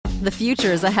The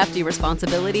future is a hefty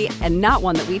responsibility and not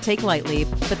one that we take lightly,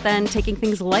 but then taking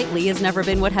things lightly has never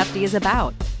been what Hefty is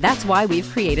about. That's why we've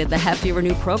created the Hefty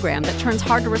Renew program that turns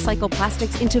hard-to-recycle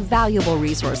plastics into valuable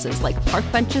resources like park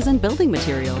benches and building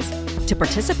materials. To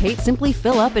participate, simply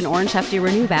fill up an orange Hefty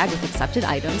Renew bag with accepted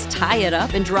items, tie it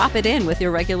up, and drop it in with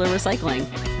your regular recycling.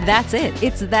 That's it.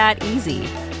 It's that easy.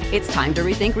 It's time to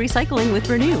rethink recycling with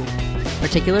Renew.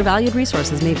 Particular valued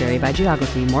resources may vary by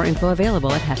geography. More info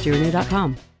available at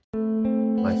heftyrenew.com.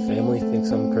 My Family Thinks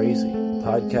I'm Crazy, a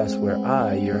podcast where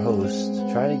I, your host,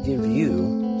 try to give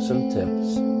you some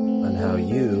tips on how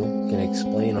you can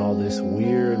explain all this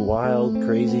weird, wild,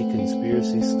 crazy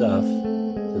conspiracy stuff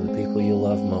to the people you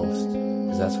love most.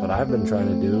 Because that's what I've been trying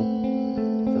to do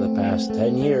for the past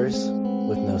 10 years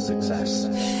with no success.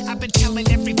 I've been telling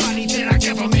everybody that our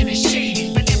government is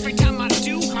shady, but every time I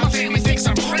do, my family thinks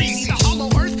I'm crazy. The hollow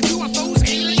earth, UFOs,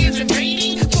 aliens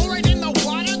invading, fluoride in the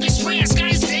water, they spray our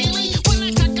skies daily. When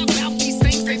I talk about these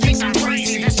things, they think I'm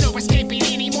crazy. There's no escaping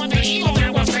anymore the evil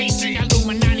that we're facing.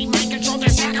 Illuminati mind control, they're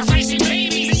sacrificing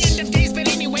babies. The end of days, but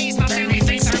anyways, my family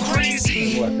thinks I'm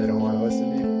crazy. What, they don't want to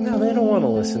listen to you? No, they don't want to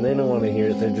listen. They don't want to hear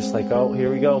it. They're just like, oh,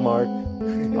 here we go, Mark.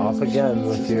 Off again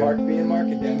with your... Mark being Mark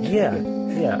again. Yeah.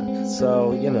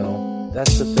 So,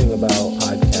 that's the thing about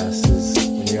podcasts is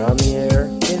when you're on the air,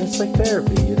 and it's like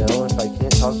therapy, If I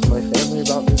can't talk to my family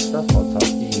about this stuff, I'll talk to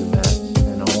you, Matt,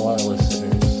 and all our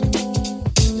listeners.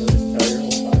 You just tell your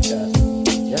whole podcast.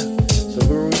 Yeah. So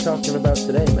who are we talking about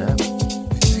today, Matt?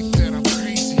 They think that I'm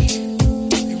crazy.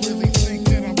 They really think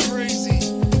that I'm crazy.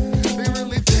 They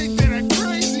really think that I'm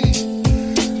crazy.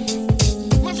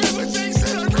 My family thinks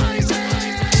that I'm crazy.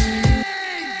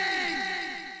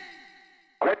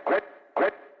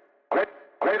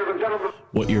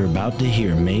 What you're about to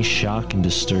hear may shock and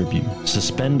disturb you.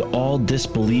 Suspend all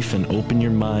disbelief and open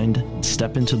your mind.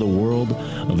 Step into the world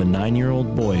of a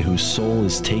 9-year-old boy whose soul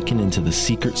is taken into the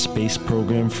secret space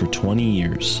program for 20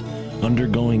 years,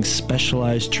 undergoing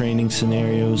specialized training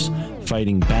scenarios,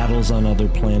 fighting battles on other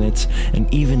planets,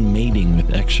 and even mating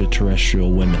with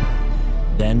extraterrestrial women.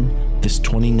 Then, this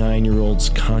 29-year-old's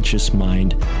conscious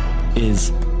mind is,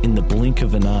 in the blink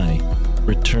of an eye,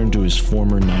 returned to his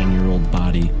former 9-year-old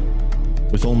body,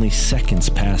 with only seconds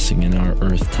passing in our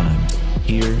Earth time.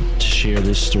 Here to share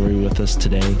this story with us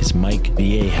today is Mike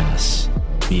Viejas,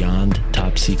 Beyond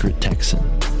Top Secret Texan.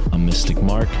 I'm Mystic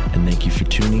Mark, and thank you for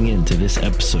tuning in to this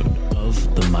episode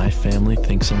of the My Family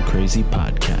Thinks I'm Crazy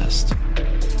podcast.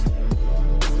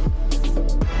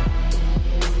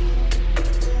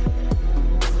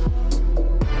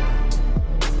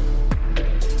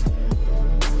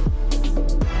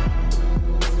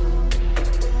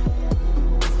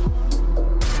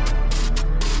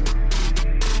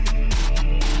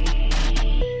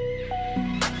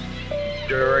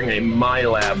 A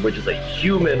MyLab, which is a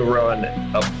human-run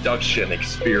abduction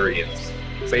experience.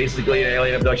 Basically, an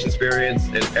alien abduction experience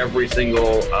in every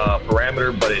single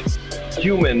parameter, but it's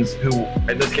humans who,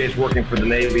 in this case, working for the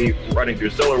Navy, running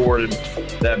through Solar Warden,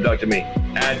 that abducted me.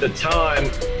 At the time,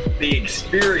 the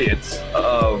experience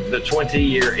of the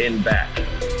 20-year in back,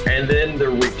 and then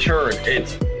the return,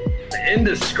 it's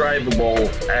indescribable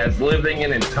as living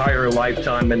an entire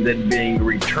lifetime and then being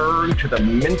returned to the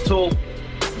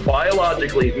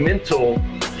biologically mental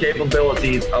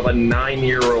capabilities of a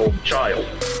 9-year-old child.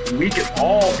 We can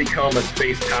all become a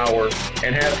space power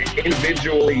and have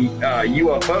individually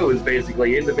UFOs,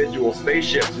 basically individual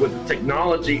spaceships with the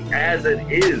technology as it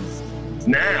is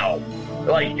now.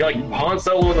 Like Han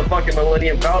Solo in the fucking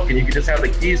Millennium Falcon, you could just have the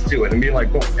keys to it and be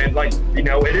like, boom. And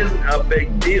it isn't a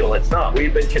big deal. It's not.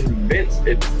 We've been convinced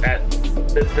it's at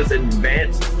this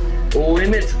advanced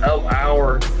limit of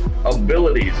our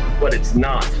abilities, but it's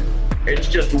not. It's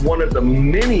just one of the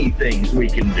many things we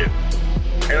can do.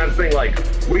 And I'm saying,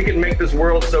 we can make this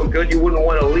world so good you wouldn't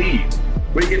want to leave.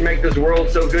 We can make this world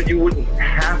so good you wouldn't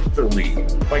have to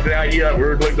leave. Like the idea that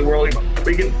we're doing the world,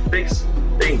 we can fix,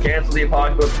 they can cancel the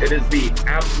apocalypse. It is the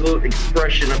absolute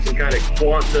expression of some kind of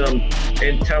quantum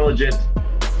intelligent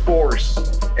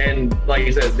force. And like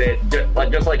you said, that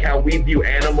just like how we view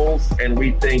animals and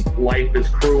we think life is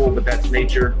cruel, but that's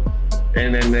nature.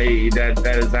 And then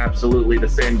that is absolutely the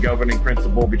same governing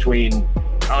principle between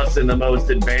us and the most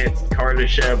advanced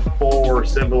Kardashev 4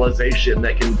 civilization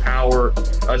that can power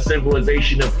a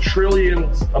civilization of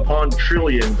trillions upon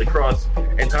trillions across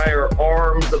entire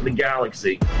arms of the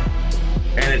galaxy.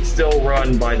 And it's still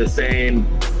run by the same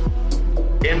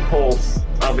impulse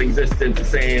of existence, the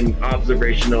same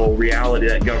observational reality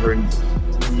that governs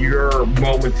your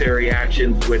momentary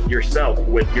actions with yourself,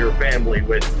 with your family,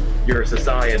 with your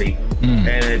society.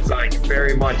 And it's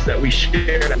very much that we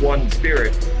share that one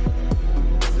spirit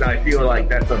I feel like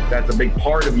that's a big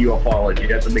part of ufology.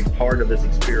 That's a big part of this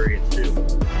experience too.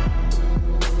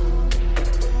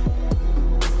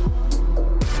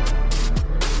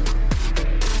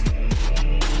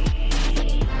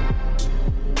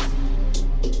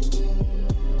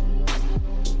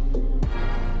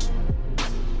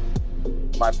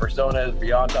 My persona is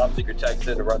Beyond Top Secret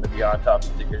Texan to run the Beyond Top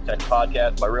Secret Texan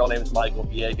podcast. My real name is Michael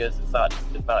Villegas. It's not,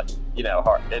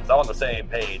 hard. It's on the same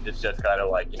page. It's just kind of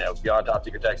like, Beyond Top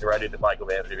Secret Texan, right into Michael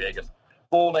Villegas.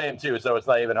 Full name too, so it's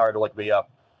not even hard to look me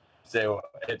up. So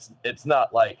it's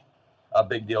not like a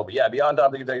big deal. But yeah, Beyond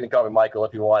Top Secret Texan, call me Michael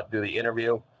if you want to do the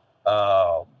interview.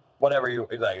 Whatever you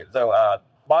exactly. So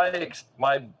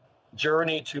my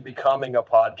journey to becoming a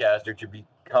podcaster, to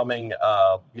becoming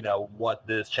what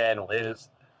this channel is,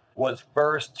 was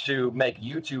first to make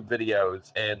YouTube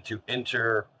videos and to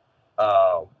enter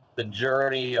the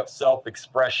journey of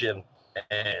self-expression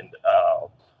and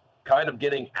kind of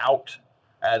getting out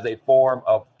as a form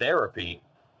of therapy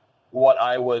what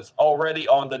I was already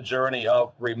on the journey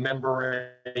of remembering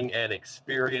and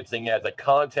experiencing as a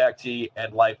contactee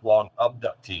and lifelong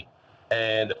abductee.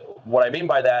 And what I mean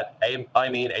by that, I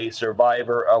mean a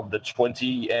survivor of the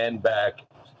 20 and back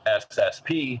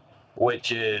SSP,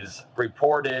 which is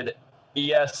reported,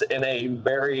 yes, in a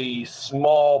very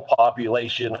small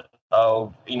population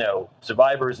of,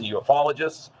 survivors and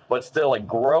ufologists, but still a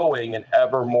growing and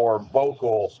ever more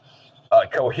vocal,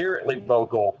 coherently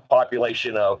vocal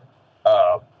population of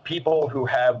people who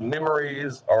have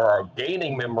memories or are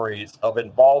gaining memories of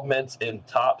involvements in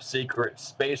top secret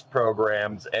space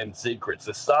programs and secret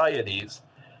societies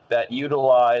that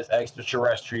utilize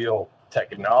extraterrestrial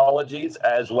technologies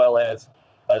as well as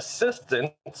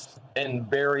assistance in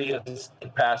various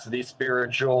capacities.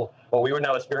 Spiritual, what we would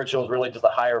know as spiritual is really just a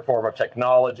higher form of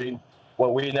technology.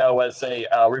 What we know as, say,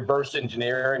 reverse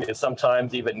engineering is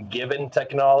sometimes even given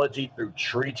technology through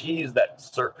treaties that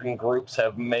certain groups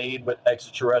have made with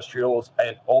extraterrestrials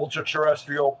and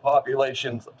ultra-terrestrial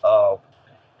populations of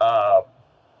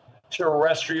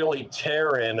terrestrially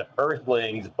Terran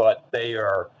Earthlings, but they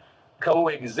are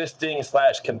coexisting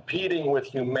 / competing with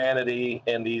humanity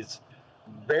in these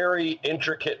very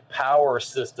intricate power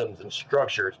systems and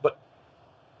structures. But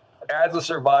as a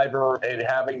survivor and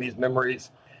having these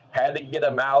memories, had to get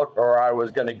them out or I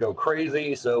was going to go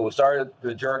crazy. So we started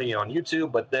the journey on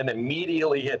YouTube, but then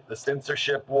immediately hit the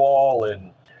censorship wall.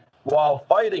 And while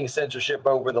fighting censorship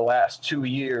over the last 2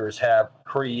 years, have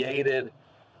created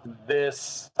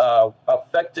this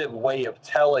effective way of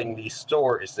telling these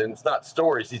stories. And it's not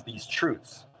stories, these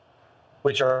truths,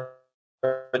 which are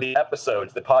the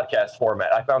episodes, the podcast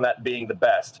format. I found that being the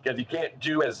best because you can't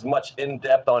do as much in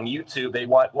depth on YouTube. They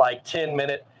want like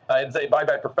 10-minute. I'd say by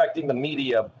perfecting the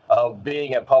media of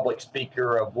being a public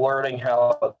speaker, of learning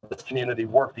how this community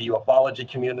worked, the ufology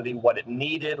community, what it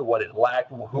needed, what it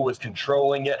lacked, who was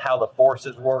controlling it, how the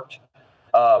forces worked.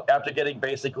 After getting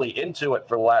basically into it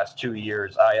for the last 2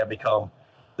 years, I have become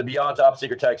the Beyond Top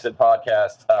Secret Texan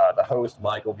podcast, the host,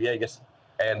 Michael Villegas,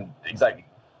 and exactly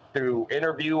through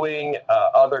interviewing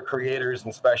other creators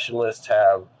and specialists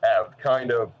have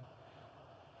kind of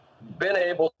been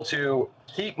able to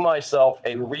keep myself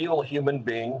a real human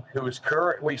being who is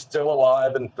currently still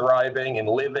alive and thriving and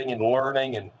living and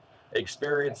learning and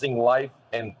experiencing life,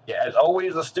 and as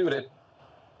always a student,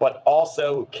 but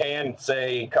also can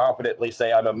confidently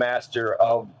say I'm a master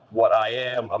of what I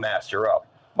am a master of.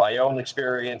 My own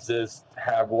experiences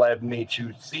have led me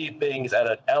to see things at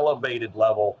an elevated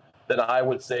level than I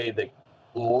would say the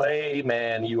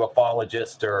layman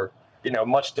ufologist or,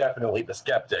 much definitely the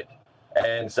skeptic.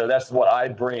 And so that's what I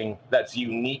bring that's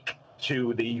unique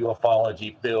to the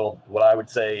ufology field. What I would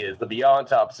say is the Beyond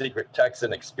Top Secret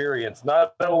Texan experience,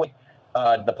 not only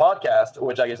the podcast,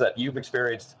 which I guess that you've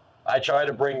experienced. I try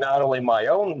to bring not only my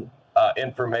own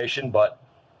information, but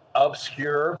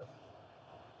obscure,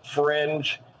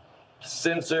 fringe,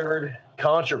 censored,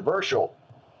 controversial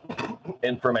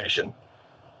information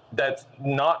that's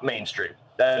not mainstream,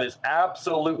 that is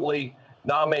absolutely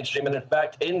not mainstream, and in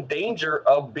fact in danger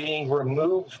of being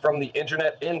removed from the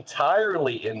internet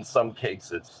entirely in some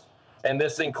cases. And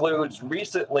this includes,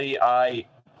 recently I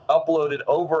uploaded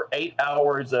over 8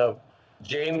 hours of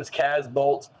James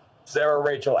Casbolt, Sarah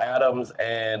Rachel Adams,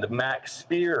 and Max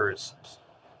Spears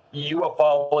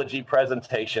ufology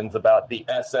presentations about the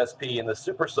SSP and the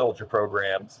super soldier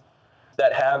programs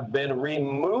that have been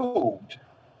removed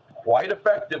quite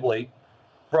effectively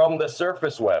from the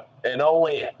surface web, and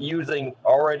only using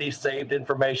already saved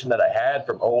information that I had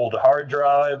from old hard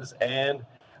drives and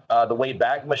the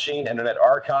Wayback Machine, Internet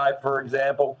Archive, for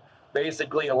example.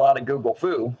 Basically, a lot of Google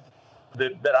foo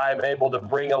that I'm able to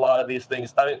bring a lot of these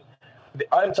things. I mean,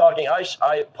 I'm talking,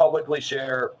 I publicly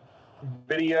share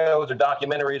videos or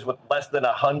documentaries with less than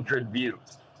 100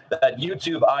 views. That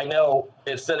YouTube, I know,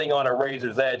 is sitting on a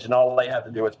razor's edge, and all they have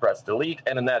to do is press delete,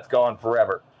 and then that's gone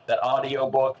forever. That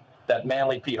audiobook, that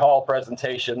Manly P. Hall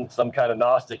presentation, some kind of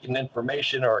Gnostic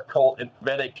information or occult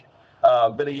Vedic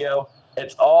video,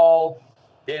 it's all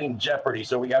in jeopardy,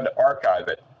 so we have to archive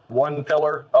it. One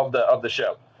pillar of the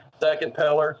show. Second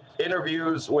pillar,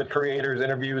 interviews with creators,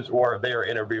 interviews where they're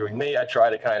interviewing me. I try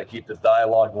to kind of keep this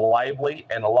dialogue lively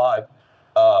and alive.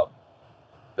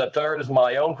 The third is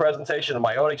my own presentation of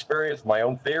my own experience, my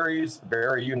own theories,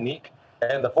 very unique.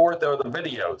 And the fourth are the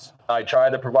videos. I try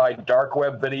to provide dark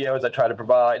web videos. I try to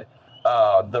provide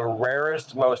the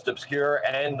rarest, most obscure,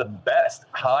 and the best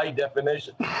high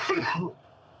definition,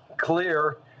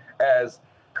 clear as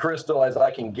crystal as I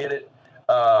can get it.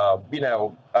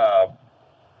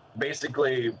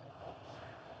 Basically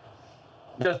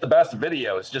just the best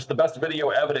videos, just the best video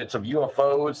evidence of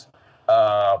UFOs,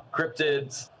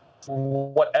 cryptids,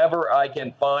 whatever I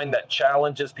can find that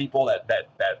challenges people,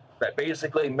 that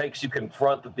basically makes you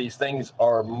confront that these things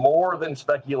are more than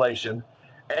speculation,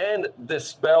 and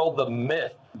dispel the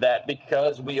myth that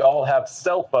because we all have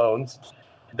cell phones,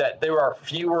 that there are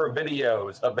fewer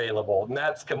videos available. And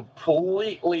that's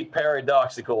completely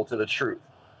paradoxical to the truth.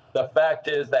 The fact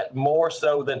is that more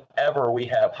so than ever, we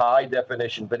have high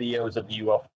definition videos of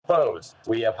UFOs.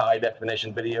 We have high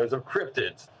definition videos of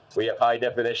cryptids. We have high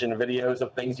definition videos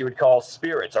of things you would call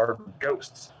spirits or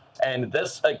ghosts. And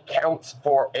this accounts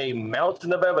for a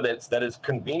mountain of evidence that is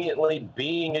conveniently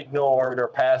being ignored or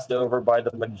passed over by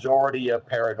the majority of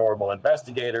paranormal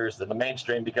investigators in the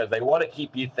mainstream, because they want to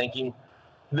keep you thinking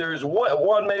there's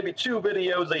one, maybe two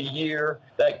videos a year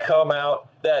that come out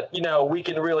that, we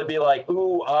can really be like,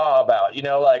 ooh, ah, about,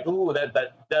 like, ooh,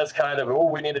 that does kind of, ooh,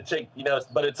 we need to take,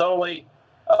 but it's only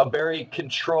a very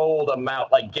controlled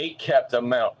amount, like gate-kept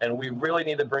amount. And we really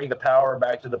need to bring the power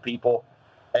back to the people.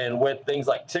 And with things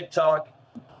like TikTok,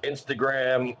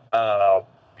 Instagram,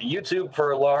 YouTube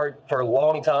for a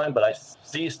long time, but I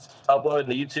ceased uploading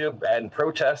to YouTube and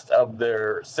protest of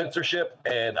their censorship.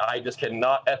 And I just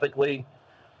cannot ethically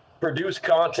produce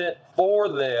content for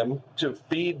them to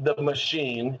feed the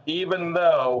machine, even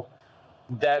though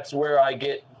that's where I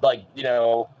get,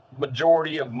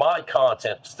 majority of my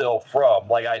content still from.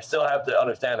 Like, I still have to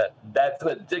understand that that's an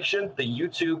addiction. The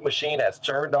YouTube machine has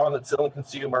turned on the silent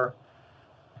consumer,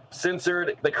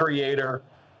 censored the creator,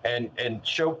 and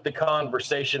choked the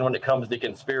conversation when it comes to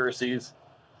conspiracies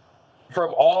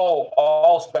from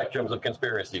all spectrums of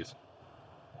conspiracies.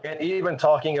 And even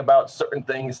talking about certain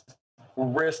things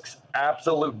risks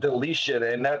absolute deletion,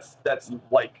 and that's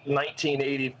like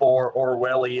 1984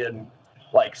 Orwellian,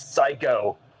 like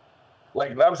psycho.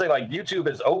 Like I'm saying, like YouTube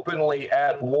is openly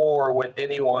at war with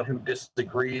anyone who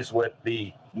disagrees with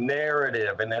the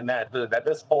narrative, and then at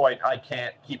this point, I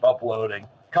can't keep uploading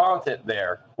content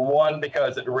there. One,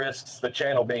 because it risks the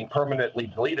channel being permanently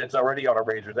deleted. It's already on a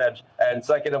razor's edge. And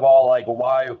second of all, like,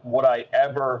 why would I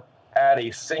ever add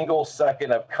a single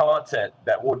second of content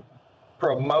that would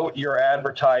promote your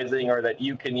advertising or that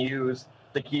you can use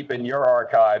to keep in your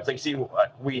archives? Like, see,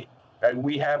 we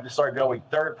have to start going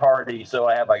third party. So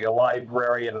I have like a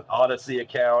library and an Odyssey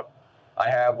account. I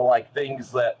have like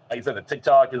things that, like I said, the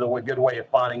TikTok is a good way of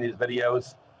finding these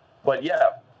videos. But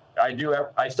yeah,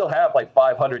 I still have like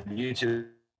 500 YouTube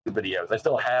videos. I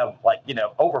still have like,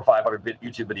 over 500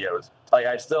 YouTube videos. Like,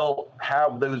 I still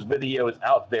have those videos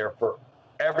out there for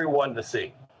everyone to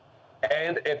see.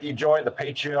 And if you join the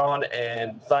Patreon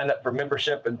and sign up for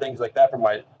membership and things like that for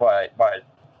my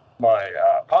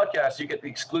podcast, you get the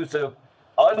exclusive,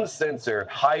 uncensored,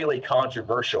 highly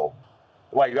controversial.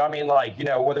 Like, I mean, like,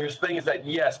 where there's things that,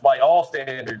 yes, by all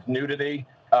standards, nudity,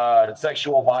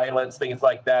 sexual violence, things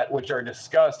like that, which are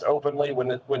discussed openly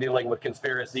when dealing with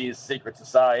conspiracies, secret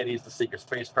societies, the secret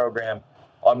space program.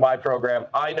 On my program,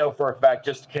 I know for a fact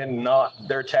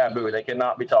they're taboo. They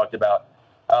cannot be talked about.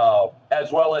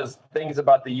 As well as things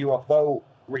about the UFO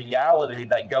reality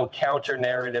that go counter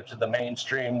narrative to the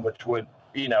mainstream, which would,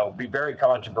 be very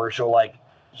controversial, like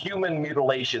human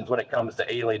mutilations when it comes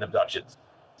to alien abductions,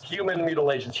 human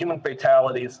mutilations, human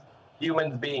fatalities,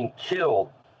 humans being killed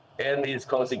in these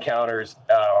close encounters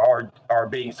are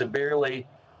being severely,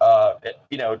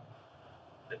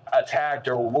 attacked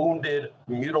or wounded,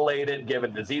 mutilated,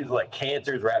 given diseases like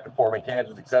cancers, rapid-forming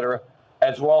cancers, etc.,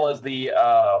 as well as the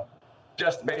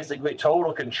just basically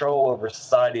total control over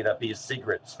society that these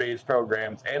secret space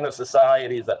programs and the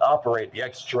societies that operate, the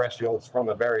extraterrestrials from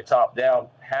the very top down,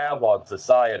 have on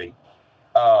society.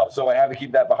 So I have to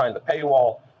keep that behind the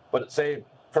paywall. But say,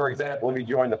 for example, if you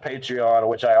join the Patreon,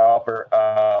 which I offer,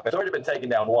 it's already been taken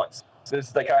down once. This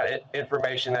is the kind of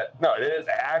information that, no, it is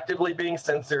actively being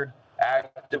censored,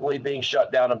 actively being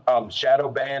shut down, shadow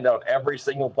banned on every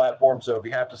single platform. So if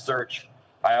you have to search,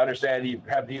 I understand you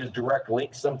have to use direct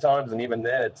links sometimes, and even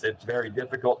then it's very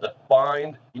difficult to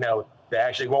find. They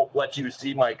actually won't let you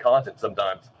see my content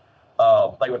sometimes.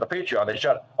 Like with the Patreon, they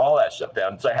shut all that stuff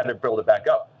down, so I had to build it back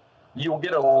up. You'll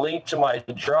get a link to my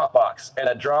Dropbox, and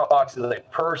a Dropbox is a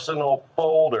personal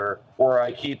folder where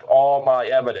I keep all my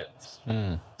evidence.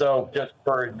 So just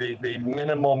for the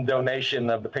minimum donation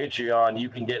of the Patreon, you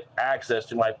can get access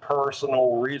to my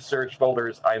personal research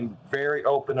folders. I'm very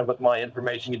open with my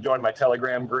information. You join my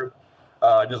Telegram group.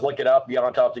 Just look it up,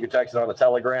 Beyond Top Secret Texan on the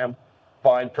Telegram.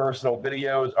 Find personal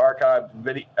videos,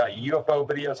 archived UFO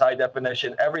videos, high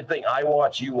definition. Everything I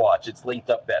watch, you watch. It's linked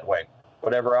up that way.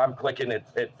 Whatever I'm clicking,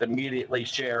 it's immediately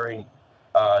sharing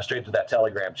straight to that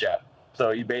Telegram chat.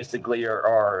 So you basically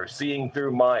are seeing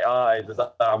through my eyes as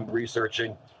I'm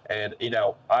researching. And,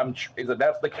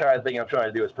 that's the kind of thing I'm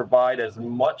trying to do, is provide as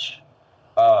much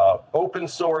open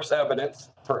source evidence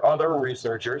for other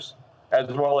researchers, as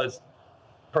well as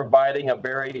providing a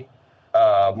very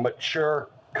mature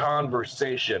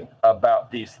conversation about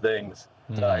these things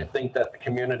that I think that the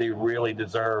community really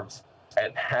deserves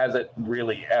and hasn't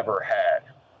really ever had.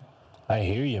 I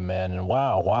hear you, man. And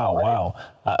wow.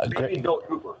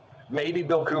 Maybe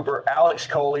Bill Cooper, Alex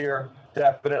Collier,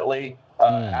 definitely.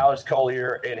 Alex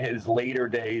Collier in his later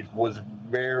days was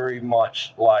very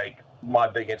much like my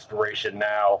big inspiration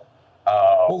now.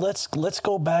 Well, let's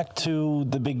go back to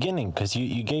the beginning, because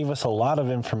you gave us a lot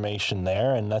of information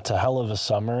there, and that's a hell of a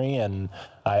summary, and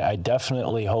I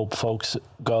definitely hope folks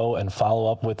go and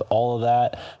follow up with all of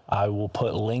that. I will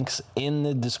put links in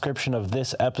the description of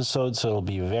this episode, so it'll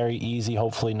be very easy,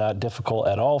 hopefully not difficult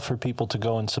at all for people to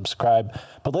go and subscribe.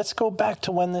 But let's go back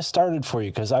to when this started for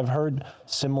you, because I've heard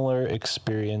similar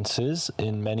experiences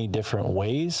in many different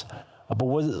ways. But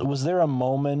was there a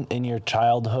moment in your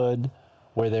childhood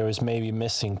where there was maybe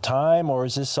missing time, or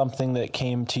is this something that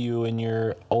came to you in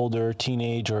your older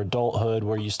teenage or adulthood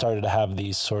where you started to have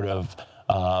these sort of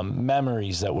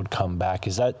memories that would come back?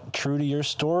 Is that true to your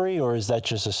story, or is that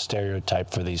just a stereotype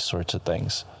for these sorts of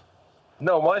things?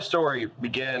 No, my story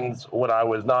begins when I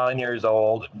was 9 years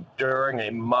old during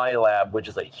a MyLab, which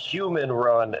is a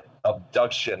human-run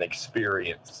abduction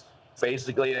experience.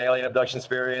 Basically an alien abduction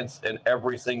experience in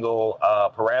every single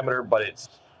parameter, but it's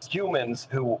humans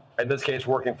who, in this case,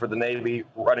 working for the Navy,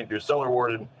 running through Solar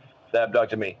Warden, that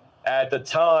abducted me. At the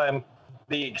time,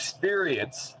 the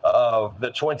experience of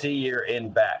the 20-year in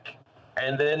back,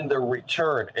 and then the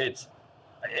return, it's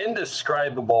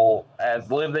indescribable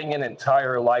as living an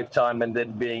entire lifetime and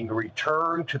then being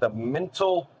returned to the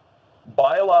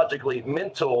biologically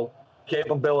mental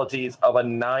capabilities of a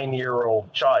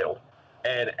 9-year-old child,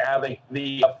 and having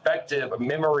the effective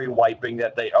memory wiping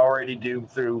that they already do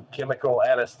through chemical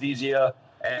anesthesia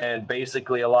and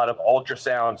basically a lot of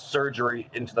ultrasound surgery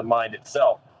into the mind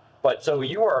itself. But so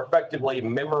you are effectively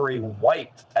memory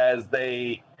wiped as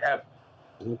they have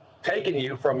taken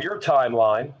you from your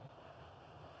timeline,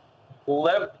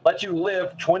 let you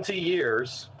live 20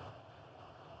 years,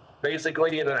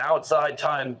 basically in an outside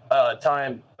time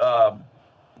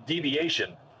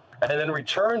deviation, and then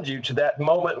returned you to that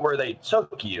moment where they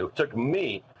took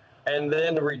me, and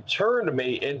then returned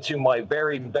me into my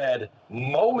very bed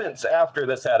moments after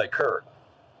this had occurred.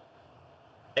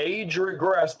 Age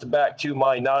regressed back to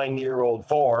my 9-year-old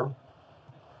form,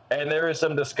 and there is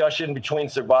some discussion between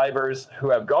survivors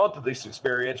who have gone through this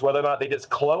experience, whether or not they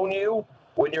just clone you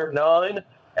when you're 9,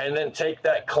 and then take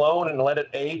that clone and let it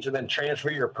age and then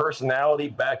transfer your personality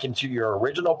back into your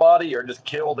original body, or just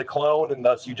kill the clone and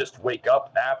thus you just wake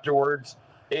up afterwards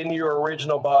in your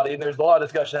original body. And there's a lot of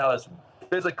discussion how this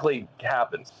physically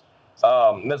happens.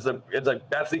 That's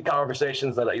the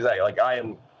conversations that I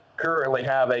am currently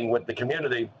having with the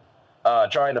community,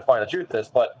 trying to find the truth of this.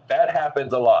 But that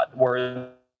happens a lot, where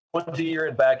 20-year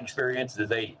and back experience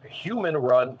is a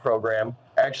human-run program.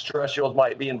 Extraterrestrials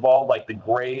might be involved, like the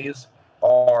Greys,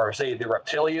 or say the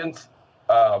reptilians,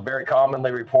 very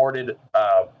commonly reported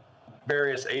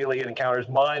various alien encounters.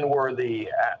 Mine were the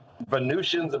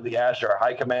Venusians of the Ashtar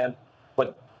High Command.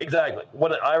 But exactly,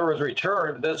 when I was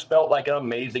returned, this felt like an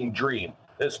amazing dream.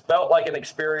 This felt like an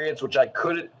experience which I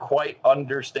couldn't quite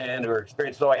understand or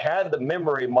experience. So I had the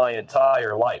memory my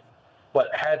entire life,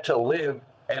 but had to live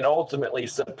and ultimately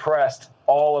suppressed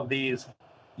all of these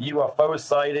UFO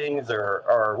sightings,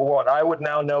 or what I would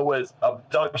now know as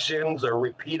abductions or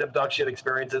repeat abduction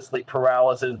experiences, sleep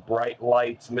paralysis, bright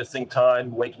lights, missing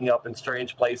time, waking up in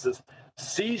strange places,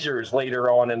 seizures later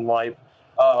on in life.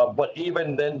 But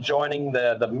even then joining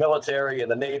the military and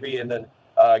the Navy, and then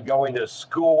going to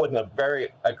school in a very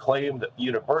acclaimed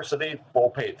university, full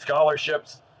paid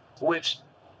scholarships, which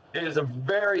is a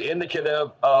very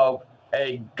indicative of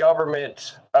a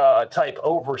government type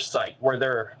oversight where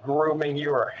they're grooming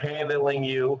you or handling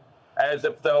you as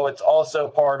if though it's also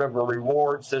part of a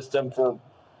reward system for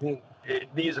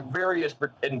these various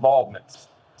involvements,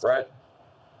 right?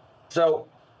 So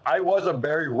I was a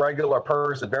very regular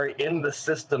person, very in the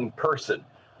system person,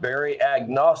 very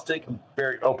agnostic,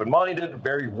 very open-minded,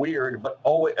 very weird, but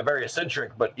always very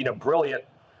eccentric, but, brilliant.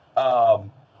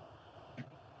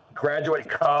 Graduated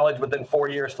college within 4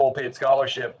 years, full paid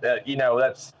scholarship.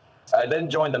 I then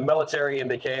joined the military and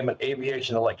became an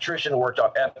aviation electrician, worked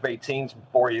on F-18s for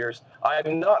 4 years.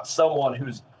 I'm not someone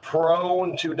who's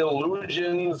prone to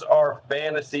delusions or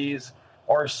fantasies,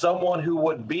 or someone who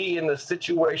would be in the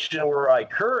situation where I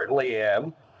currently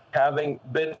am, having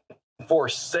been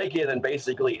forsaken and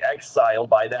basically exiled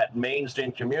by that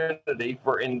mainstream community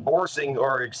for endorsing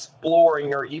or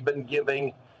exploring or even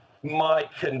giving my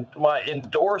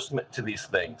endorsement to these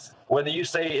things. Whether you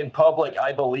say in public,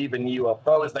 I believe in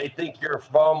UFOs, they think you're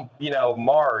from,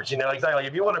 Mars, exactly.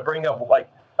 If you want to bring up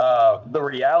the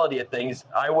reality of things,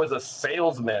 I was a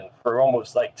salesman for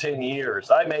almost 10 years.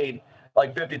 I made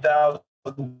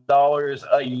 $50,000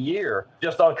 a year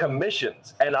just on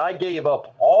commissions, and I gave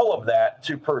up all of that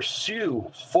to pursue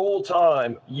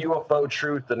full-time UFO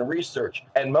truth and research.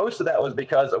 And most of that was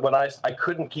because when I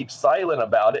couldn't keep silent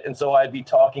about it, and so I'd be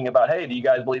talking about, hey, do you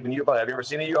guys believe in UFO? Have you ever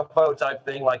seen a UFO type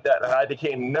thing like that? And I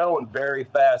became known very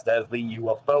fast as the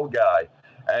UFO guy,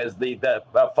 as the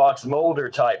Fox Mulder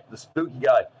type, the spooky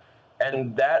guy.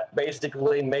 And that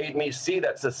basically made me see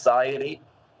that society,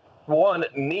 one,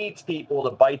 needs people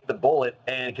to bite the bullet,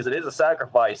 and because it is a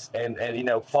sacrifice, and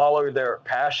follow their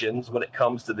passions when it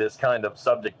comes to this kind of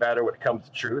subject matter, when it comes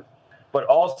to truth, but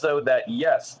also that,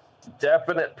 yes,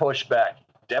 definite pushback,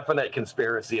 definite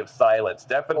conspiracy of silence,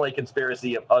 definitely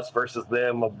conspiracy of us versus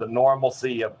them, of the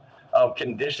normalcy of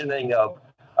conditioning, of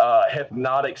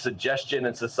hypnotic suggestion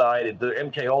in society, the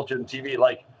MK Ultra and TV,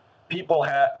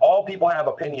 all people have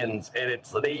opinions, and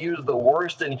they use the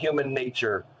worst in human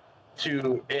nature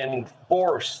to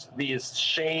enforce these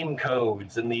shame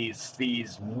codes and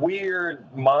these weird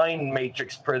mind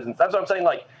matrix prisons. That's what I'm saying.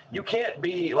 You can't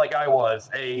be like I was,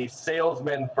 a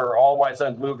salesman for all my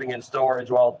sons moving in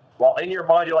storage, while in your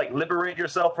mind you're liberate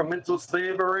yourself from mental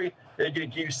slavery.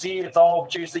 You see, it's all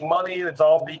chasing money. It's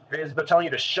telling you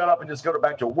to shut up and just go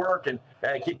back to work and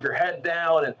keep your head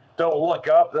down and don't look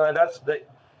up. That's the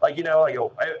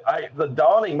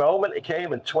dawning moment. It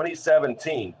came in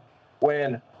 2017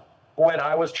 when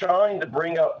I was trying to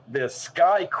bring up this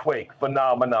skyquake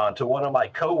phenomenon to one of my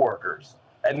coworkers.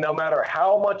 And no matter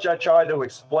how much I tried to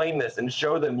explain this and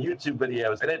show them YouTube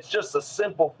videos, and it's just a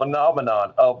simple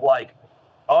phenomenon of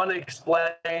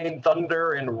unexplained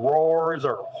thunder and roars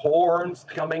or horns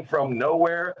coming from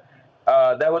nowhere.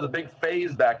 That was a big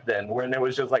phase back then, when there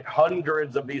was just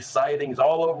hundreds of these sightings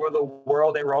all over the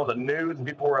world. They were on the news, and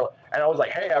and I was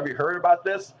like, hey, have you heard about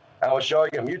this? And I was showing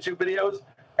them YouTube videos.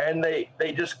 And they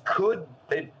just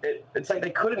it's like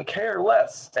they couldn't care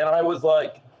less. And I was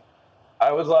like,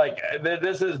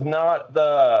 this is not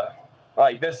the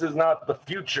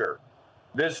future.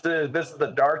 This is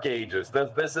the dark ages.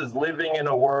 This is living in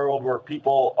a world where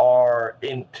people are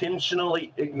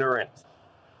intentionally ignorant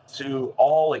to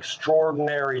all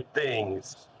extraordinary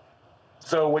things.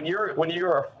 So when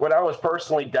I was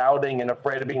personally doubting and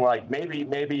afraid of being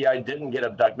maybe I didn't get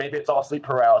abducted, maybe it's all sleep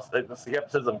paralysis. The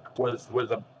skepticism was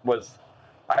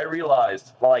I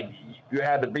realized I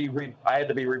had to be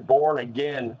reborn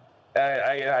again.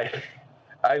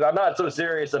 I'm not so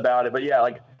serious about it, but yeah,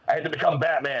 I had to become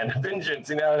Batman,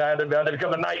 vengeance. I had to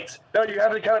become a knight. No, you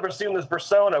have to kind of assume this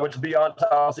persona, which is beyond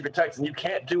top secret Texan. You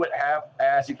can't do it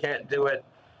half-ass. You can't do it,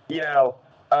 you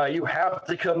have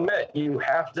to commit. You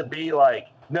have to be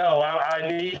no, I'm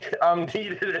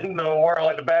needed in the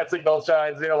world. The bat signal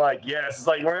shines. Yes,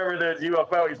 wherever there's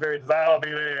UFO experiences, I'll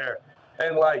be there.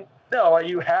 And no,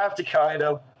 you have to kind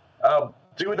of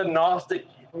do the Gnostic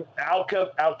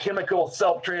alchemical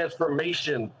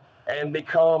self-transformation and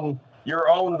become your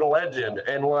own legend.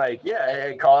 And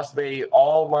it cost me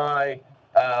all my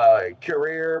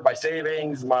career, my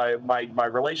savings, my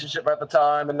relationship at the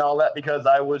time, and all that, because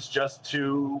I was just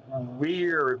too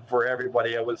weird for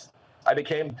everybody. I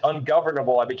became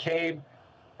ungovernable. I became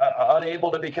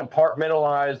unable to be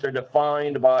compartmentalized or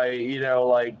defined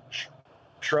by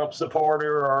Trump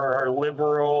supporter or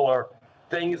liberal or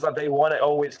things that they want to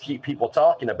always keep people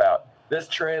talking about. This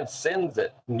transcends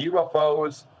it.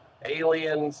 UFOs,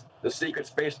 aliens, the secret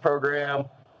space program.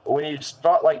 When you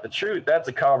spotlight the truth, that's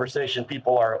a conversation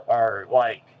people are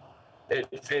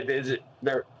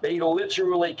They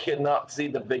literally cannot see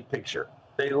the big picture.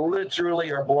 They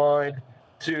literally are blind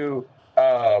to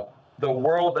the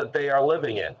world that they are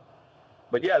living in.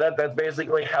 But yeah, that's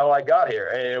basically how I got here.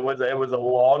 And it was a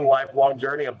long, lifelong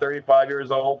journey. I'm 35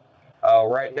 years old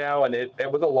right now, and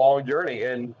it was a long journey.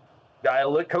 And I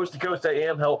look coast to coast.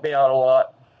 AM helped me out a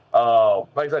lot.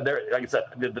 Like I said,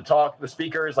 the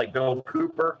speakers like Bill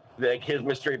Cooper, like his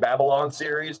Mystery Babylon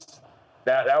series,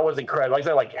 that was incredible. Like I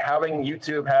said, like having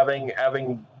YouTube,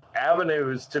 having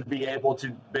avenues to be able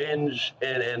to binge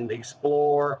and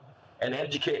explore and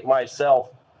educate myself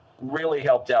really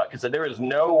helped out, because there is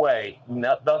no way,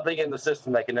 nothing in the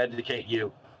system that can educate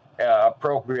you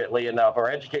appropriately enough or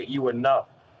educate you enough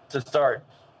to start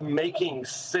making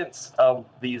sense of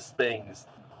these things.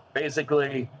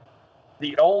 Basically,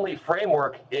 the only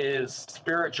framework is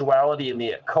spirituality and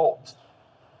the occult.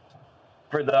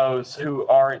 For those who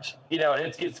aren't,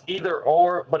 it's either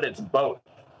or, but it's both.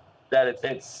 That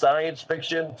it's science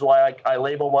fiction. That's why I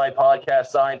label my podcast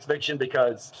science fiction,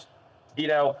 because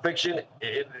fiction,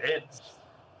 it's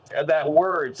that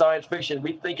word science fiction,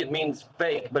 we think it means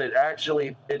fake, but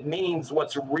it means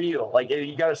what's real. Like,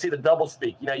 you got to see the double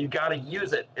speak. You got to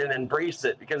use it and embrace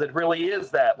it, because it really is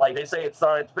that. Like, they say it's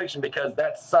science fiction because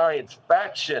that's science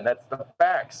faction. That's the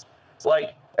facts. It's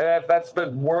like, that's the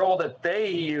world that they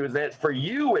use. That for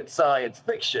you, it's science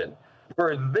fiction.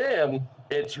 For them,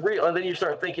 it's real. And then you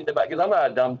start thinking about, because I'm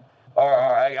not dumb,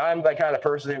 I'm the kind of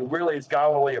person who really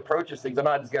scholarly approaches things. I'm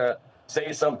not just going to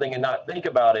say something and not think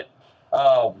about it.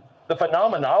 The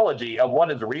phenomenology of what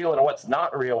is real and what's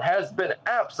not real has been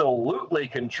absolutely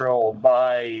controlled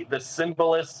by the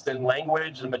symbolists and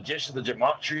language and magicians, the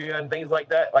gematria and things like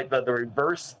that, like the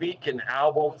reverse speak in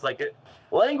albums.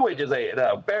 Language is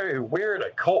a very weird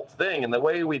occult thing, and the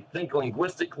way we think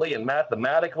linguistically and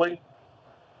mathematically,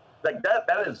 like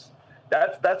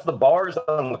that's the bars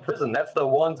on the prison. That's the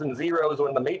ones and zeros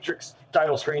when the Matrix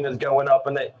title screen is going up,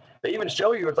 and they even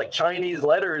show you it's like Chinese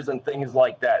letters and things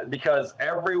like that, because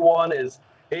everyone is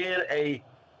in a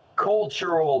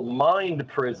cultural mind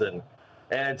prison,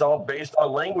 and it's all based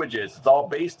on languages. It's all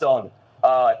based on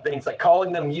things like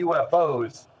calling them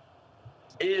UFOs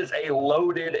is a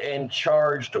loaded and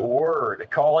charged word.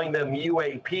 Calling them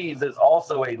UAPs is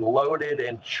also a loaded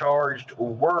and charged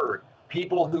word.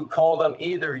 People who call them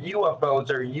either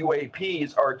UFOs or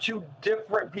UAPs are two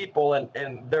different people, and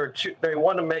they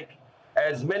want to make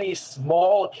as many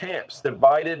small camps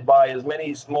divided by as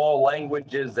many small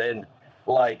languages and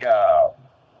like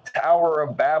Tower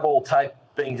of Babel type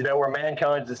things, where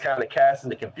mankind is kind of cast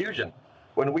into confusion.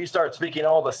 When we start speaking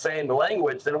all the same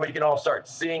language, then we can all start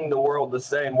seeing the world the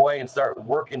same way and start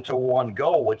working to one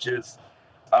goal, which is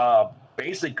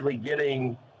basically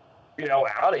getting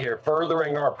out of here,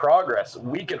 furthering our progress.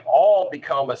 We can all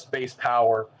become a space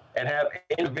power and have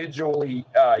individually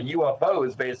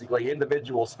UFOs, basically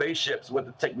individual spaceships with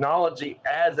the technology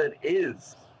as it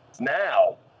is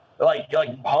now. Like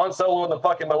Han Solo and the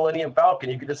fucking Millennium Falcon,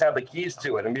 you could just have the keys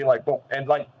to it and be like, boom. And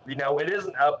it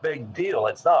isn't a big deal.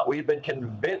 It's not. We've been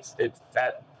convinced it's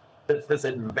this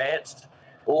advanced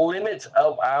limit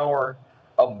of our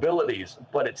abilities,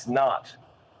 but it's not.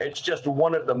 It's just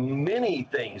one of the many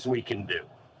things we can do.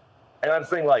 And I'm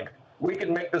saying, we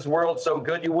can make this world so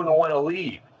good you wouldn't want to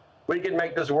leave. We can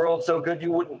make this world so good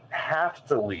you wouldn't have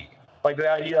to leave. Like the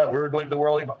idea of we're going to leave the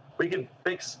world, we can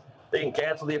they can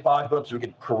cancel the apocalypse, we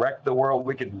could correct the world,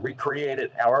 we could recreate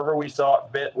it however we saw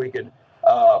it fit, we could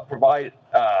provide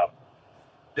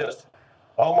just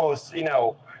almost,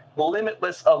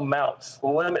 limitless amounts.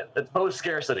 It's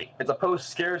post-scarcity. It's a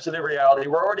post-scarcity reality.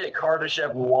 We're already at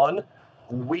Kardashev 1.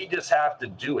 We just have to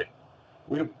do it.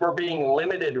 We're being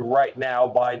limited right now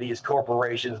by these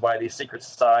corporations, by these secret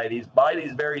societies, by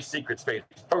these very secret space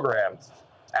programs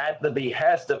at the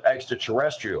behest of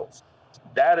extraterrestrials.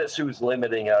 That is who's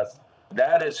limiting us.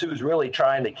 That is who's really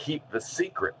trying to keep the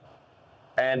secret.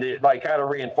 And it kind of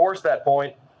reinforced that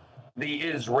point. The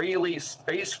Israeli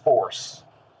Space Force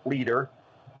leader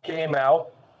came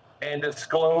out and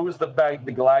disclosed the fact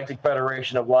the Galactic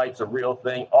Federation of Light's a real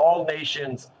thing. All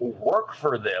nations work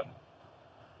for them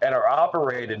and are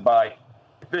operated by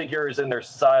figures in their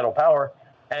societal power,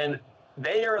 and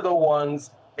they are the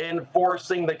ones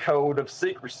enforcing the code of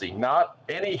secrecy, not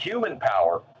any human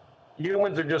power.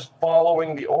 Humans are just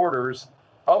following the orders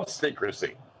of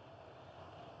secrecy.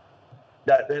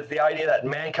 That is the idea that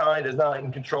mankind is not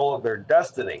in control of their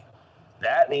destiny.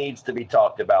 That needs to be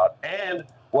talked about. And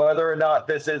whether or not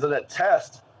this isn't a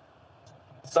test,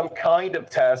 some kind of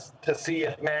test to see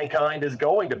if mankind is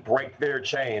going to break their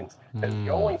chains, is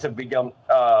going to become,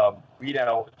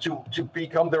 to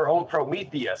become their own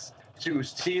Prometheus, to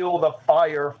steal the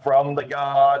fire from the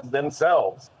gods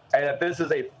themselves. And that this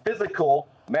is a physical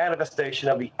manifestation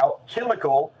of the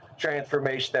alchemical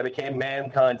transformation that became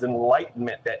mankind's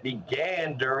enlightenment that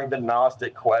began during the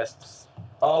Gnostic quests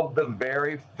of the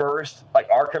very first, like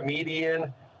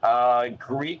Archimedean,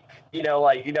 Greek,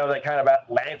 that kind of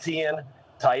Atlantean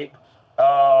type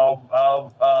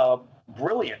of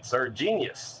brilliance or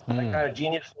genius, that kind of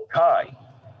genius loci.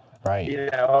 Right.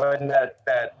 And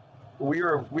that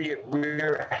we're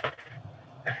it's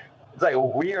like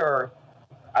we are,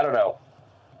 I don't know.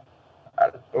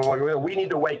 We need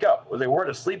to wake up. We're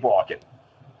just sleepwalking.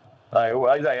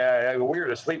 We're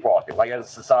just sleepwalking, like as a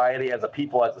society, as a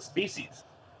people, as a species.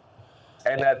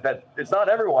 And that it's not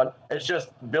everyone. It's just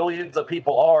billions of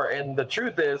people are. And the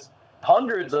truth is,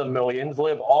 hundreds of millions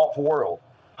live off-world.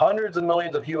 Hundreds of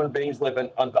millions of human beings live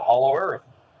on the hollow earth.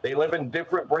 They live in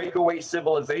different breakaway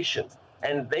civilizations.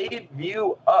 And they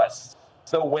view us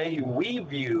the way we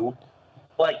view,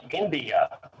 like, India.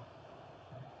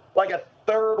 Like a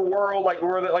third world,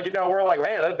 we're like,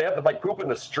 man, they have to like poop in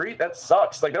the street. That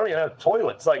sucks. Like, they don't even have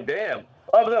toilets. Like, damn.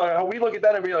 We look at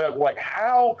that and be like,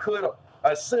 how could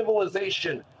a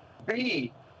civilization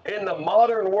be in the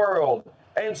modern world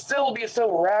and still be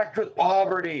so racked with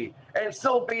poverty and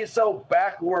still be so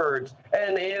backwards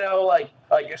and like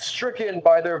stricken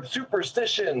by their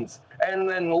superstitions and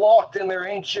then locked in their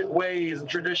ancient ways and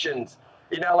traditions?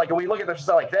 Like, we look at this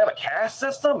like, they have a caste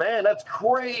system? Man, that's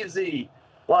crazy.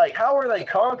 Like, how are they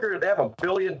conquered? They have 1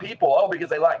 billion people. Oh, because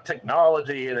they lack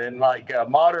technology and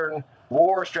modern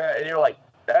war strategy. And you're like,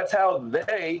 that's how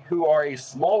they, who are a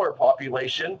smaller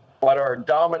population, but are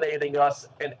dominating us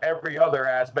in every other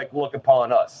aspect, look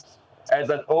upon us as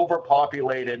an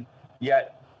overpopulated,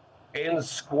 yet in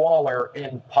squalor,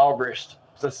 impoverished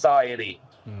society.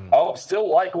 Oh, still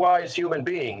likewise human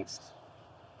beings,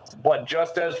 but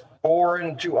just as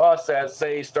foreign to us as,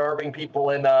 say, starving people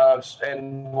in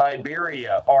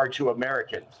Liberia are to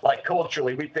Americans. Like,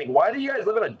 culturally, we think, why do you guys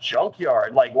live in a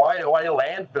junkyard? Like, why a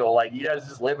landfill? Like, you guys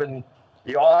just live in,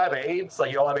 you all have AIDS?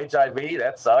 Like, you all have HIV?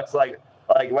 That sucks. Like,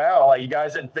 wow, like, you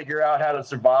guys didn't figure out how to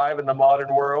survive in the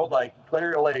modern world? Like,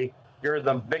 clearly, you're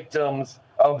the victims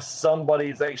of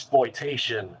somebody's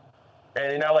exploitation.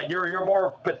 And, you're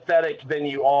more pathetic than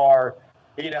you are,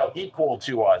 equal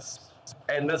to us.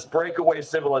 And this breakaway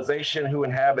civilization who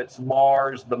inhabits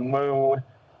Mars, the moon,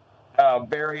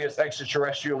 various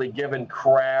extraterrestrially given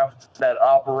craft that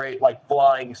operate like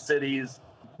flying cities,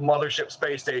 mothership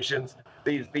space stations,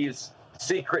 these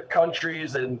secret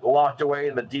countries and locked away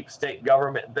in the deep state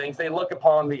government and things, they look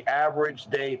upon the average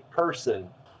day person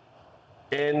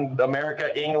in America,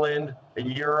 England,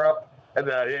 Europe,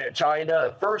 and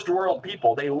China, first world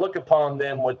people. They look upon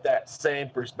them with that same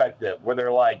perspective where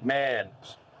they're like, man,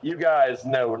 you guys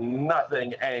know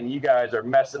nothing, and you guys are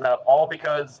messing up all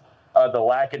because of the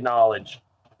lack of knowledge.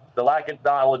 The lack of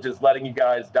knowledge is letting you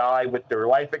guys die with their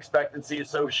life expectancy is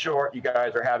so short. You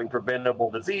guys are having preventable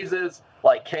diseases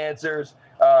like cancers.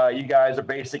 You guys are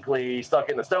basically stuck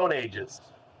in the Stone Ages.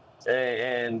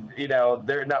 And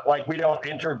they're not like, we don't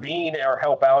intervene or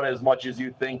help out as much as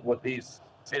you think with these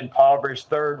impoverished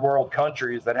third world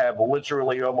countries that have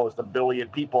literally almost 1 billion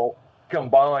people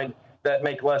combined that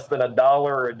make less than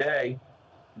 $1 a day.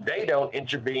 They don't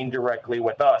intervene directly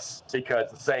with us because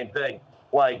the same thing,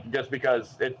 like, just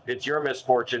because it's your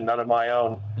misfortune, none of my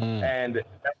own. And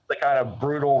that's the kind of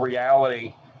brutal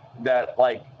reality that,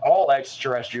 like, all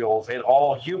extraterrestrials and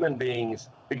all human beings,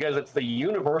 because it's the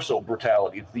universal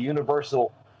brutality, it's the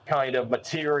universal kind of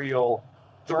material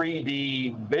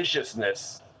 3D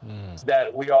viciousness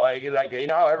that we all,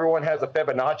 everyone has a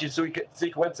Fibonacci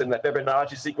sequence, and the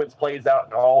Fibonacci sequence plays out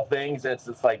in all things. And it's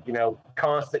just like,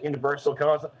 constant, universal,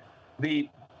 constant. The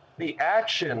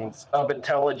actions of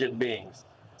intelligent beings,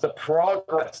 the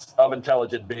progress of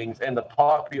intelligent beings, and the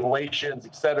populations,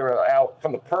 etc., out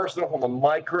from the personal, from the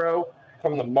micro,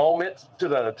 from the moment to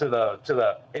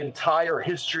the entire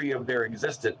history of their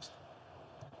existence,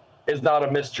 is not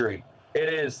a mystery.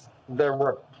 It is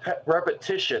the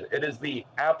repetition. It is the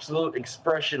absolute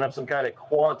expression of some kind of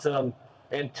quantum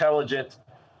intelligent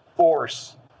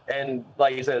force. And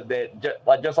like you said,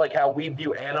 that just like how we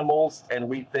view animals and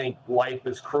we think life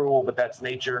is cruel, but that's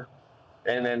nature.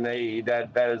 And then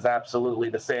that is absolutely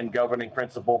the same governing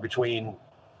principle between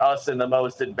us and the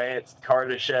most advanced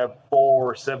Kardashev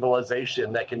 4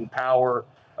 civilization that can power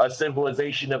a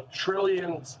civilization of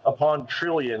trillions upon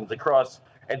trillions across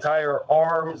entire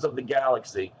arms of the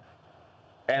galaxy.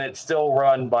 And it's still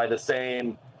run by the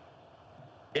same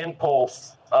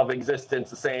impulse of existence,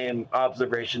 the same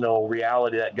observational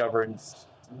reality that governs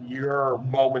your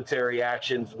momentary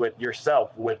actions with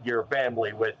yourself, with your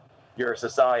family, with your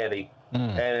society.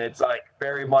 And it's like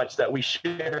very much that we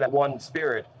share that one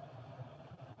spirit.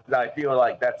 And I feel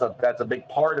like that's a big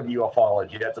part of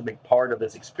ufology. That's a big part of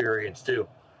this experience too.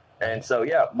 And so,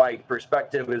 yeah, my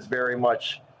perspective is very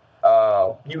much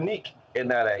unique in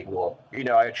that angle. You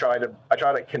know, I try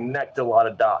to connect a lot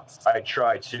of dots. I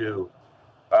try to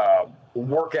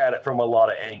work at it from a lot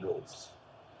of angles.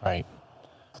 Right.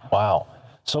 Wow.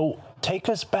 So take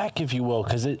us back, if you will,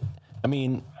 because you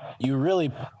really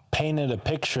painted a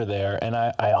picture there, and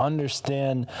I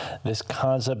understand this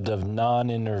concept of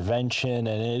non-intervention,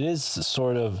 and it is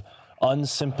sort of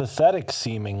unsympathetic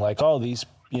seeming, like, oh, these,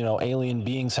 alien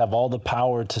beings have all the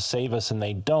power to save us, and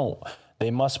they don't.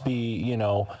 They must be,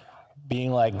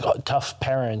 being like tough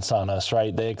parents on us,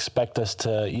 right? They expect us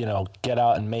to, get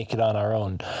out and make it on our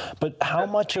own. But how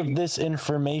much of this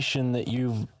information that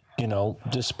you've,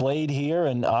 displayed here,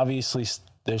 and obviously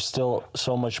there's still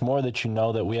so much more that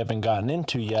that we haven't gotten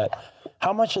into yet,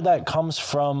 how much of that comes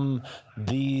from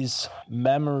these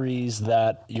memories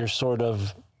that you're sort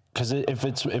of, because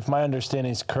if my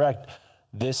understanding is correct,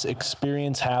 this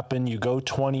experience happened, you go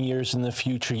 20 years in the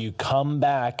future, you come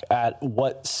back at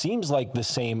what seems like the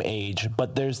same age,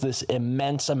 but there's this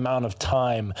immense amount of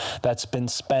time that's been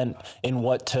spent in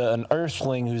what to an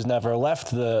earthling who's never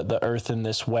left the earth in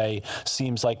this way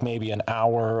seems like maybe an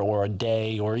hour or a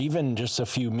day or even just a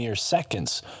few mere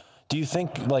seconds. Do you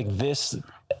think like this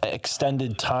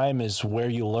extended time is where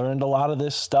you learned a lot of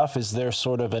this stuff? Is there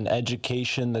sort of an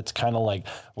education that's kind of like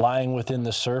lying within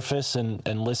the surface and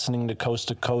listening to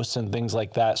Coast and things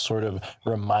like that sort of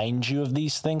remind you of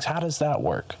these things? How does that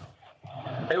work?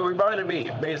 It reminded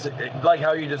me, basically, like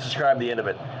how you just described the end of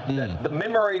it. The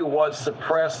memory was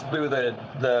suppressed through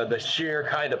the sheer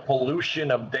kind of pollution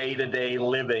of day-to-day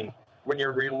living when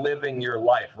you're reliving your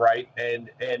life, right? And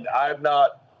I'm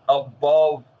not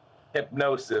above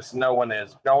hypnosis. No one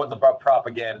is. No one's above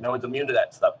propaganda. No one's immune to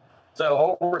that stuff.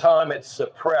 So over time, it's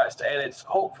suppressed, and it's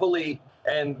hopefully,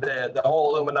 and the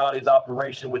whole Illuminati's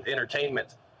operation with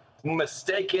entertainment,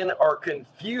 mistaken or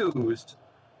confused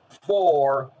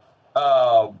for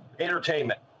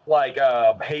entertainment, like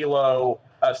Halo,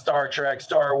 Star Trek,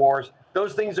 Star Wars.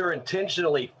 Those things are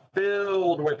intentionally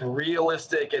filled with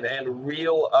realistic and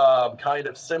real kind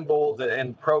of symbols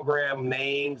and program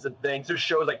names and things. There's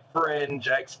shows like Fringe,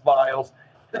 X-Files.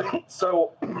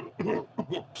 So, I'm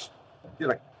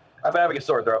having a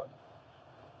sore throat.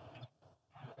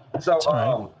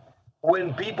 So,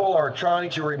 when people are trying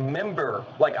to remember,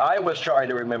 like I was trying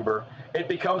to remember, it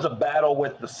becomes a battle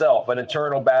with the self, an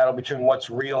internal battle between what's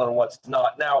real and what's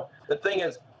not. Now, the thing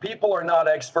is, people are not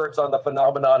experts on the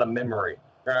phenomenon of memory.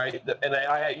 Right, and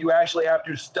you actually have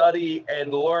to study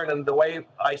and learn. And the way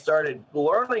I started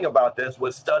learning about this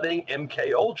was studying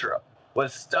MK Ultra,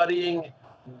 was studying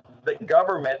the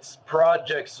government's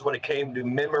projects when it came to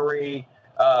memory,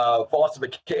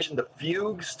 falsification, the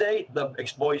fugue state, the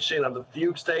exploitation of the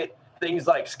fugue state, things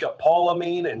like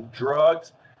scopolamine and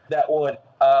drugs that would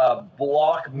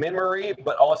block memory,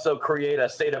 but also create a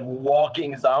state of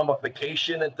walking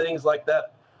zombification and things like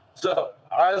that. So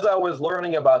as I was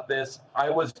learning about this, I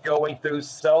was going through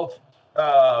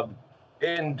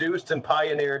self-induced and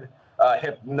pioneered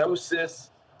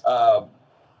hypnosis,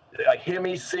 like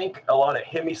hemisync,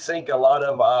 a lot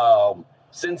of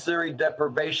sensory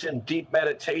deprivation, deep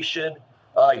meditation,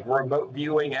 like remote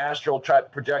viewing, astral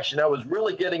projection. I was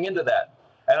really getting into that.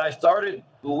 And I started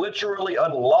literally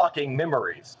unlocking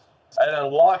memories and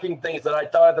unlocking things that I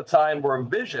thought at the time were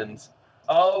visions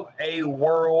of a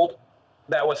world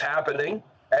that was happening,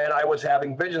 and I was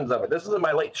having visions of it. This is in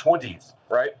my late 20s,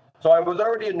 right? So I was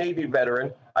already a Navy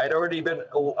veteran. I had already been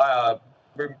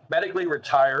medically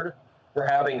retired for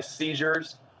having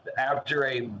seizures after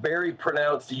a very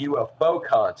pronounced UFO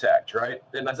contact, right?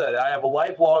 And I said, I have a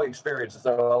lifelong experience.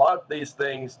 So a lot of these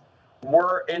things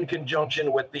were in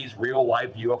conjunction with these real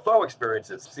life UFO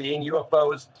experiences, seeing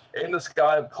UFOs in the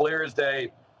sky clear as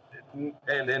day,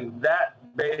 and that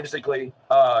basically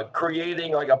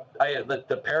creating like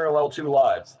the parallel two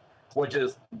lives, which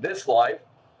is this life,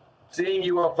 seeing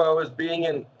UFOs, being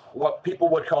in what people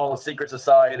would call secret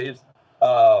societies,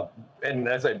 and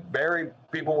as I said,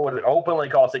 people would openly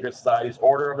call secret societies,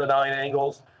 Order of the Nine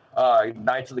Angles,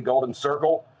 Knights of the Golden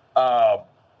Circle.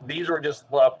 These are just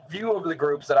a few of the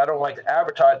groups that I don't like to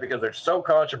advertise because they're so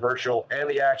controversial, and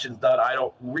the actions done I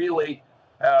don't really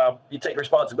you take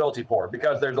responsibility for,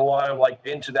 because there's a lot of like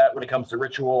into that when it comes to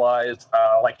ritualized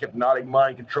like hypnotic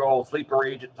mind control, sleeper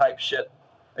agent type shit.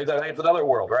 I think it's another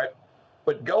world, right?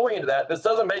 But going into that, this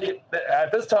doesn't make it,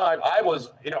 at this time, I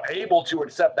was, able to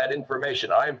accept that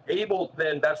information. I'm able,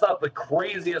 then that's not the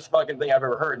craziest fucking thing I've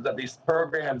ever heard, that these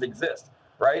programs exist.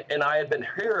 right? And I had been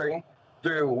hearing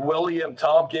through William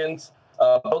Tompkins,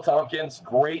 Bill Tompkins,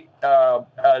 great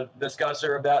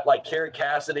discusser of that, like Carrie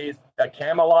Cassidy's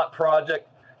Camelot Project,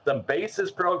 the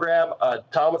Basis program,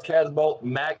 Thomas Casbolt,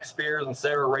 Max Spears, and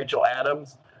Sarah Rachel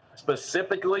Adams.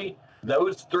 Specifically,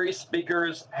 those three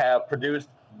speakers have produced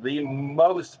the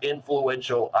most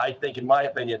influential, I think, in my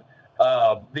opinion,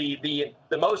 the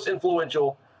most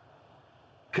influential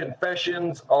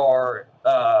confessions or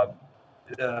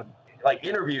like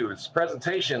interviews,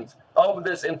 presentations of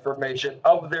this information,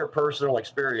 of their personal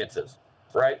experiences,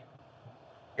 right?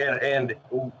 And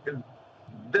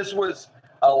this was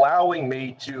allowing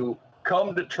me to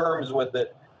come to terms with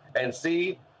it and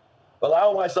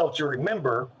allow myself to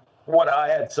remember what I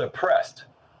had suppressed.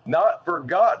 Not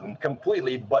forgotten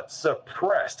completely, but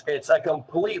suppressed. It's a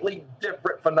completely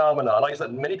different phenomenon. Like I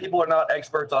said, many people are not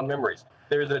experts on memories.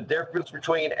 There's a difference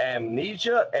between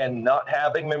amnesia and not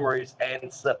having memories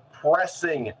and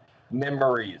suppressing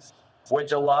memories,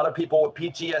 which a lot of people with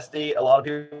PTSD, a lot of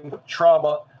people with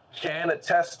trauma can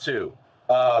attest to.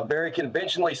 Very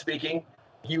conventionally speaking,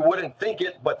 you wouldn't think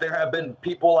it, but there have been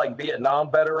people like Vietnam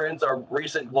veterans or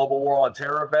recent global war on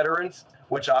terror veterans,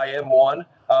 which I am one,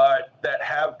 that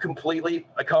have completely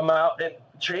come out and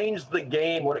changed the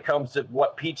game when it comes to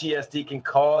what PTSD can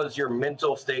cause your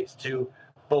mental states to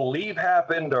believe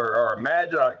happened or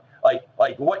imagine,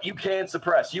 like what you can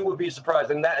suppress. You would be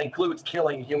surprised, and that includes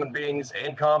killing human beings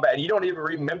in combat, and you don't even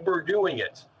remember doing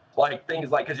it. Like things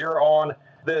like, because you're on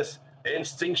this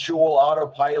instinctual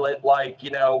autopilot, like,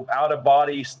 out of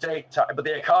body state, but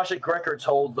the Akashic records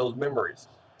hold those memories.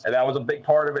 And that was a big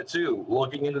part of it too,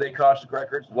 looking into the Akashic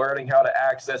records, learning how to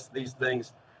access these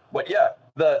things. But yeah,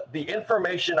 the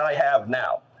information I have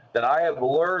now, that I have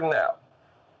learned now,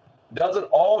 doesn't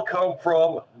all come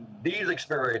from these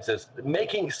experiences.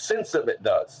 Making sense of it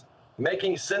does.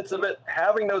 Making sense of it,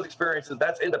 having those experiences,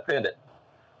 that's independent.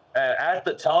 At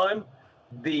the time,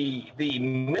 the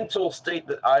mental state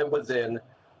that I was in,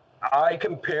 I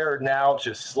compare now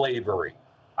to slavery.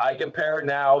 I compare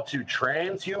now to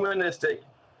transhumanistic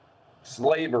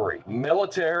slavery,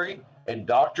 military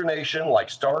indoctrination, like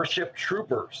Starship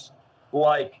Troopers,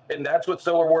 and that's what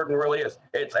Solar Warden really is.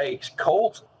 It's a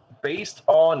cult based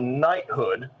on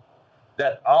knighthood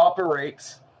that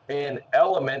operates in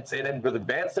elements and with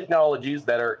advanced technologies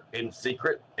that are in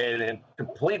secret and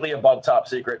completely above top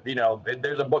secret.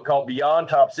 There's a book called Beyond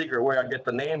Top Secret, where I get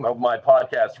the name of my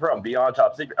podcast from, Beyond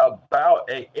Top Secret, about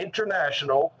an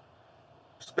international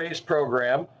space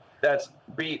program that's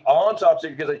beyond top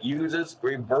secret because it uses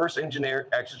reverse engineered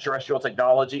extraterrestrial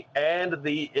technology and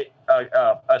the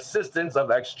assistance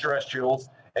of extraterrestrials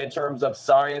in terms of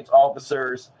science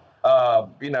officers,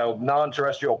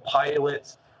 non-terrestrial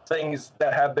pilots, things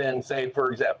that have been, say,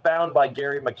 for example, found by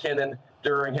Gary McKinnon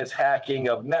during his hacking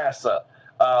of NASA.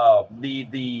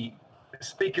 The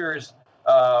speakers,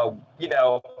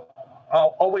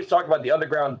 I'll always talk about the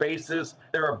underground bases.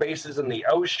 There are bases in the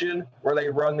ocean where they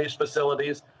run these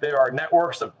facilities. There are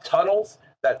networks of tunnels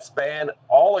that span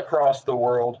all across the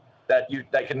world that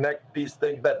connect these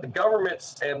things, that the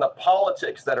governments and the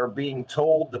politics that are being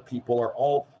told to people are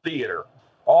all theater.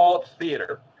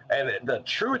 And the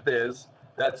truth is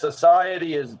that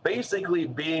society is basically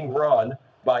being run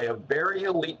by a very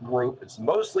elite group. It's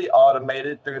mostly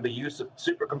automated through the use of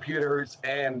supercomputers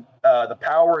and the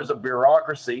powers of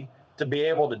bureaucracy to be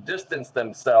able to distance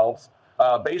themselves,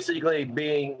 basically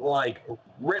being like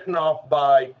written off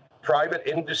by private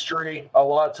industry a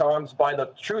lot of times, by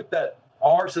the truth that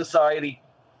our society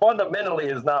fundamentally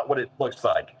is not what it looks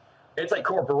like. It's a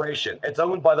corporation. It's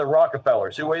owned by the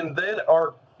Rockefellers, who then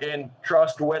are in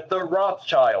trust with the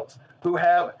Rothschilds, who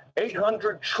have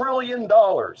 $800 trillion.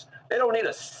 They don't need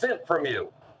a cent from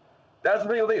you. That's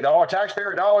the thing. Our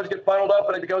taxpayer dollars get funneled up,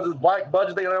 and it becomes this black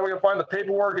budget thing. And then we're going to find the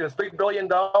paperwork, and it's $3 billion.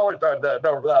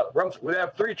 We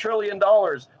have $3 trillion.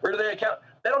 Where do they account?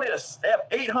 They don't need they have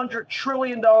 $800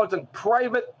 trillion in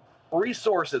private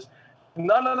resources.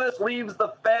 None of this leaves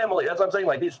the family. That's what I'm saying.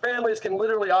 Like, these families can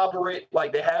literally operate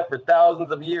like they have for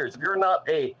thousands of years. If you're not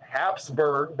a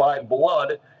Habsburg by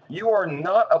blood, you are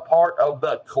not a part of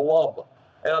the club.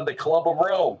 The Club of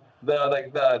Rome,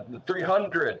 the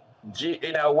 300,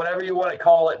 whatever you want to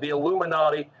call it, the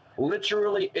Illuminati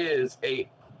literally is a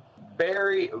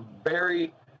very,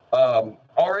 very,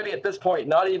 already at this point,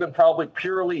 not even probably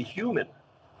purely human.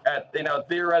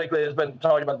 Theoretically, it's been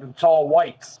talking about the tall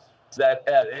whites. That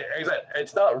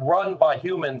it's not run by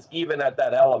humans, even at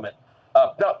that element,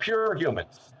 not pure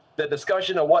humans. The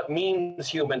discussion of what means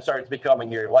human starts becoming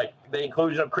here, like the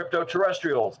inclusion of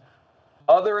crypto-terrestrials,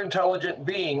 other intelligent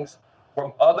beings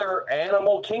from other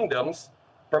animal kingdoms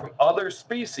from other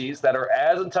species that are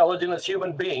as intelligent as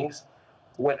human beings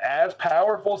with as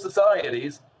powerful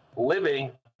societies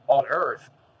living on Earth,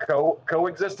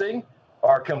 coexisting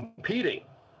or competing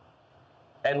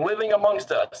and living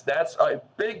amongst us. That's a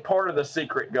big part of the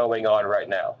secret going on right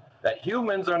now. That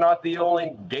humans are not the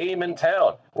only game in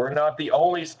town. We're not the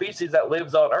only species that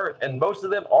lives on Earth, and most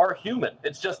of them are human.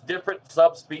 It's just different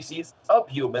subspecies of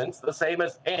humans, the same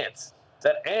as ants.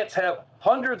 That ants have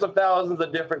hundreds of thousands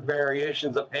of different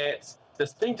variations of ants,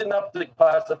 distinct enough to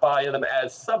classify them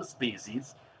as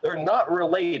subspecies. They're not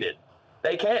related.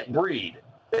 They can't breed.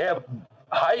 They have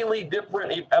highly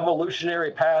different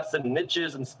evolutionary paths and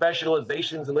niches and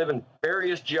specializations and live in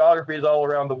various geographies all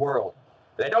around the world.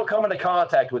 They don't come into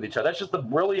contact with each other. That's just the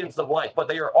brilliance of life. But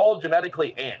they are all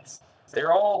genetically ants.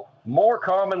 They're all more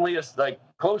commonly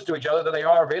close to each other than they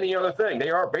are of any other thing. They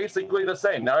are basically the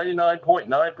same,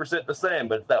 99.9% the same.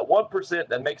 But it's that 1%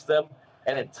 that makes them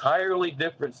an entirely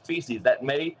different species that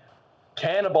may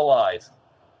cannibalize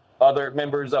other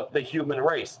members of the human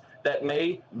race, that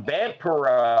may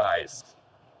vampirize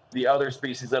the other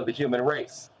species of the human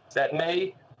race, that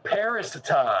may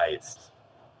parasitize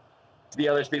the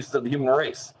other species of the human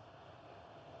race.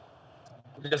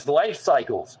 Just life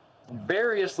cycles,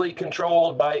 variously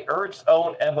controlled by Earth's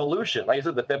own evolution. Like I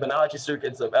said, the Fibonacci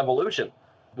sequence of evolution.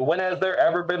 When has there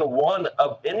ever been one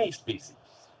of any species?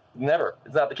 Never.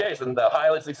 It's not the case. And the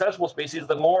highly successful species,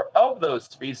 the more of those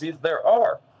species there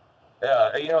are.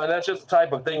 And that's just the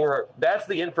type of thing where that's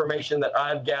the information that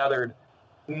I've gathered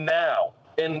now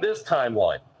in this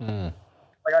timeline.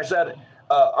 Like I said,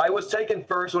 I was taken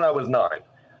first when I was 9.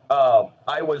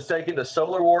 I was taken to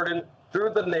Solar Warden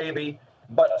through the Navy,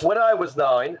 but when I was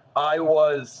 9, I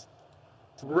was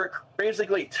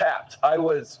basically tapped. I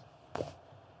was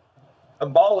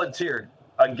volunteered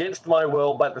against my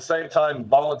will, but at the same time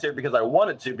volunteered because I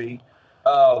wanted to be,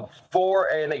 for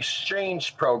an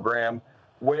exchange program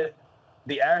with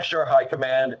the Ashtar High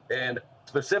Command, and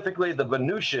specifically the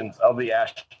Venusians of the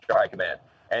Ashtar High Command,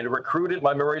 and recruited,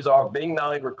 my memories are being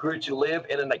 9, recruited to live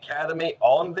in an academy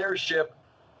on their ship,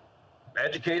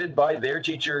 educated by their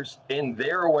teachers in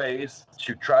their ways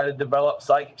to try to develop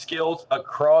psychic skills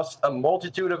across a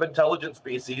multitude of intelligent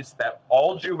species, that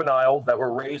all juveniles that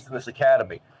were raised in this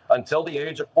academy until the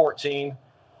age of 14.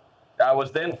 I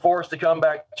was then forced to come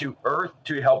back to Earth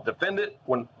to help defend it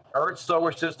when Earth's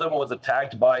solar system was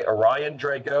attacked by Orion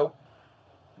Draco.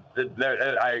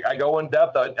 I go in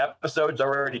depth on episodes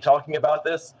already talking about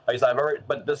this.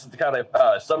 But this is the kind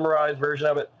of summarized version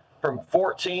of it. From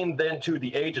 14 then to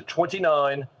the age of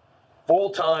 29,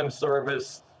 full-time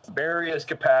service, various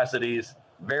capacities,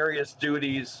 various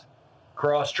duties,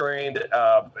 cross-trained.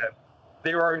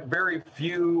 There are very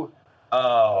few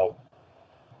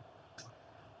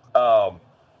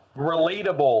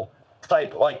relatable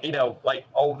type,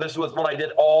 this was what I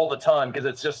did all the time, because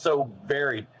it's just so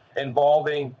varied,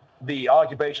 involving the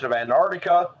occupation of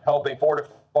Antarctica, helping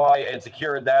fortify and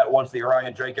secure that once the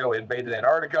Orion Draco invaded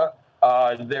Antarctica.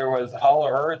 There was Hollow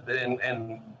Earth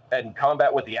and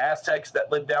combat with the Aztecs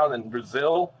that lived down in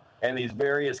Brazil, and these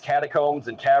various catacombs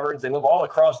and caverns. They live all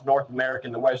across North America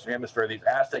and the Western Hemisphere, these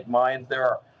Aztec mines.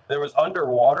 There was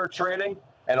underwater training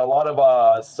and a lot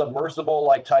of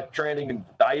submersible type training and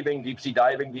diving, deep sea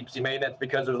maintenance,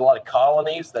 because there's a lot of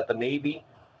colonies that the Navy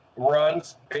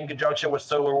runs in conjunction with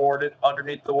Solar Warden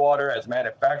underneath the water as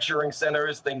manufacturing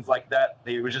centers, things like that.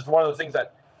 It was just one of those things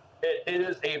that it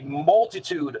is a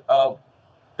multitude of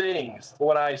things.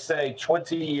 When I say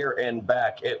 20 year and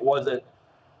back, it wasn't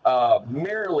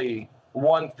merely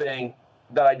one thing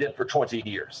that I did for 20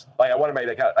 years. I want to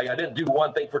make that I didn't do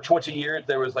one thing for 20 years.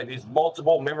 There was these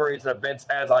multiple memories and events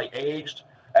as I aged,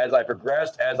 as I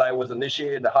progressed, as I was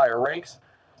initiated to higher ranks.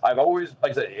 I've always,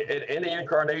 like I said, in the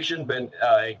incarnation, been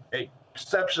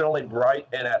exceptionally bright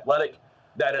and athletic.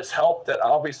 That has helped. That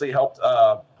obviously helped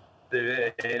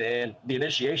in the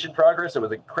initiation progress. It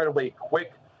was incredibly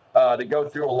quick to go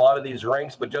through a lot of these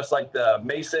ranks, but just like the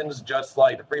Masons, just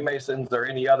like the Freemasons or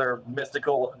any other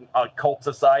mystical occult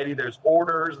society, there's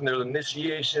orders and there's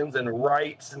initiations and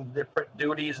rites and different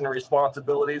duties and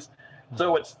responsibilities.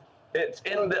 So it's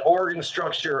in the organ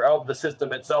structure of the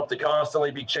system itself to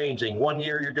constantly be changing. One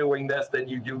year you're doing this, then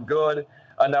you do good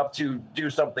enough to do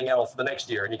something else the next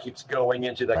year, and it keeps going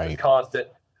into the constant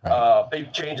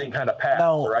changing kind of path.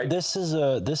 Now, right? This is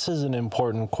an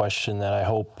important question that I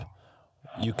hope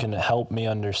you can help me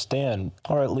understand,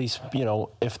 or at least,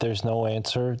 if there's no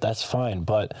answer, that's fine.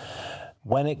 But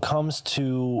when it comes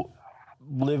to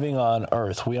living on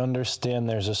Earth, we understand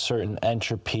there's a certain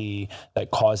entropy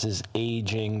that causes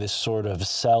aging, this sort of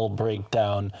cell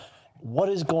breakdown. what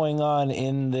is going on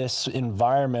in this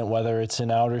environment, whether it's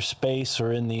in outer space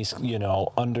or in these,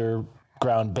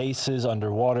 underground bases,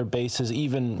 underwater bases,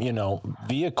 even,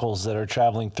 vehicles that are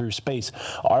traveling through space?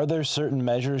 Are there certain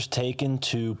measures taken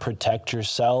to protect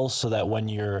yourselves so that when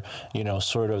you're,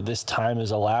 sort of this time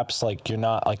has elapsed, like you're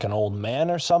not like an old man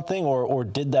or something, or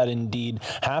did that indeed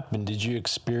happen? Did you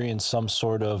experience some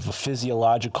sort of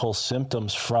physiological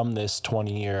symptoms from this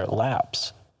 20-year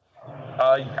lapse?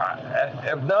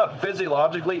 If not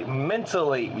physiologically,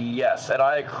 mentally, yes. And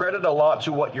I credit a lot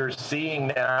to what you're seeing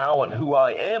now and who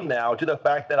I am now to the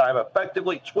fact that I'm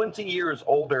effectively 20 years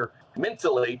older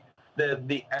mentally than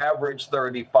the average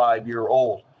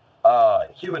 35-year-old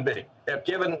human being. If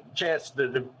given a chance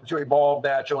to evolve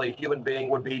naturally, a human being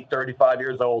would be 35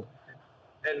 years old.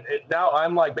 And now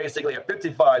I'm like basically a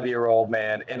 55-year-old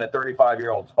man in a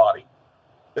 35-year-old's body.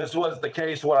 This was the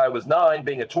case when I was 9,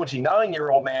 being a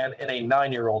 29-year-old man in a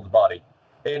 9-year-old's body.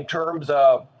 In terms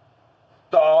of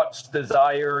thoughts,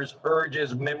 desires,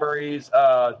 urges, memories,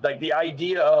 like the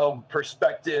idea of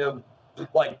perspective,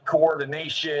 like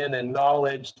coordination and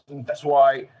knowledge. And that's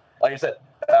why, like I said,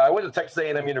 I went to Texas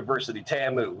A&M University,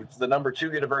 TAMU. It's the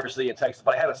 #2 university in Texas,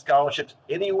 but I had a scholarship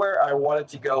anywhere I wanted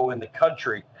to go in the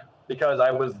country because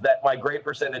my grade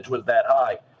percentage was that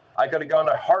high. I could have gone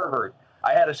to Harvard.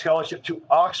 I had a scholarship to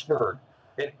Oxford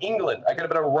in England. I could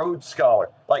have been a Rhodes Scholar.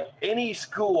 Like any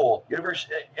school,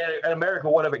 university in America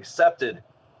would have accepted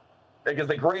because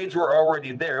the grades were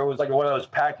already there. It was like one of those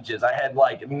packages. I had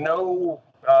like no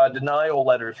denial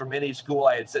letters from any school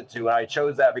I had sent to. And I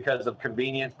chose that because of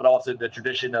convenience, but also the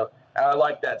tradition of, I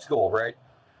like that school, right?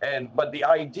 But the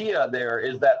idea there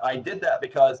is that I did that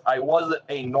because I wasn't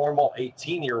a normal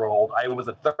 18-year-old. I was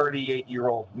a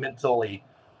 38-year-old mentally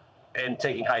and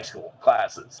taking high school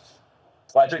classes.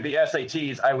 When I took the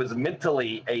SATs, I was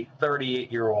mentally a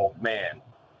 38-year-old man.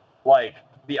 Like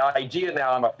the idea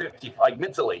now, I'm a 50, like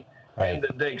mentally. Right.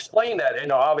 And to explain that,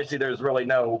 obviously there's really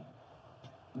no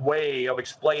way of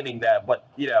explaining that, but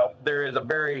there is a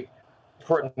very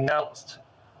pronounced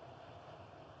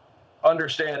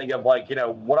understanding of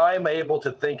what I'm able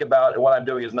to think about and what I'm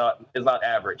doing is not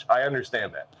average. I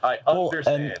understand that. I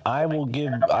understand. And I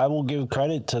will give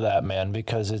credit to that, man,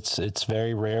 because it's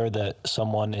very rare that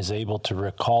someone is able to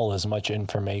recall as much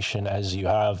information as you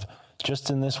have just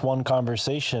in this one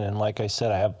conversation. And like I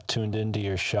said, I have tuned into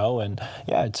your show, and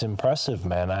yeah, it's impressive,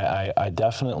 man. I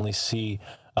definitely see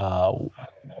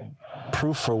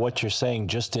proof for what you're saying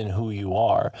just in who you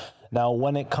are. Now,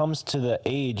 when it comes to the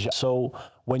age, so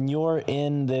when you're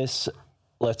in this,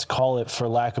 let's call it, for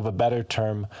lack of a better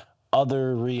term,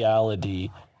 other reality,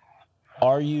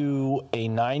 are you a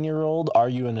 9-year-old? Are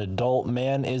you an adult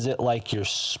man? Is it like your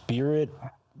spirit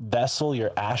vessel,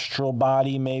 your astral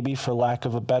body, maybe, for lack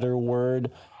of a better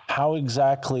word? How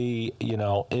exactly,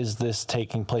 is this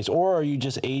taking place? Or are you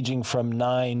just aging from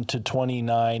 9 to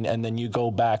 29 and then you go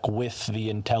back with the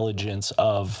intelligence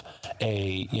of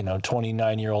a,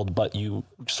 29-year-old, but you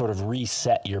sort of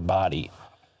reset your body?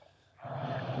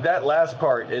 That last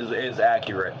part is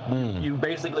accurate. You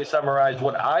basically summarized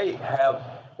what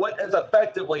is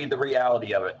effectively the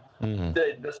reality of it.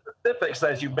 The specifics,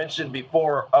 as you mentioned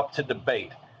before, up to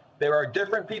debate. There are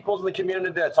different peoples in the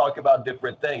community that talk about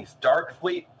different things. Dark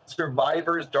Fleet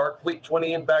survivors, Dark Fleet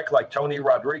 20 and back, like Tony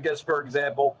Rodriguez, for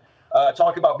example,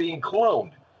 talk about being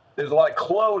cloned. There's a lot of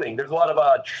cloning. There's a lot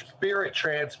of spirit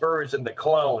transfers in the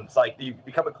clones. Like you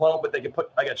become a clone, but they can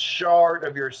put like a shard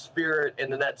of your spirit,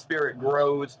 and then that spirit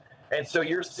grows. And so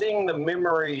you're seeing the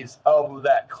memories of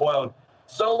that clone.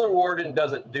 Solar Warden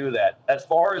doesn't do that. As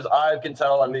far as I can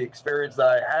tell and the experience that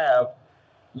I have,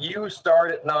 you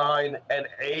start at 9 and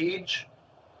age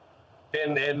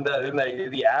in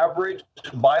the average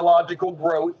biological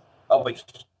growth of a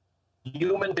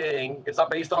human being. It's not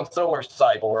based on solar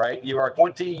cycle, right? You are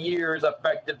 20 years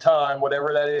effective time,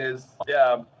 whatever that is.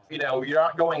 You're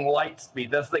not going light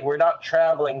speed. That's the thing. We're not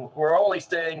traveling. We're only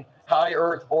staying high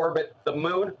Earth orbit. The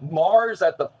moon, Mars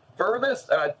at the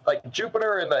furthest, like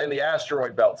Jupiter in the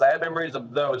asteroid belts. I have memories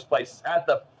of those places at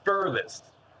the furthest,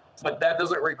 but that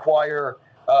doesn't require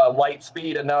light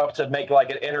speed enough to make like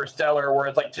an interstellar where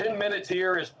it's like 10 minutes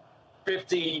here is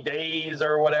 50 days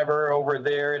or whatever over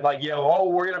there, and like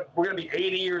we're gonna be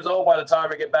 80 years old by the time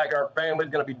we get back. Our family's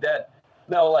gonna be dead.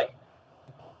 No, like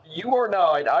you are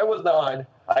 9. I was 9.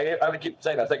 I keep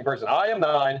saying that second person. I am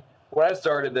 9 when I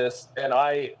started this, and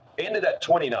I ended at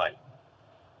 29.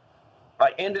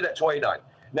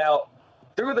 Now,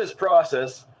 through this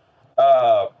process,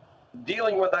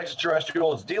 dealing with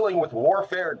extraterrestrials, dealing with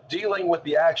warfare, dealing with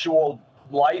the actual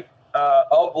life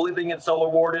of living in Solar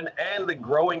Warden, and the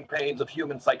growing pains of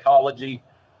human psychology,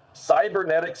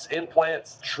 cybernetics,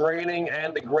 implants, training,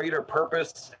 and the greater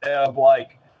purpose of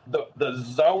like the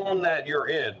zone that you're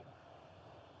in,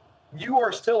 you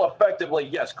are still effectively,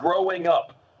 yes, growing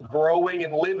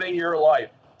and living your life.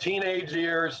 Teenage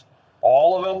years,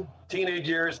 all of them, teenage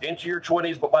years into your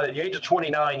 20s, but by the age of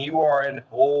 29, you are an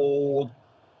old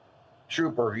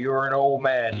trooper. You're an old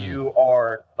man. You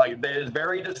are, like, it is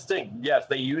very distinct. Yes,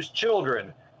 they use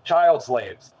children, child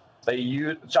slaves. They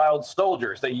use child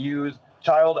soldiers. They use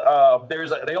child,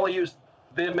 they only use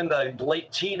them in the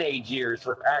late teenage years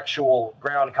for actual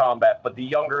ground combat, but the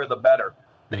younger the better,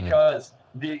 because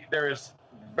there's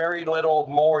very little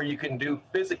more you can do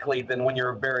physically than when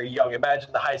you're very young. Imagine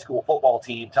the high school football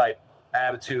team type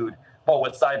attitude, but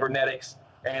with cybernetics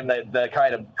and the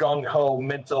kind of gung-ho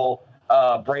mental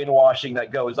brainwashing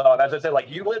that goes on. As I said, like,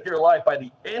 you live your life, by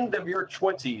the end of your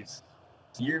 20s,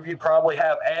 you probably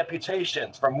have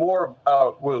amputations from more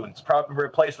wounds, probably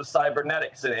replaced with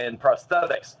cybernetics and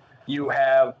prosthetics. You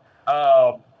have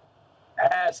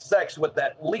had sex with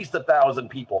at least 1,000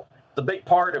 people. The big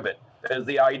part of it is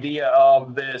the idea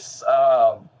of this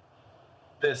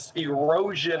this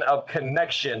erosion of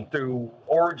connection through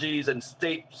orgies and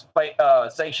state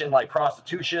sanctioned like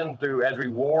prostitution through as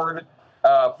reward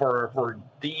for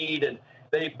deed, and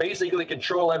they basically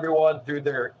control everyone through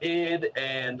their id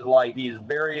and like these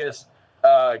various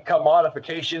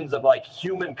commodifications of like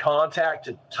human contact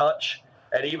and touch,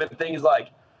 and even things like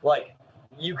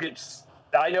you could,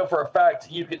 I know for a fact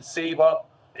you could save up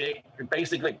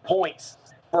basically points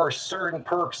for certain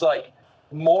perks, like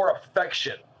more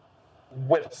affection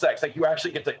with sex. Like you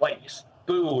actually get to like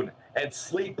spoon and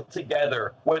sleep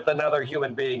together with another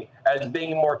human being as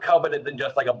being more coveted than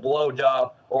just like a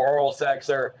blowjob or oral sex,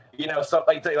 or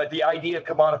something like the idea of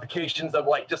commodifications of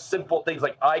like just simple things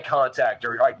like eye contact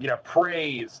or like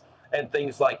praise and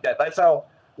things like that. That's how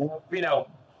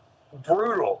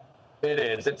brutal it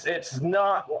is. It's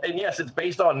not, and yes, it's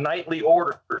based on knightly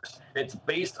orders. It's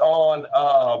based on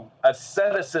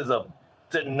asceticism,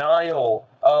 denial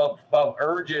of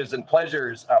urges and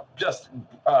pleasures, just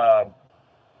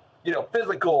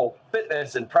physical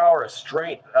fitness and power,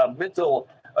 strength, mental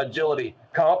agility,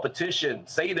 competition,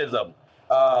 sadism,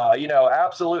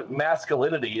 absolute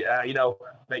masculinity,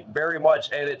 like very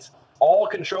much, and it's all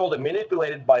controlled and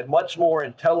manipulated by much more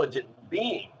intelligent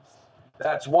beings.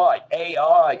 That's why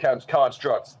AI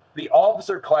constructs. The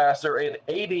officer class are in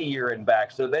 80-year and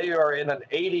back, so they are in an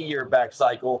 80-year back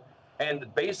cycle and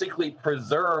basically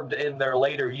preserved in their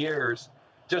later years,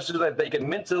 just so that they can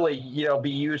mentally,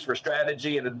 be used for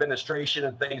strategy and administration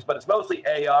and things. But it's mostly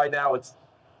AI now. It's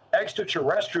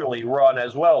extraterrestrially run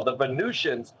as well. The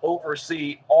Venusians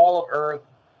oversee all of Earth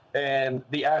and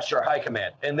the Ashtar High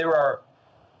Command, and there are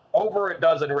over a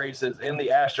dozen races in the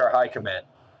Ashtar High Command.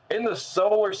 In the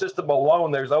solar system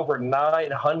alone, there's over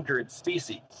 900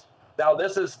 species. Now,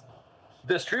 this is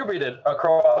distributed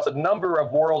across a number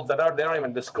of worlds that they don't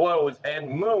even disclose, and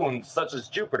moons such as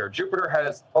Jupiter. Jupiter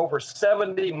has over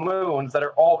 70 moons that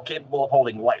are all capable of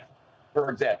holding life, for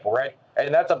example, right?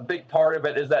 And that's a big part of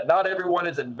it, is that not everyone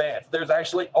is advanced. There's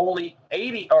actually only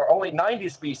 90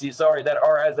 species, that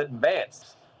are as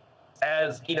advanced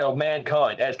as,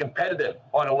 mankind, as competitive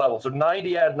on a level. So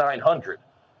 90 out of 900.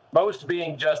 Most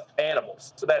being just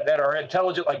animals, so that are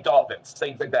intelligent, like dolphins,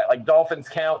 things like that. Like dolphins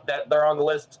count, that they're on the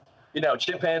list.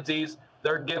 Chimpanzees,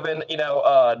 they're given,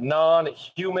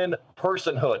 non-human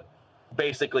personhood,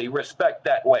 basically respect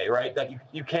that way, right? That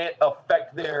you can't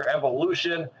affect their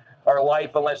evolution or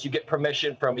life unless you get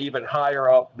permission from even higher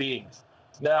up beings.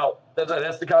 Now,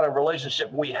 that's the kind of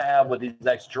relationship we have with these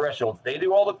extraterrestrials. They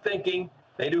do all the thinking,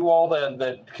 they do all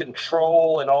the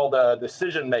control and all the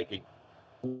decision making.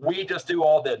 We just do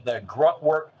all the grunt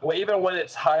work, even when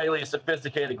it's highly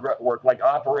sophisticated grunt work, like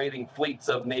operating fleets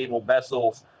of naval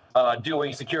vessels,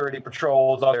 doing security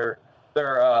patrols on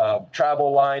their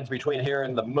travel lines between here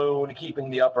and the moon, keeping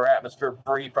the upper atmosphere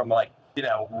free from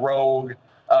rogue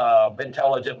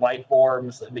intelligent life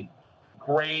forms. I mean,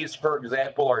 Greys, for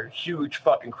example, are huge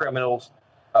fucking criminals.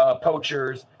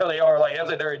 Poachers, they are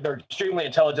they're extremely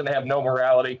intelligent. They have no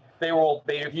morality. They will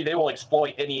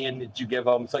exploit any end that you give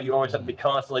them. So you always have to be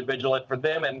constantly vigilant for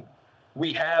them. And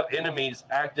we have enemies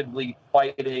actively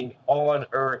fighting on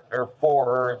Earth or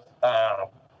for Earth.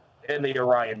 In the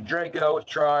Orion Draco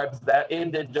tribes, that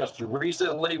ended just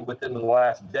recently within the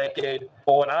last decade.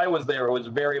 But when I was there, it was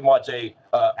very much a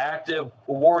active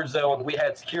war zone. We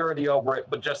had security over it,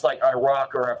 but just like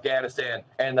Iraq or Afghanistan,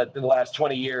 and the last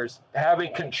 20 years,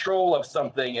 having control of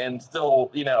something and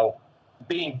still,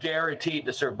 being guaranteed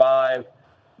to survive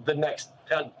the next,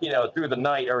 through the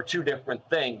night are two different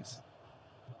things.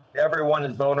 Everyone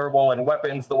is vulnerable, and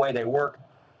weapons, the way they work,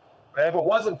 If it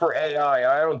wasn't for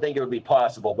AI, I don't think it would be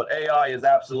possible. But AI is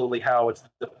absolutely how it's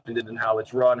defended and how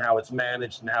it's run, how it's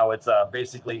managed, and how it's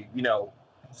basically,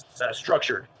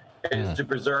 structured. Is to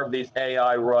preserve these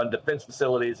AI-run defense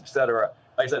facilities, etc.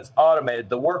 Like I said, it's automated.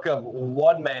 The work of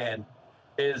one man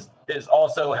is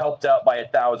also helped out by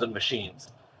 1,000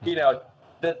 machines.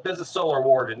 This is Solar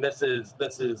Warden. This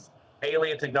is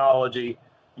alien technology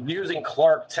using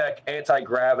Clark Tech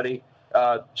anti-gravity.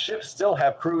 Ships still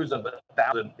have crews of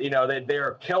 1,000. They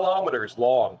are kilometers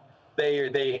long.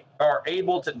 They are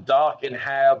able to dock and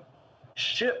have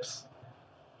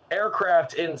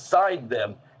aircraft inside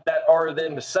them that are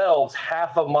themselves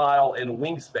half a mile in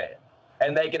wingspan.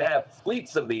 And they can have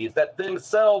fleets of these that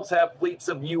themselves have fleets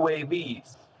of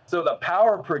UAVs. So the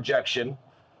power projection,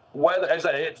 whether, as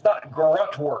I said, it's not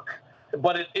grunt work,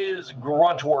 but it is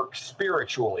grunt work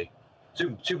spiritually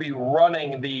to be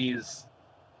running these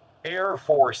air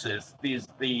forces, these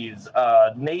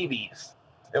navies,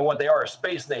 and what they are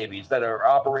space navies that are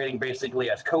operating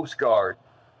basically as Coast Guard.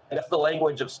 And that's the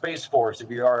language of Space Force. If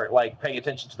you are paying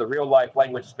attention to the real life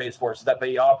language of Space Force, that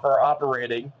they are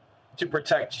operating to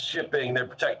protect shipping, they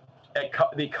protect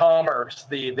the commerce,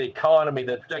 the economy,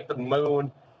 they protect the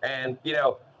moon, and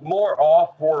more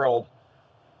off-world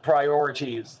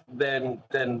priorities than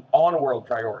on-world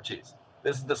priorities.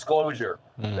 This is disclosure.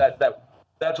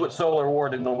 That's what Solar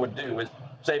Warden would do, is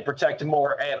say protect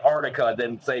more Antarctica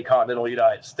than say continental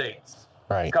United States.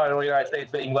 Right. Continental United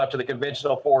States being left to the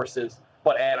conventional forces,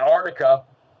 but Antarctica,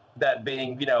 that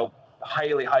being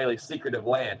highly, highly secretive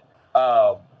land.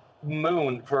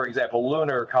 Moon, for example,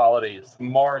 lunar colonies,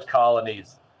 Mars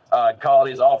colonies,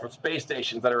 colonies off of space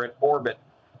stations that are in orbit,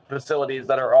 facilities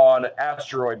that are on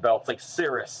asteroid belts like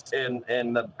Cirrus in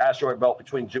the asteroid belt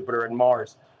between Jupiter and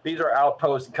Mars. These are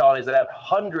outposts and colonies that have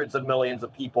hundreds of millions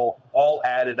of people all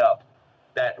added up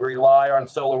that rely on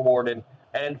Solar Warden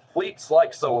and fleets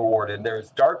like Solar Warden.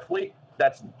 There's Dark Fleet,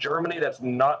 that's Germany, that's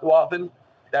not Waffen.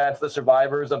 That's the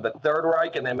survivors of the Third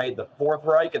Reich, and they made the Fourth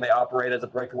Reich, and they operate as a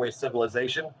breakaway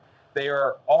civilization. They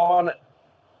are on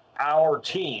our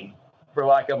team, for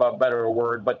lack of a better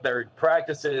word, but their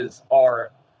practices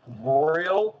are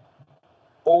real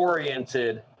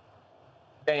oriented,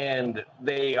 and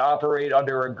they operate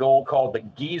under a goal called the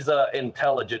Giza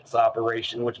Intelligence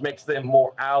Operation, which makes them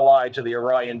more allied to the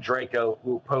Orion Draco,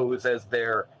 who pose as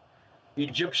their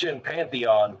Egyptian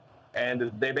pantheon.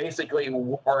 And they basically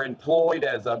are employed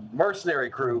as a mercenary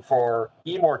crew for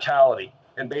immortality.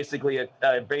 And basically,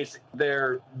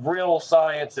 they're real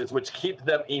sciences which keep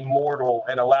them immortal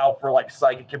and allow for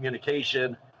psychic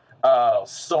communication,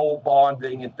 soul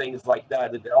bonding, and things like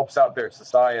that. It helps out their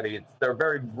society. They're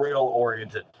very real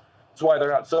oriented. That's why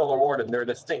they're not Solar Warden. They're a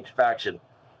distinct faction.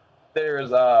 There's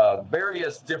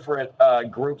various different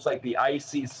groups like the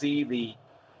ICC, the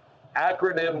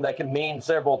acronym that can mean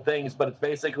several things, but it's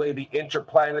basically the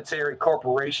Interplanetary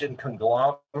Corporation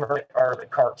Conglomerate, or the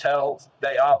cartels.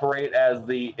 They operate as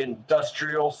the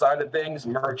industrial side of things,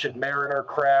 merchant mariner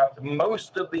craft.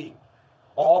 Most of the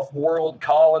off-world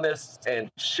colonists and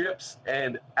ships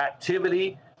and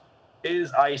activity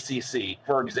is ICC,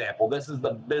 for example. This is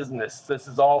the business. This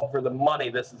is all for the money.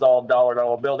 This is all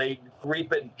dollar bill. They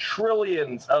reap in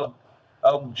trillions of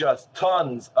just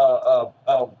tons of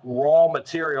raw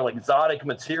material, exotic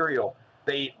material.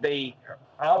 They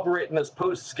operate in this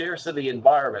post-scarcity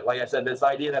environment. Like I said, this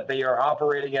idea that they are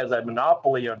operating as a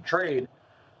monopoly on trade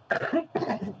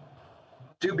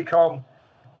to become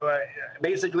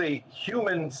basically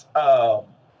humans,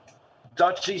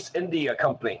 Dutch East India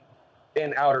Company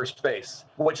in outer space,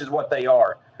 which is what they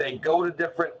are. They go to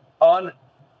different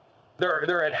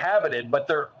they're inhabited, but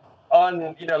they're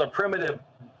the primitive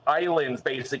islands,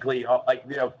 basically,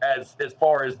 as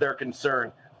far as they're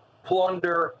concerned.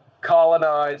 Plunder,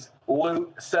 colonize,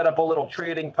 loot, set up a little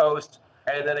trading post,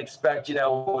 and then expect,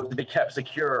 to be kept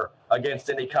secure against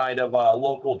any kind of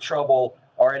local trouble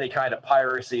or any kind of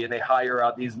piracy. And they hire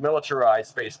out these militarized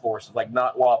space forces like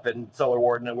NOTWAP and Solar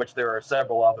Warden, in which there are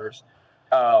several others.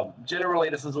 Generally,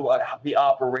 this is what the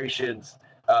operations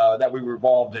that we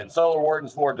revolved in. Solar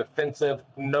Warden's more defensive,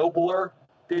 nobler.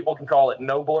 People can call it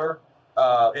nobler.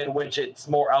 In which it's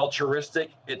more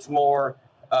altruistic, it's more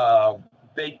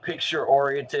big picture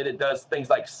oriented. It does things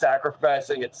like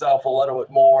sacrificing itself a little bit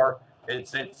more.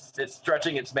 It's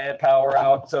stretching its manpower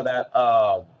out so that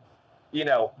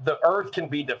the Earth can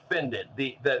be defended.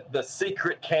 The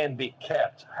secret can be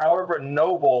kept. However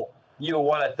noble you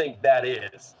want to think that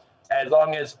is, as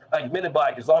long as, like Men in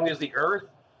Black, as long as the Earth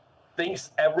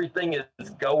thinks everything is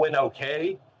going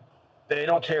okay, they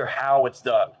don't care how it's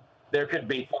done. There could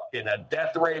be fucking a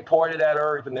death ray pointed at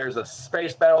Earth, and there's a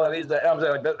space battle. And I'm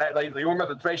saying, like, you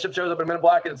remember the spaceship shows up in Men in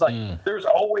Black, and it's like there's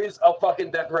always a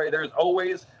fucking death ray. There's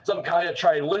always some kind of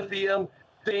trilithium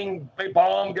thing, a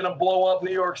bomb gonna blow up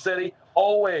New York City.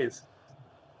 Always.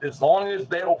 As long as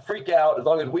they don't freak out, as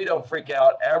long as we don't freak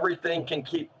out, everything can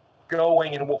keep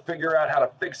going, and we'll figure out how to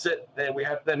fix it. And we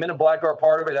have the Men in Black are a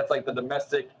part of it. That's like the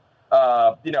domestic,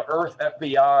 Earth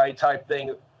FBI type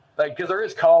thing. Like, because there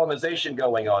is colonization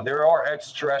going on. There are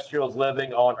extraterrestrials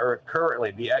living on Earth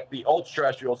currently. The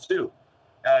ultra-terrestrials too.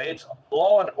 It's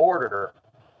law and order.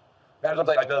 That's what I'm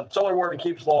saying. Like, the Solar Warden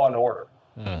keeps law and order.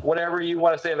 Whatever you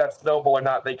want to say, that's noble or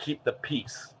not, they keep the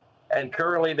peace. And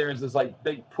currently, there's this like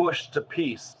big push to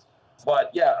peace. But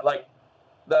yeah, like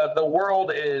the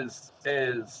world is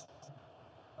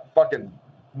fucking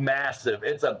massive.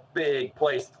 It's a big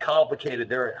place, complicated.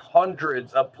 There are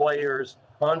hundreds of players,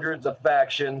 hundreds of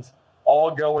factions,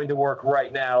 all going to work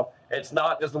right now. It's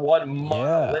not just one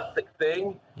monolithic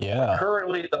thing. Yeah.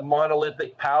 Currently, the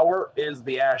monolithic power is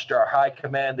the Ashtar High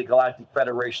Command, the Galactic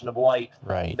Federation of Light.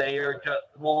 Right. They are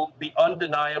will be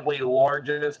undeniably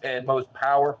largest and most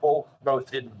powerful,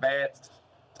 most advanced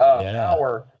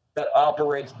power that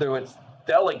operates through its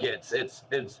delegates, its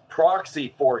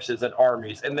proxy forces and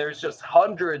armies. And there's just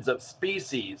hundreds of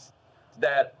species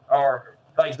that are,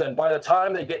 like I said, by the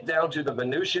time they get down to the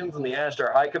Venusians and the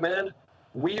Ashtar High Command,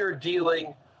 we are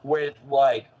dealing with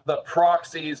like the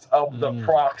proxies of the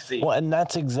proxy. Well, and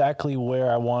that's exactly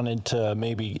where I wanted to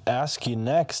maybe ask you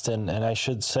next. And I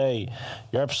should say,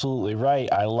 you're absolutely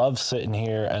right. I love sitting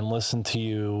here and listen to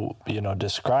you,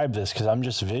 describe this, because I'm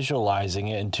just visualizing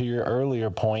it. And to your earlier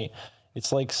point,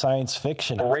 it's like science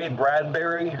fiction. Ray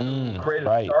Bradbury created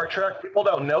Star Trek. People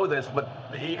don't know this, but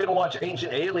you can watch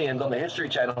Ancient Aliens on the History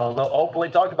Channel, and they'll openly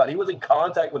talk about it. He was in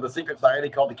contact with a secret society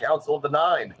called the Council of the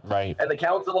Nine. Right. And the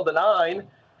Council of the Nine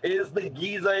is the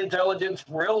Giza Intelligence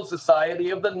Real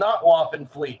Society of the Notwaffen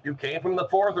Fleet, who came from the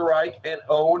Fourth Reich and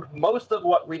owned most of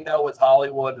what we know as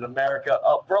Hollywood in America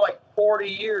up for like 40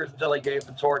 years until they gave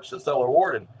the torch to Solar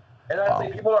Warden. And I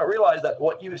think people don't realize that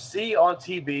what you see on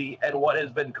TV and what has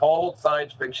been called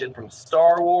science fiction, from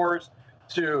Star Wars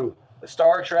to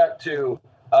Star Trek to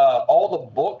all the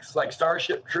books like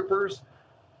Starship Troopers,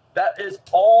 that is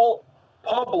all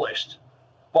published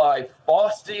by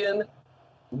Faustian,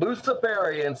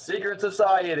 Luciferian secret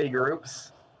society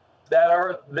groups that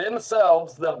are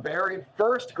themselves the very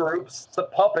first groups, the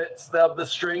puppets of the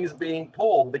strings being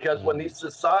pulled. Because when these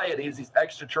societies, these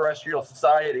extraterrestrial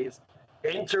societies,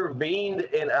 intervened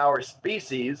in our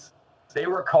species, they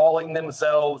were calling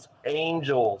themselves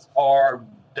angels or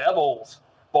devils.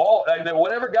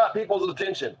 Whatever got people's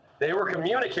attention, they were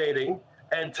communicating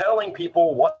and telling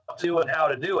people what to do and how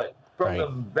to do it from the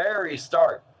very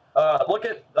start. Look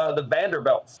at the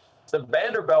Vanderbilts. The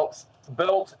Vanderbilts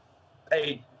built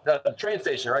a train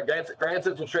station, right? Grand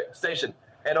Central Station.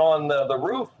 And on the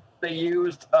roof, they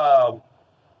used all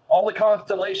the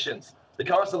constellations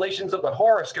of the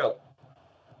horoscope.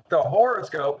 The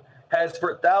horoscope has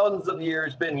for thousands of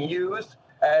years been used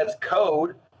as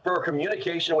code for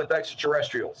communication with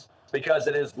extraterrestrials, because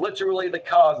it is literally the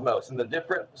cosmos and the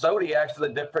different zodiacs of the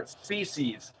different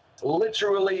species,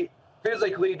 literally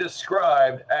physically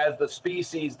described as the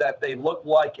species that they look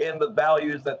like and the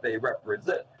values that they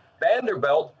represent.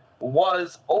 Vanderbilt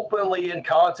was openly in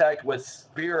contact with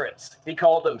spirits. He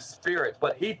called them spirits,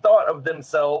 but he thought of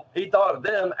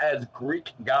them as Greek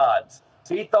gods.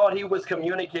 He thought he was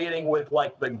communicating with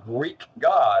like the Greek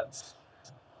gods.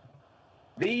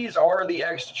 These are the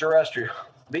extraterrestrials.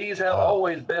 These have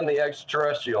always been the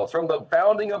extraterrestrials. From the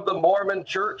founding of the Mormon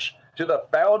Church to the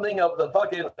founding of the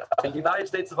fucking United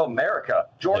States of America,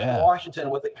 George Washington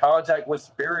was in contact with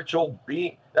spiritual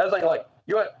beings. That's like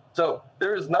so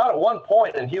there's not one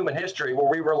point in human history where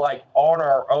we were like on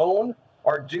our own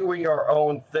or doing our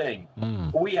own thing.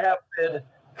 We have been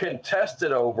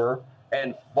contested over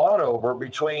and fought over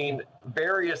between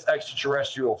various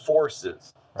extraterrestrial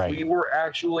forces. Right. We were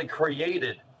actually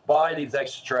created by these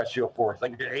extraterrestrial forces,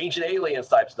 like ancient aliens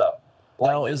type stuff.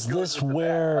 Now, like, is this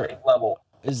where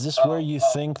you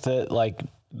think that like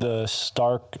the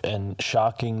stark and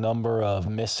shocking number of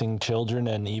missing children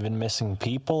and even missing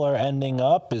people are ending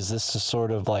up? Is this a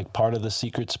sort of like part of the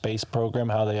secret space program,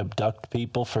 how they abduct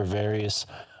people for various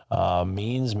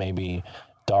means, maybe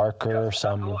darker,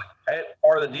 some...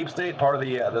 Or the deep state, part of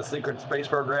the secret space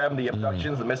program, the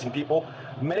abductions, the missing people.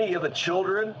 Many of the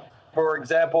children, for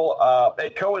example,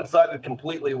 it coincided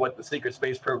completely with the secret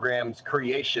space program's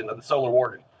creation of the Solar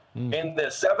Warden. In the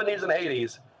 70s and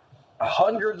 80s,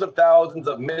 hundreds of thousands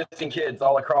of missing kids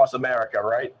all across America,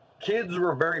 right? Kids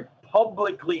were very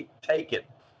publicly taken.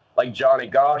 like Johnny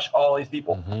Gosh, all these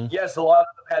people. Yes, a lot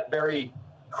of them had very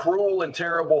cruel and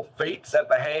terrible fates at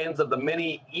the hands of the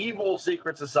many evil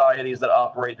secret societies that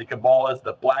operate, the Kabbalists,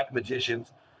 the black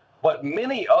magicians, but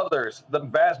many others, the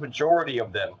vast majority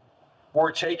of them,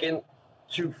 were taken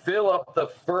to fill up the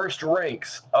first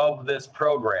ranks of this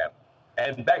program.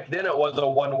 And back then it was a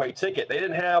one-way ticket. They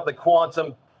didn't have the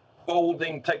quantum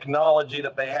folding technology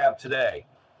that they have today.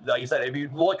 Like you said, if you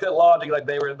look at logic, like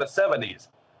they were in the 70s.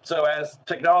 So as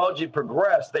technology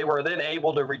progressed, they were then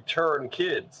able to return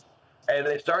kids. And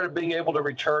they started being able to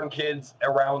return kids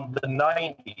around the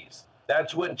 90s.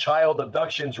 That's when child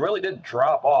abductions really did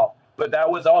drop off. But that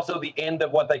was also the end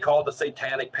of what they called the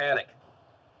satanic panic.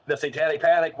 The satanic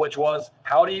panic, which was,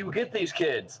 how do you get these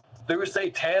kids? Through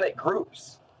satanic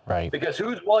groups. Right. Because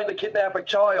who's willing to kidnap a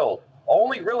child?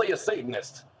 Only really a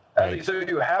Satanist. Right. So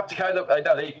you have to kind of,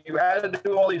 you had to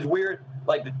do all these weird,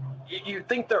 like, you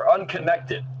think they're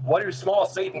unconnected. What do small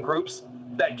Satan groups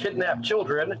that kidnap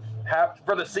children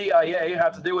for the CIA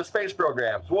have to do with space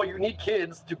programs? Well, you need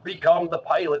kids to become the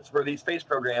pilots for these space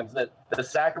programs that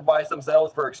sacrifice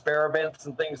themselves for experiments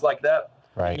and things like that.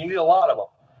 Right. You need a lot of them.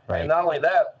 Right. And not only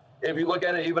that, if you look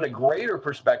at it even a greater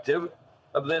perspective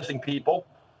of missing people,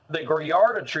 the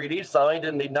Gallardo Treaty signed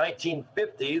in the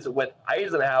 1950s with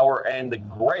Eisenhower and the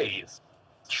Greys.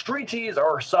 Treaties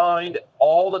are signed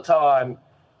all the time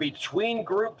between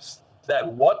groups that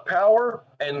want power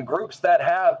and groups that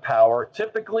have power,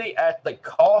 typically at the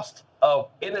cost of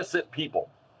innocent people.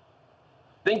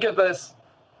 Think of this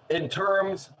in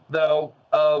terms, though,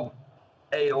 of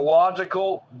a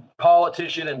logical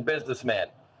politician and businessman.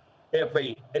 If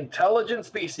an intelligent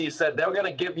species said they're going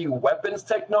to give you weapons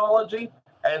technology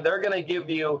and they're going to give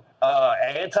you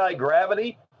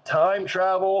anti-gravity, time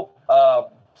travel,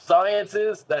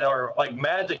 sciences that are like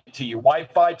magic to you,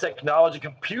 Wi-Fi technology,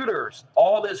 computers,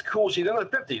 all this cool shit. In the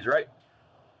 50s, right?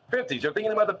 50s, you're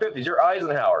thinking about the 50s, you're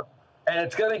Eisenhower. And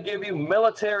it's going to give you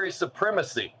military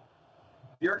supremacy.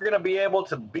 You're going to be able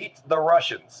to beat the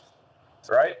Russians,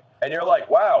 right? And you're like,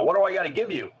 wow, what do I got to give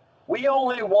you? We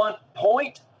only want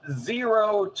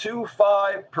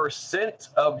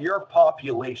 0.025% of your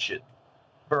population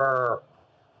for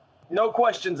no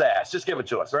questions asked. Just give it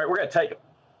to us, right? We're going to take them.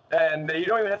 And you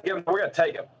don't even have to give them, we're going to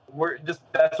take them.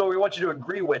 That's what we want you to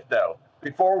agree with, though.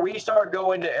 Before we start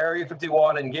going to Area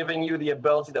 51 and giving you the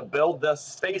ability to build the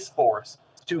Space Force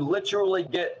to literally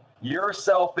get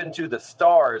yourself into the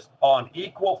stars on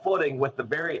equal footing with the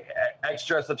very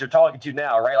extras that you're talking to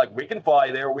now, right? Like, we can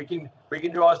fly there, we can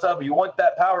do all stuff. You want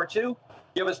that power too?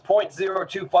 Give us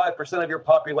 0.025% of your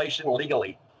population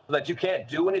legally, so that you can't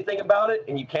do anything about it,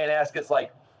 and you can't ask us,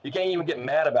 like, you can't even get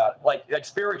mad about it. Like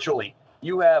spiritually,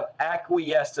 you have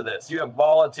acquiesced to this. You have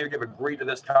volunteered, you have agreed to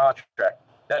this contract.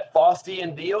 That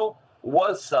Faustian deal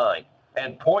was signed,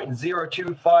 and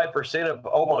 0.025% of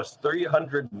almost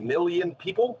 300 million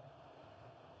people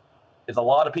is a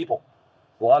lot of people,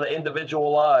 a lot of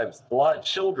individual lives, a lot of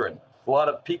children, a lot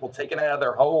of people taken out of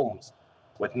their homes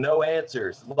with no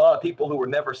answers, a lot of people who were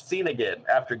never seen again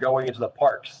after going into the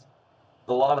parks,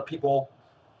 a lot of people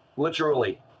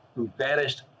literally who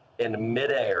vanished in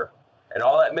midair, and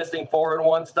all that missing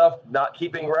 411 stuff, not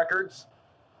keeping records,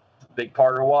 a big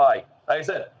part of why. Like I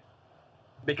said,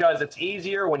 because it's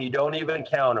easier when you don't even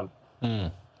count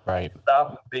them. Right.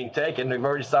 Stop being taken. We've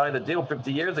already signed the deal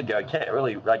 50 years ago. You can't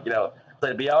really,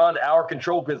 say beyond our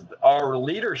control, because our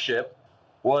leadership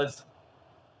was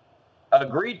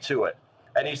agreed to it.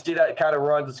 And you see that kind of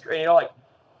runs the screen.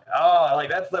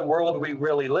 That's the world we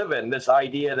really live in. This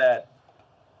idea that,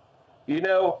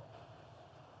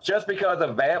 just because a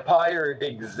vampire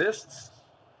exists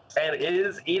and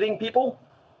is eating people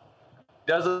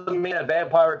doesn't mean a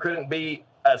vampire couldn't be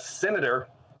a senator.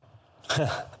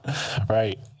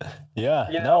 Right. Yeah.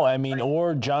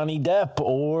 Or Johnny Depp,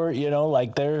 or,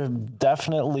 there are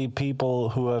definitely people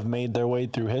who have made their way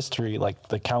through history, like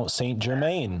the Count Saint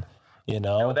Germain,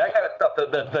 that kind of stuff.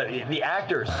 The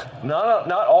actors,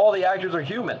 not all the actors are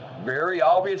human. Very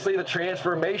obviously, the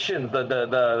transformation,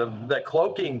 the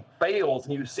cloaking fails,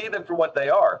 and you see them for what they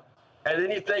are. And then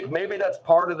you think maybe that's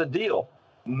part of the deal.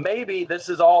 Maybe this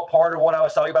is all part of what I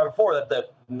was talking about before, that the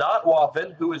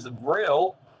Notwaffen, who is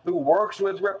real, who works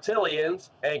with reptilians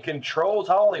and controls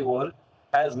Hollywood,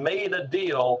 has made a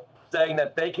deal saying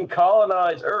that they can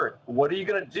colonize Earth. What are you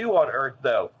going to do on Earth,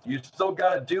 though? You still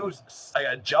got to do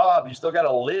a job. You still got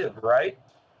to live, right?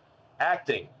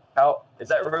 Acting. How does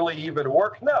that really even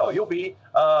work? No, you'll be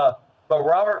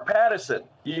Robert Pattinson.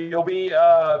 You'll be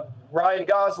Ryan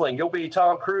Gosling. You'll be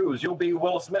Tom Cruise. You'll be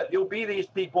Will Smith. You'll be these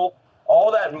people.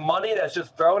 All that money that's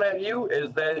just thrown at you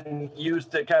is then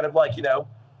used to kind of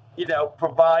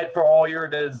provide for all your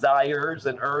desires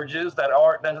and urges that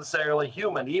aren't necessarily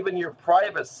human, even your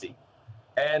privacy.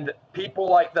 And people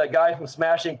like the guy from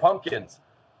Smashing Pumpkins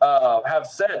have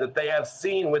said that they have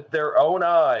seen with their own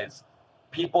eyes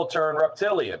people turn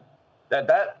reptilian.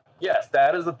 Yes,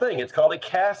 that is the thing. It's called a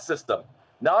caste system.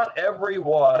 Not every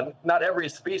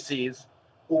species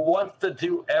wants to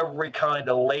do every kind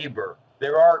of labor.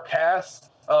 There are castes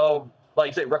of,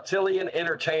 like say, reptilian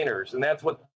entertainers, and that's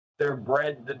what they're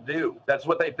bred to do. That's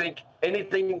what they think.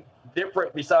 Anything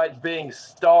different besides being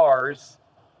stars,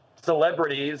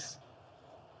 celebrities,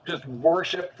 just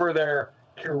worship for their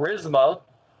charisma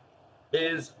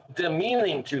is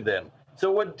demeaning to them.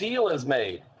 So what deal is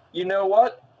made? You know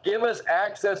what? Give us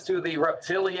access to the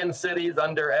reptilian cities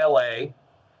under LA.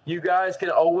 You guys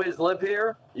can always live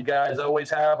here. You guys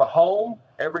always have a home.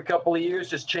 Every couple of years,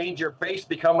 just change your face,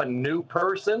 become a new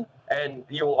person, and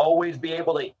you'll always be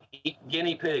able to eat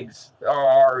guinea pigs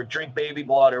or drink baby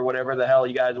blood or whatever the hell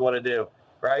you guys want to do,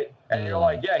 right? And you're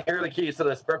like, yeah, here are the keys to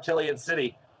this reptilian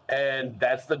city. And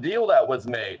that's the deal that was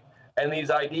made. And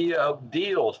these idea of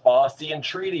deals, Faustian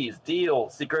treaties,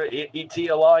 deals, secret ET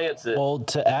alliances. Well,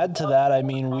 to add to that, I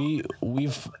mean,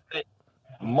 we've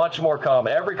much more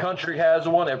common. Every country has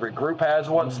one. Every group has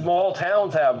one. Small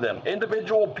towns have them.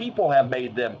 Individual people have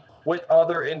made them with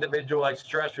other individual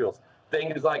extraterrestrials.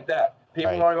 Things like that.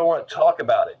 People aren't going to want to talk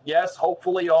about it. Yes,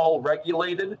 hopefully all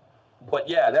regulated. But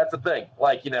yeah, that's the thing.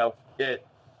 Like,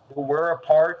 we're a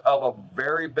part of a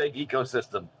very big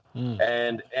ecosystem.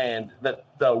 And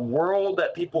the world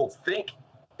that people think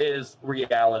is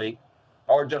reality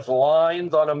are just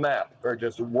lines on a map or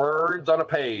just words on a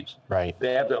page. Right.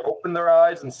 They have to open their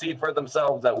eyes and see for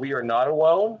themselves that we are not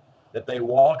alone, that they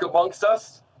walk amongst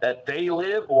us, that they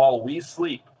live while we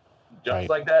sleep. Just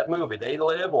like that movie. They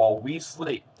live while we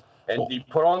sleep. And you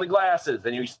put on the glasses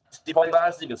and you see the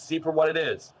glasses, you can see for what it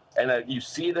is. And you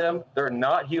see them, they're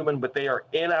not human, but they are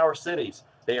in our cities.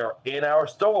 They are in our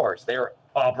stores. They are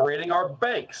operating our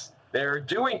banks. They're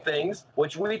doing things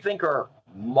which we think are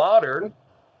modern,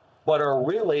 but are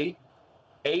really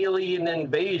alien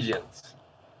invasions.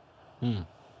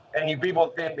 And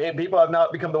people have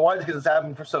not become the ones because it's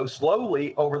happened for so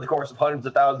slowly over the course of hundreds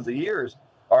of thousands of years,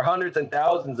 or hundreds and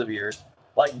thousands of years,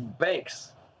 like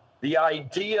banks. The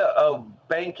idea of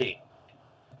banking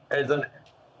is an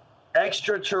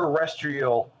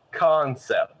extraterrestrial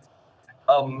concept,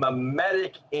 a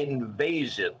mimetic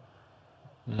invasion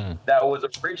that was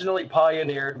originally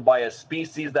pioneered by a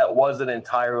species that wasn't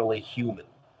entirely human.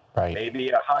 Right. Maybe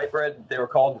a hybrid. They were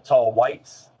called the tall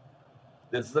whites.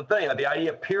 This is the thing, the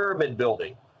idea of pyramid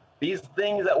building. These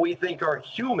things that we think are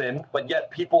human, but yet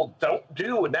people don't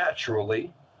do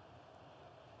naturally.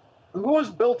 Who has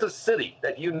built a city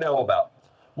that you know about?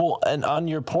 Well, and on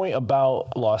your point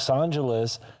about Los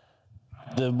Angeles,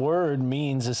 the word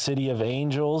means a city of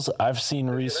angels. I've seen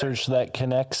research that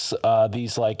connects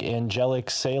these like angelic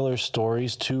sailor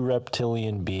stories to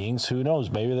reptilian beings. Who knows?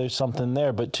 Maybe there's something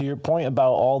there. But to your point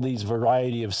about all these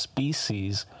variety of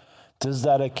species, does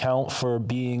that account for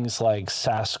beings like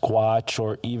Sasquatch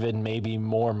or even maybe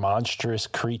more monstrous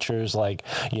creatures like,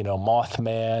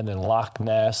 Mothman and Loch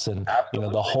Ness and,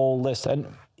 the whole list? And,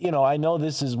 I know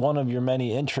this is one of your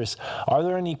many interests. Are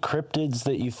there any cryptids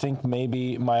that you think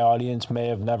maybe my audience may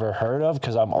have never heard of?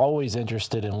 Because I'm always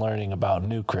interested in learning about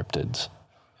new cryptids.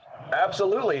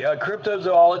 Absolutely.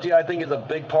 Cryptozoology, I think, is a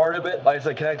big part of it. Like I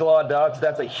said, connect a lot of dots.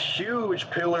 That's a huge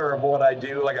pillar of what I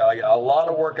do. Like a lot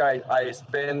of work I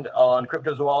spend on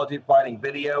cryptozoology, finding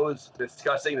videos,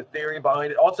 discussing the theory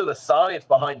behind it, also the science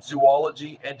behind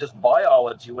zoology and just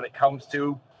biology when it comes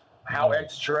to how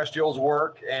extraterrestrials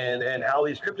work and how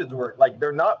these cryptids work. Like,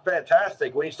 they're not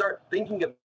fantastic. When you start thinking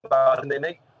about it, and they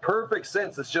make perfect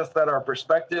sense. It's just that our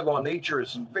perspective on nature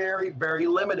is very, very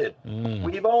limited.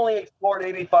 We've only explored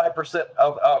 85%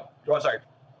 of,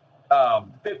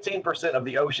 15% of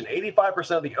the ocean.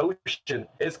 85% of the ocean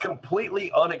is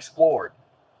completely unexplored.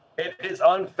 It is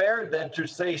unfair then to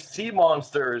say sea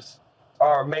monsters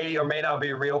may or may not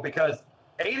be real, because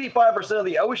 85% of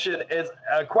the ocean is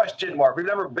a question mark. We've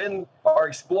never been or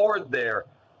explored there.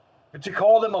 But to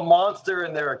call them a monster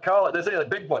in their ecology, they say like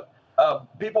Bigfoot.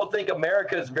 People think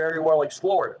America is very well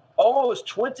explored. Almost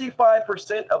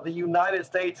 25% of the United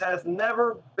States has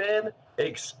never been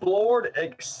explored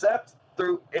except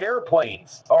through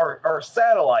airplanes or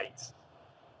satellites.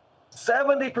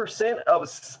 70% of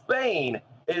Spain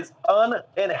is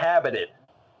uninhabited.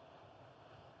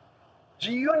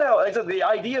 Do you know, like I said, the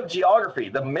idea of geography,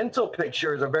 the mental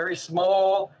pictures are very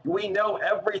small. We know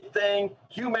everything.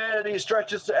 Humanity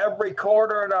stretches to every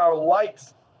corner, and our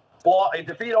lights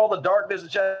defeat all the darkness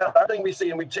and everything we see,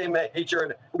 and we change nature.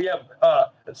 And we have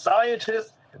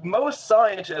Most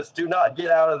scientists do not get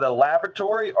out of the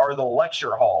laboratory or the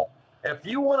lecture hall. If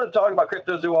you want to talk about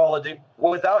cryptozoology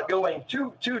without going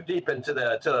too deep into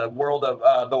the world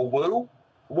of the woo,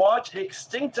 watch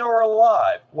Extinct or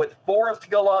Alive with Forrest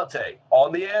Galante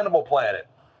on the Animal Planet.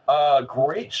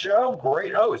 Great show,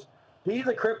 great host. He's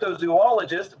a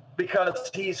cryptozoologist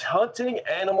because he's hunting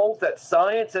animals that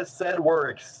science has said were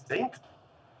extinct.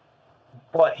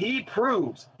 But he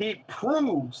proves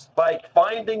by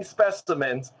finding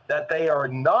specimens that they are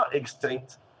not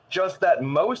extinct, just that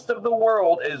most of the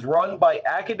world is run by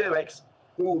academics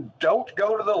who don't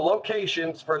go to the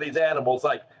locations for these animals,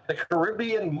 like the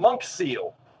Caribbean monk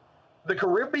seal. The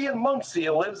Caribbean monk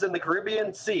seal lives in the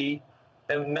Caribbean Sea,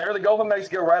 and near the Gulf of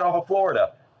Mexico, right off of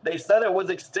Florida. They said it was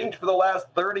extinct for the last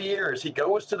 30 years. He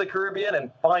goes to the Caribbean and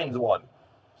finds one.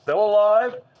 Still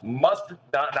alive, not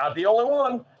the only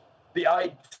one. The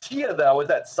idea, though, is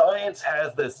that science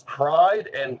has this pride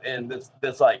and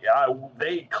this like,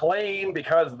 they claim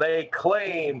because they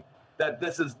claim that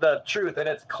this is the truth, and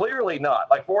it's clearly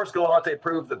not. Like Forrest Galante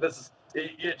proves that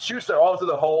it shoots it all through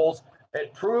the holes.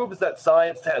 It proves that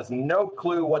science has no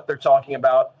clue what they're talking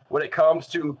about when it comes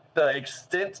to the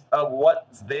extent of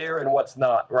what's there and what's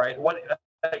not, right?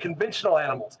 Conventional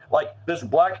animals, like this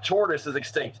black tortoise is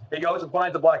extinct. He goes and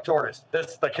finds the black tortoise.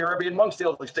 The Caribbean monk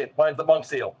seal is extinct, finds the monk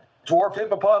seal. Dwarf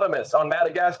hippopotamus on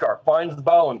Madagascar finds the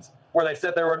bones where they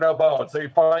said there were no bones. So he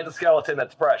finds a skeleton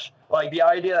that's fresh. Like the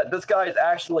idea that this guy is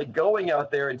actually going out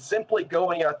there and simply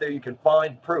going out there, you can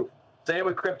find proof. Same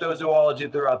with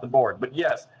cryptozoology throughout the board. But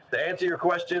yes, to answer your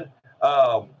question,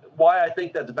 why I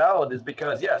think that's valid is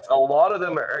because, yes, a lot of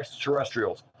them are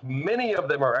extraterrestrials. Many of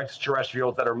them are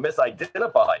extraterrestrials that are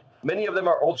misidentified. Many of them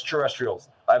are ultra-terrestrials.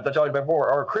 I've talked about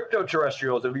before, or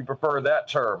crypto-terrestrials, if you prefer that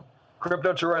term.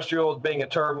 Crypto-terrestrials being a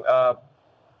term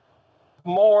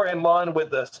more in line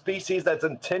with the species that's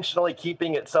intentionally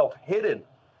keeping itself hidden.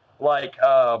 Like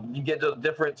you get to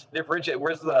differentiate.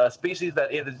 Where's the species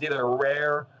that is either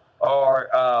rare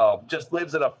or just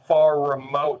lives in a far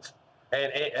remote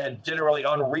and generally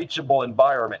unreachable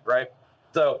environment, right?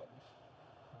 So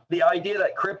the idea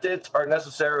that cryptids are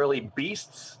necessarily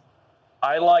beasts,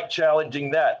 I like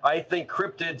challenging that. I think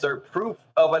cryptids are proof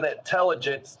of an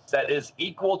intelligence that is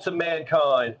equal to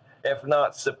mankind, if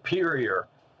not superior,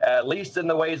 at least in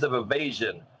the ways of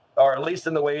evasion, or at least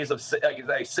in the ways of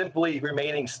simply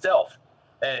remaining stealth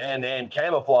and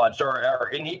camouflaged or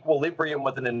in equilibrium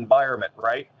with an environment,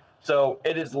 right? So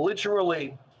it is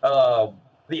literally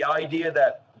the idea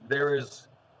that there is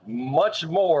much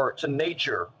more to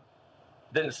nature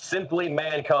than simply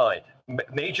mankind.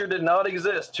 Nature did not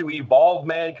exist to evolve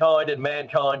mankind and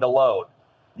mankind alone.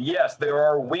 Yes, there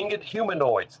are winged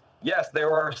humanoids. Yes,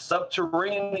 there are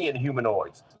subterranean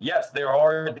humanoids. Yes, there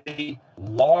are the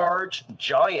large,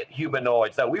 giant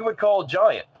humanoids that we would call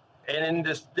giant. And in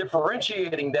this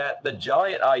differentiating that, the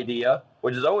giant idea,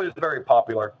 which is always very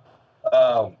popular,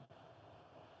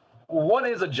 what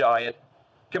is a giant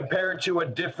compared to a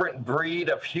different breed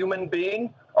of human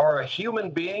being, or a human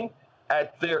being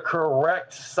at their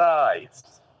correct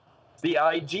size? The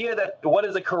idea that what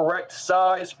is a correct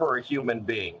size for a human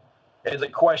being is a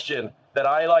question that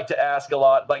I like to ask a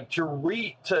lot, like to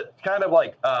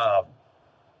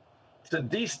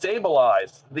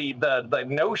destabilize the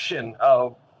notion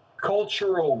of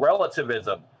cultural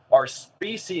relativism or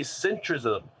species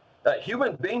centrism. That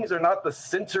human beings are not the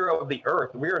center of the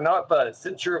earth. We are not the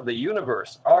center of the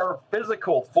universe. Our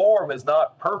physical form is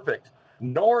not perfect,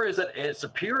 nor is it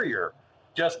superior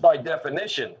just by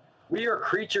definition. We are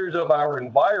creatures of our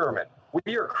environment.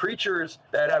 We are creatures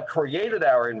that have created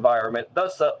our environment,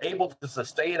 thus able to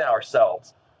sustain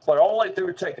ourselves. But only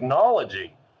through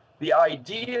technology. The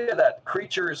idea that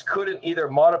creatures couldn't either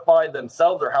modify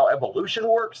themselves or how evolution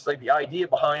works, like the idea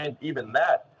behind even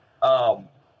that,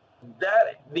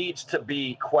 that needs to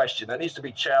be questioned. That needs to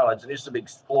be challenged. It needs to be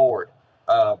explored.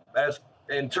 As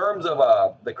in terms of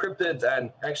the cryptids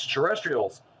and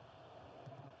extraterrestrials,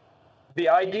 the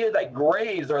idea that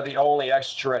grays are the only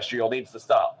extraterrestrial needs to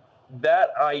stop. That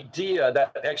idea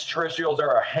that extraterrestrials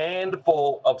are a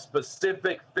handful of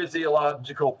specific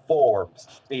physiological forms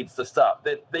needs to stop.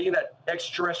 That thing that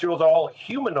extraterrestrials are all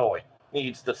humanoid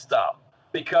needs to stop,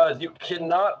 because you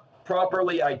cannot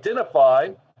properly identify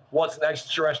what's an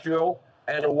extraterrestrial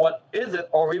and what isn't,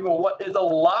 or even what is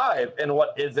alive and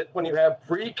what isn't, when you have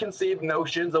preconceived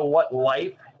notions of what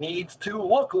life needs to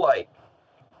look like.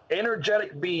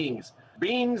 Energetic beings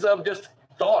of just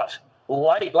thought,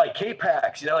 light, like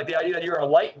K-Pax, like the idea that you're a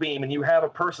light beam and you have a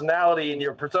personality and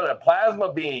your persona,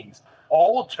 plasma beings,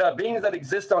 all beings that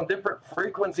exist on different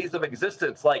frequencies of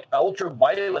existence, like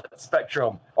ultraviolet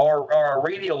spectrum or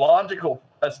radiological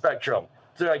a spectrum.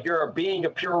 So like you're a being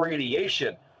of pure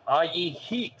radiation, i.e.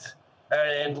 heat.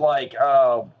 And like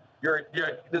you're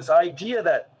this idea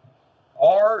that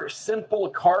our simple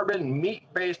carbon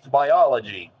meat-based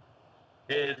biology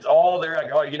is all they're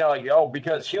like,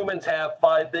 because humans have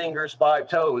 5 fingers, 5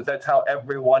 toes. That's how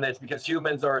everyone is, because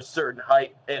humans are a certain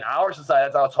height in our society.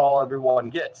 That's how tall everyone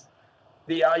gets.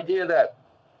 The idea that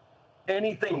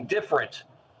anything different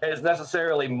is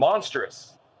necessarily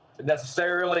monstrous,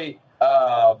 necessarily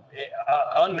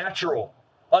unnatural.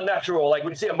 Like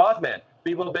when you see a Mothman,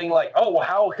 people being like, oh, well,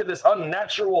 how could this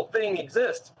unnatural thing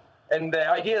exist? And the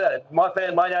idea that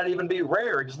Mothman might not even be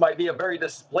rare, it just might be a very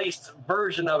displaced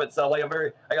version of itself, like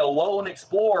a lone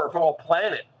explorer from a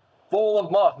planet full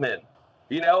of Mothmen,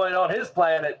 and on his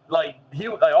planet,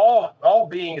 all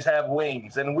beings have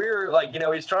wings, and we're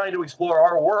he's trying to explore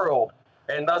our world,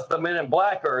 and thus the Men in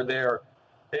Black are there.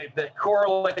 They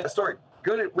correlate the story.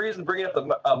 Good reason bringing up the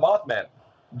Mothman.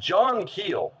 John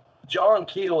Keel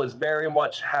is very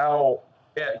much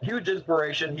huge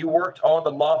inspiration. He worked on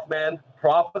the Mothman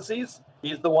prophecies.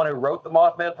 He's the one who wrote the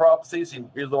Mothman prophecies.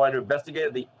 He's the one who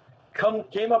investigated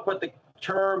came up with the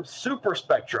term super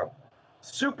spectrum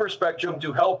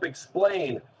to help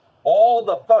explain all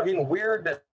the fucking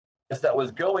weirdness that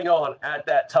was going on at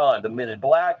that time. The Men in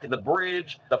Black, the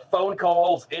bridge, the phone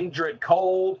calls, Indrid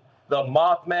Cold, the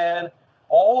Mothman,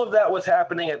 all of that was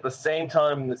happening at the same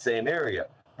time in the same area.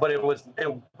 But it was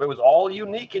all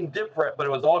unique and different, but it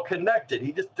was all connected.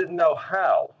 He just didn't know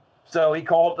how. So he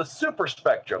called it the super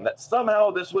spectrum, that somehow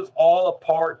this was all a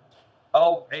part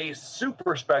of a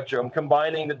super spectrum,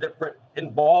 combining the different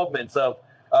involvements of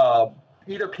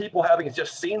either people having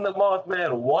just seen the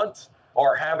Mothman once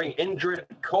or having Indrid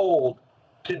Cold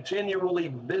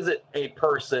continually visit a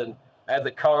person as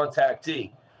a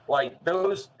contactee. Like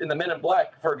those in the Men in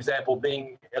Black, for example,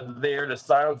 being there to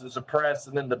silence and suppress,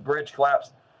 and then the bridge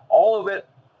collapse. All of it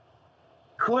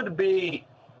could be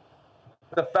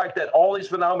the fact that all these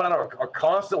phenomena are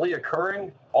constantly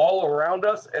occurring all around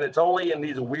us, and it's only in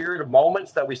these weird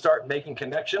moments that we start making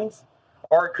connections.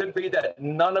 Or it could be that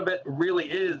none of it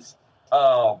really is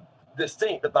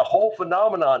distinct, that the whole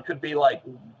phenomenon could be like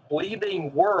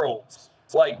bleeding worlds.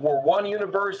 It's like where one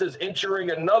universe is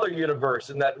entering another universe,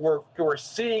 and that we're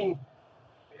seeing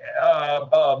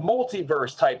a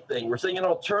multiverse type thing. We're seeing an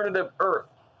alternative Earth,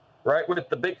 right, with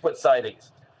the Bigfoot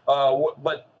sightings.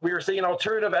 But we are seeing an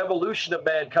alternative evolution of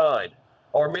mankind,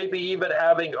 or maybe even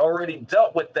having already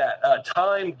dealt with that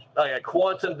time, like a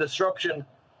quantum disruption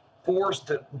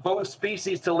forced both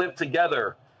species to live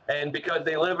together. And because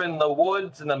they live in the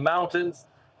woods and the mountains,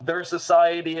 their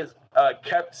society is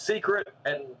kept secret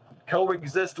and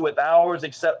coexist with ours,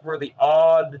 except for the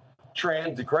odd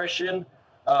transgression.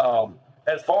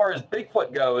 As far as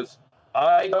Bigfoot goes,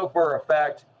 I know for a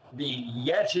fact the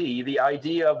Yeti, the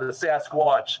idea of the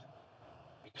Sasquatch,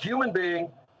 human being,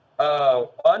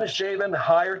 unshaven,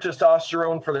 higher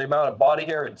testosterone for the amount of body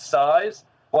hair and size,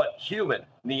 but human.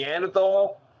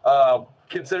 Neanderthal,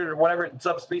 considered whatever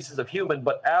subspecies of human,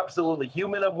 but absolutely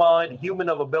human of mind, human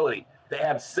of ability. They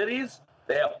have cities,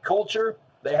 they have culture,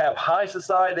 they have high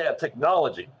society, they have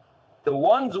technology. The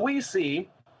ones we see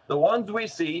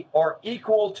are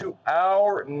equal to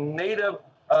our native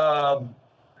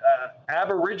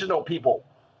Aboriginal people,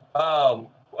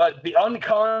 the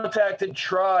uncontacted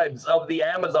tribes of the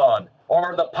Amazon,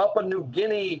 or the Papua New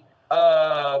Guinea,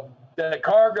 the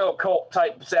cargo cult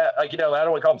type, I don't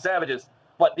want to call them savages,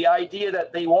 but the idea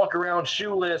that they walk around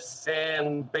shoeless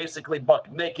and basically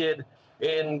buck naked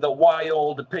in the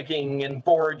wild, picking and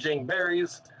foraging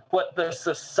berries. But the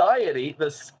society,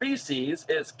 the species,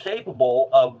 is capable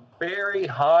of very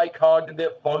high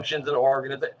cognitive functions and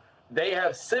organisms. They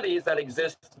have cities that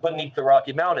exist beneath the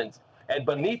Rocky Mountains and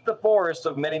beneath the forests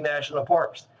of many national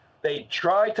parks. They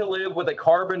try to live with a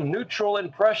carbon neutral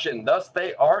impression. Thus,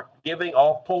 they aren't giving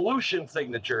off pollution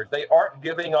signatures. They aren't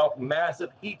giving off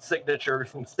massive heat signatures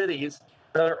from cities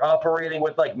that are operating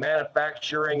with like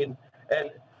manufacturing, and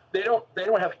they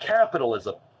don't have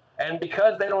capitalism. And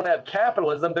because they don't have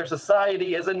capitalism, their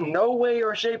society is in no way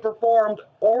or shape or form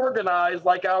organized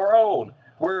like our own,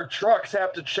 where trucks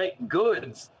have to take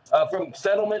goods from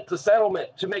settlement to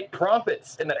settlement to make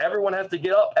profits, and that everyone has to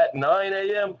get up at 9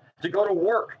 a.m. to go to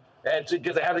work, and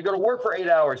because they have to go to work for 8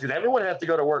 hours, because everyone has to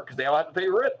go to work because they all have to pay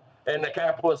rent. And the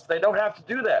capitalists, they don't have to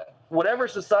do that. Whatever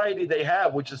society they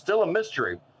have, which is still a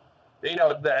mystery,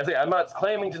 I'm not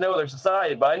claiming to know their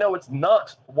society, but I know it's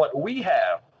not what we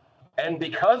have. And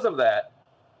because of that,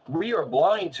 we are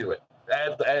blind to it.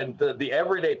 And the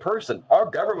everyday person, our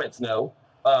governments know,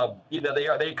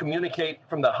 they communicate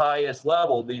from the highest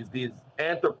level. These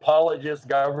anthropologists,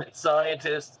 government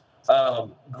scientists,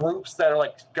 groups that are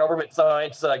like government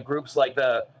science groups like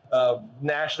the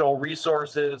national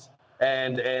resources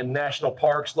and national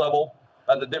parks level,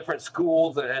 the different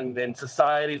schools and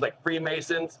societies like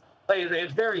Freemasons. Like,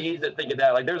 it's very easy to think of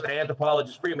that. Like there's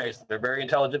anthropologists, Freemasons. They're very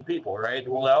intelligent people, right?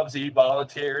 Well, obviously he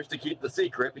volunteers to keep the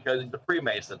secret because he's a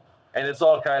Freemason. And it's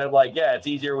all kind of like, yeah, it's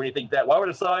easier when you think that. Why would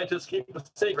a scientist keep the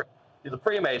secret? He's a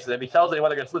Freemason. If he tells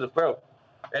anyone, they're going to slit his throat.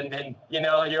 And you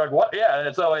know, you're like, what? Yeah.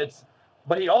 And so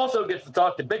but he also gets to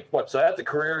talk to Bigfoot. So that's a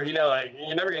career, you know, like,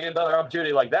 you're never going to get another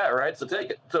opportunity like that, right? So take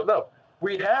it. So no,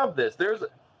 we have this.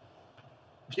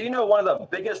 Do you know one of the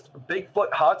biggest Bigfoot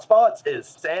hotspots is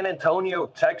San Antonio,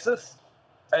 Texas?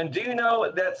 And do you know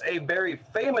that's a very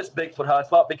famous Bigfoot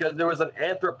hotspot because there was an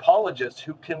anthropologist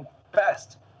who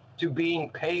confessed to being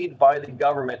paid by the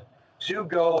government to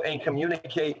go and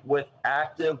communicate with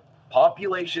active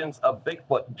populations of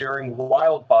Bigfoot during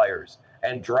wildfires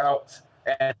and droughts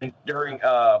and during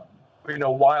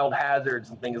wild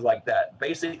hazards and things like that.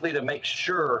 Basically to make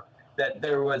sure that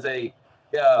there was a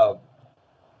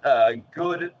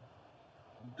good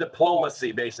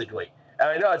diplomacy, basically. And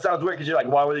I know it sounds weird because you're like,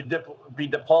 why would they be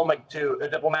diplomatic to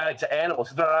animals?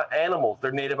 Because they're not animals;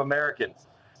 they're Native Americans.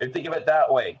 And think of it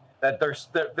that way, that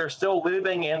they're still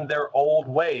living in their old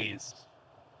ways.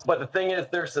 But the thing is,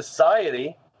 their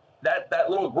society, that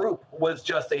little group was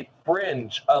just a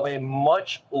fringe of a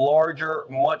much larger,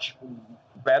 much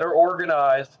better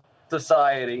organized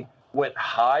society with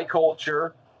high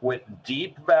culture, with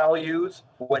deep values,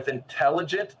 with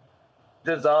intelligent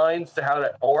designs to how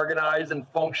to organize and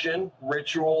function,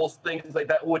 rituals, things like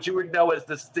that, which you would know as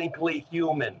distinctly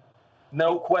human.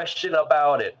 No question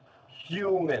about it.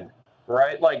 Human,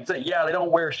 right? Like, say, yeah, they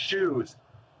don't wear shoes.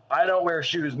 I don't wear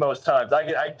shoes most times.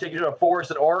 I take you to a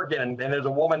forest in Oregon, and there's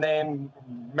a woman named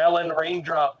Melon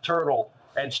Raindrop Turtle,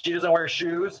 and she doesn't wear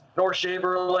shoes nor shave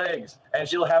her legs, and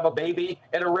she'll have a baby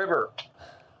in a river.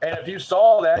 And if you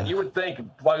saw that, you would think,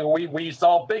 well, we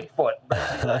saw Bigfoot,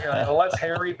 a less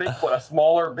hairy Bigfoot, a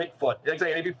smaller Bigfoot.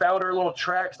 If you found her little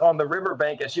tracks on the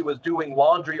riverbank as she was doing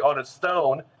laundry on a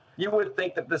stone, you would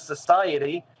think that this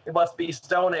society, it must be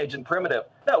Stone Age and primitive.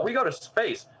 No, we go to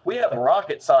space. We have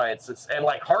rocket scientists and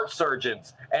like heart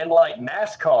surgeons and like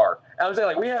NASCAR. And I'm saying,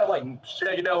 like, we have like,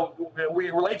 you know,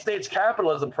 we late stage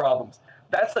capitalism problems.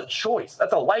 That's a choice.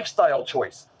 That's a lifestyle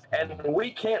choice. And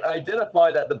we can't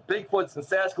identify that the Bigfoots and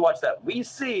Sasquatch that we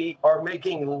see are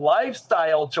making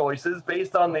lifestyle choices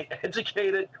based on the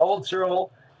educated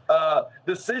cultural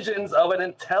decisions of an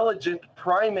intelligent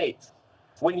primate.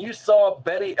 When you saw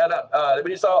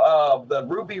the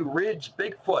Ruby Ridge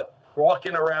Bigfoot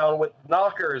walking around with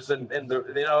knockers and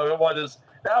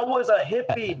that was a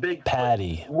hippie Bigfoot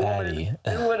Patty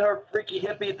doing her freaky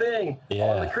hippie thing. Yeah.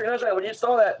 On the creek. When you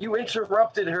saw that, you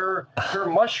interrupted her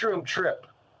mushroom trip.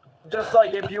 Just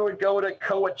like if you would go to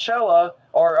Coachella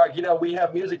or, we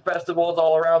have music festivals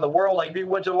all around the world. Like if you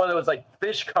went to one of those like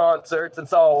fish concerts and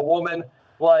saw a woman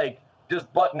like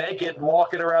just butt naked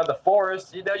walking around the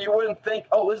forest, you wouldn't think,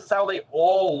 oh, this is how they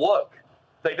all look.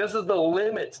 Like this is the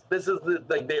limit. This is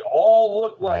they all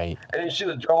look like, right. And then she's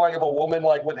a drawing of a woman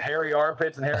like with hairy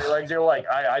armpits and hairy legs. You're like,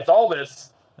 I saw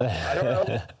this. I don't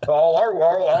know.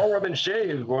 All women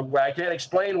shave. I can't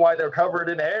explain why they're covered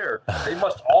in hair. They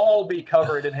must all be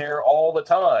covered in hair all the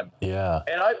time. Yeah.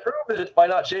 And I proved it by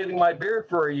not shaving my beard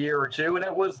for a year or two, and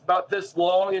it was about this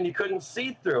long, and you couldn't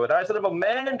see through it. I said, if a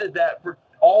man did that for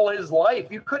all his life,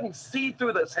 you couldn't see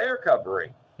through this hair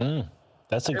covering.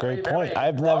 That's a great point.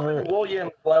 Robin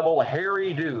Williams level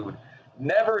hairy dude,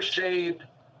 never shaved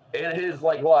in his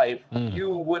life.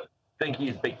 You would think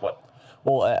he's Bigfoot.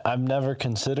 Well, I've never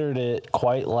considered it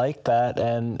quite like that.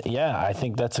 And yeah, I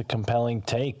think that's a compelling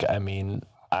take. I mean,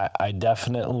 I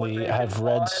definitely have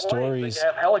read stories. They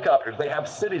have helicopters, they have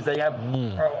cities, they have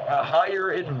a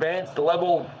higher advanced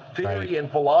level theory and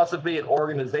philosophy and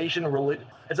organization.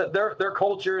 It's that their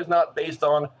culture is not based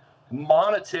on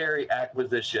monetary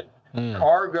acquisition,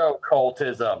 cargo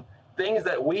cultism, things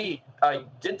that we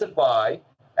identify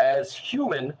as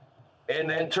human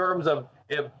in terms of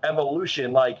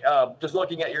evolution. Like just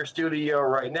looking at your studio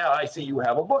right now, I see you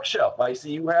have a bookshelf. I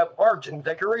see you have art and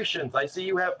decorations. I see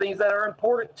you have things that are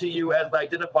important to you as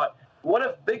identified. What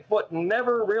if Bigfoot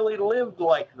never really lived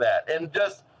like that, and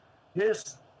just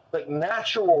his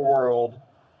natural world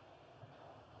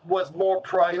was more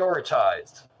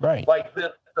prioritized? Right. Like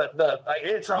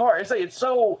it's hard. I say it's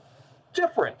so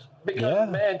different because Yeah.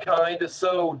 mankind is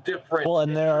so different. Well,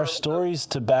 and in there are terms of- stories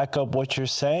to back up what you're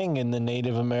saying in the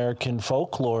Native American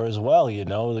folklore as well. You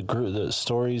know, the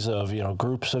stories of, you know,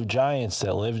 groups of giants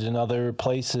that lived in other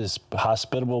places,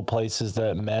 hospitable places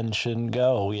that men shouldn't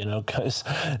go, you know, because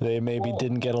they maybe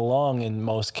didn't get along in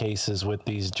most cases with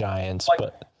these giants. Like,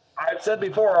 but I've said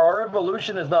before, our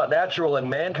evolution is not natural, and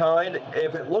mankind,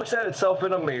 if it looks at itself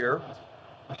in a mirror,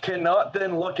 cannot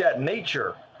then look at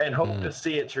nature and hope to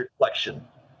see its reflection.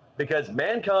 Because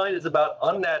mankind is about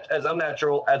as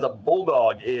unnatural as a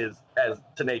bulldog is as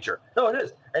to nature. No, it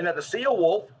is. And that to see a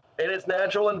wolf in its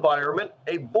natural environment,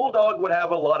 a bulldog would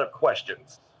have a lot of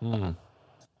questions.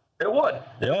 It would.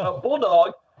 Yeah. A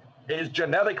bulldog is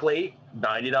genetically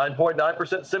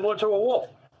 99.9% similar to a wolf.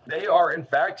 They are, in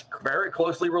fact, very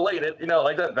closely related. You know,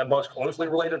 like the most closely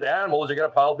related animals you're going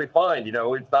to probably find. You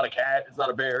know, it's not a cat, it's not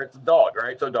a bear, it's a dog,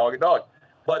 right? So dog and dog.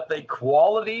 But the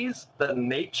qualities, the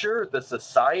nature, the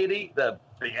society, the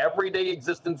everyday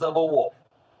existence of a wolf,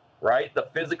 right? The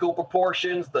physical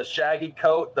proportions, the shaggy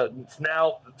coat, the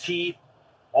snout, the teeth,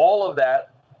 all of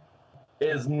that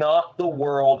is not the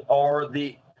world or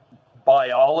the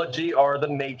biology or the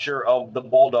nature of the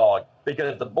bulldog,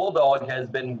 because the bulldog has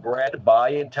been bred by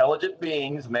intelligent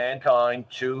beings, mankind,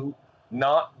 to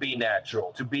not be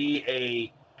natural, to be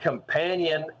a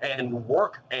companion and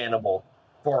work animal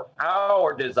for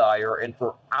our desire and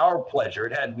for our pleasure.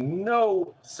 It had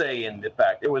no say in the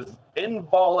fact. It was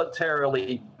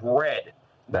involuntarily bred.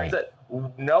 That's it.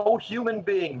 No human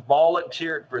being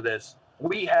volunteered for this.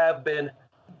 We have been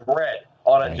bred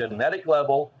on a genetic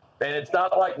level, and it's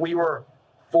not like we were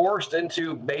forced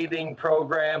into mating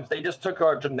programs. They just took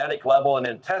our genetic level and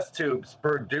in test tubes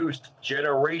produced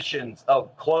generations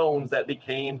of clones that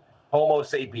became Homo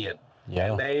sapien.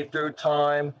 Yeah. And they, through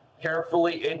time,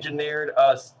 carefully engineered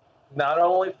us, not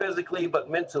only physically,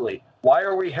 but mentally. Why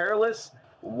are we hairless?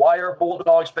 Why are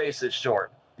bulldogs' faces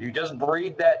short? You just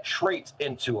breed that trait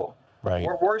into them. Right.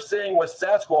 What we're seeing with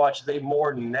Sasquatch is a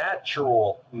more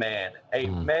natural man, a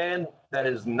man that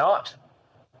is not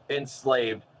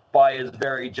enslaved by his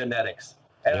very genetics.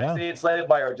 And I say enslaved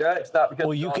by our genetics, not because...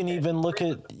 Well, you can even look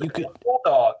at...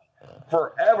 Bulldog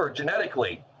forever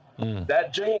genetically.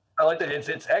 That gene, I like that.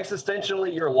 It's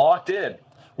existentially, you're locked in.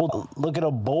 Well, look at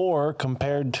a boar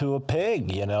compared to a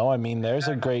pig, you know? I mean, there's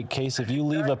a great case. If you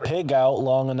leave a pig out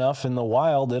long enough in the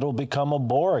wild, it'll become a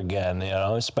boar again, you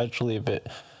know, especially if it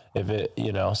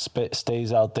you know,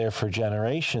 stays out there for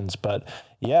generations. But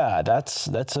yeah, that's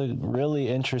a really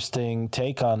interesting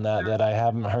take on that I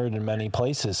haven't heard in many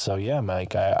places. So yeah,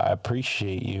 Mike, I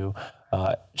appreciate you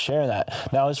sharing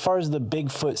that. Now, as far as the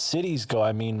Bigfoot cities go,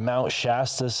 I mean, Mount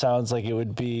Shasta sounds like it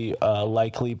would be a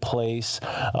likely place.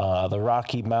 The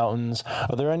Rocky Mountains.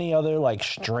 Are there any other like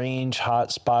strange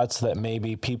hot spots that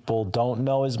maybe people don't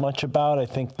know as much about? I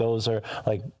think those are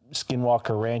like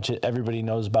Skinwalker Ranch. Everybody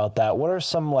knows about that. What are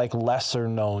some like lesser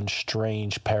known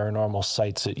strange paranormal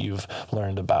sites that you've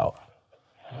learned about?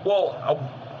 Well,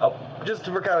 just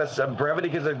for kind of some brevity,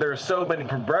 because there's so many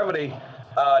for brevity.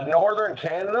 Northern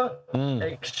Canada,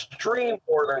 extreme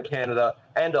northern Canada,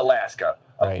 and Alaska.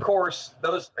 Of course,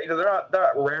 those, you know, they're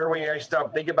not rare when you actually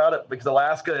stop thinking about it, because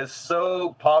Alaska is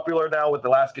so popular now with the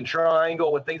Alaskan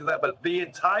Triangle and things like that. But the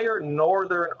entire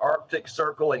northern Arctic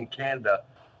Circle in Canada,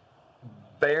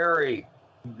 very,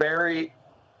 very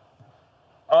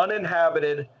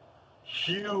uninhabited,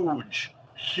 huge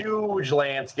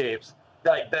landscapes,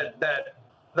 like that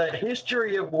the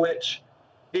history of which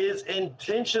is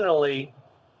intentionally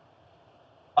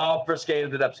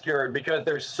obfuscated and obscured, because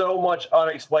there's so much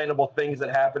unexplainable things that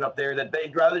happen up there that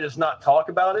they'd rather just not talk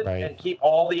about it and keep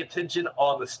all the attention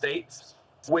on the states,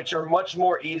 which are much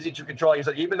more easy to control. You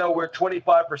said, even though we're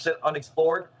 25%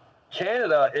 unexplored,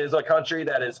 Canada is a country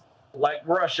that is, like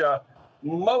Russia,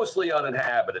 mostly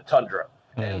uninhabited tundra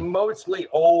and mostly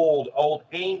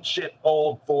ancient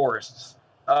forests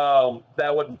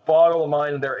that would boggle the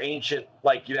mind of their ancient,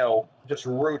 like, you know, just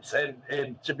roots.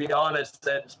 And to be honest,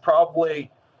 that's probably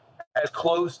as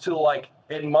close to, like,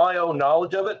 in my own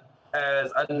knowledge of it,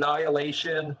 as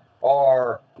annihilation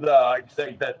or the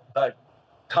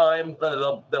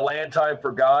land time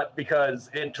forgot. Because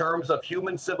in terms of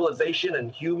human civilization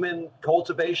and human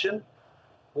cultivation,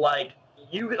 like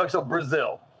so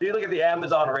Brazil, you look at the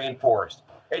Amazon rainforest,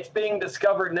 it's being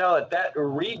discovered now that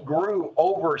regrew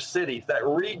over cities, that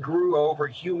regrew over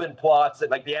human plots, and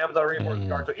like the Amazon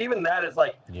rainforest. So even that is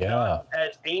like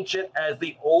as ancient as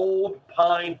the old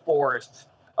pine forests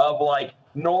of like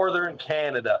northern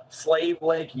Canada, Slave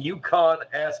Lake,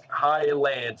 Yukon-esque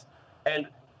highlands. And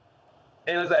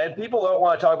and people don't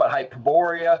want to talk about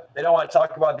Hyperborea. They don't want to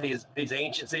talk about these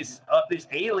ancient cities, these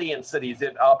alien cities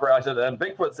that operate, and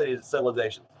Bigfoot cities and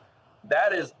civilizations.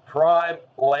 That is prime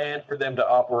land for them to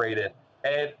operate in.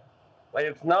 And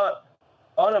it's not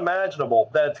unimaginable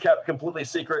that it's kept completely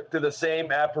secret through the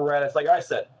same apparatus. Like I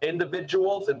said,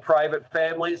 individuals and private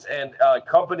families and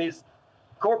companies,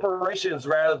 corporations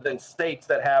rather than states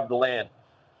that have the land.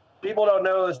 People don't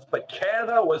know this, but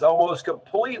Canada was almost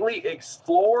completely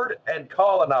explored and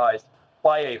colonized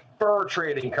by a fur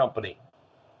trading company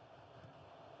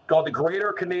called the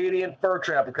Greater Canadian Fur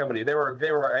Trapper Company. They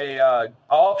were a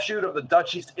offshoot of the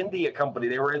Dutch East India Company.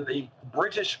 They were in the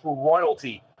British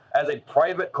royalty as a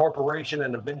private corporation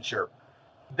and a venture.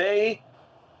 They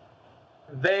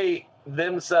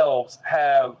themselves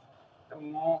have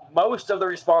most of the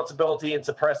responsibility in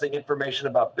suppressing information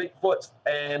about Bigfoot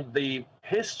and the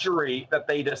history that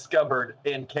they discovered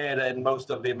in Canada and most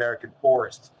of the American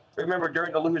forests. Remember,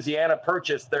 during the Louisiana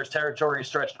Purchase, their territory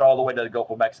stretched all the way to the Gulf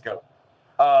of Mexico.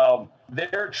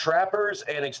 Their trappers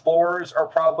and explorers are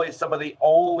probably some of the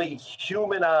only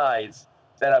human eyes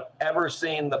that have ever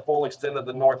seen the full extent of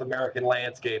the North American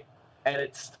landscape, and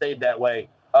it stayed that way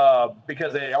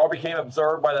because it all became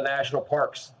observed by the national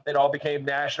parks. It all became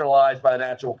nationalized by the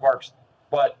national parks.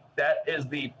 But that is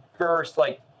the first,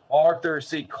 like, Arthur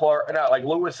C. Clarke, not like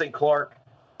Lewis and Clark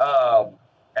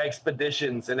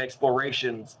expeditions and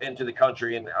explorations into the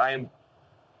country, and I am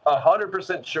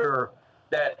 100% sure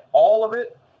that all of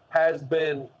it has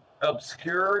been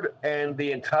obscured, and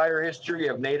the entire history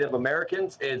of Native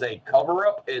Americans is a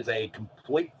cover-up, is a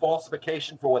complete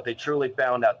falsification for what they truly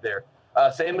found out there.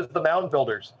 Same as the mound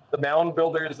builders. The mound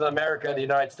builders in America and the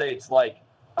United States, like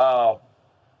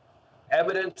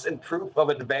evidence and proof of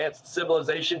advanced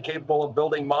civilization capable of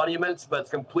building monuments, but it's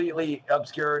completely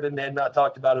obscured and not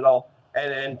talked about at all.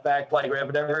 And in fact, like if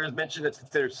it ever is mentioned, it's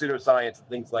considered pseudoscience and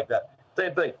things like that.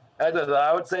 Same thing.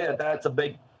 I would say that that's a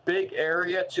big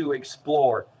area to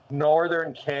explore.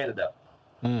 Northern Canada.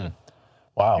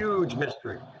 Wow. Huge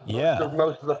mystery. Yeah.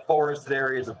 Most of the forested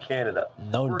areas of Canada.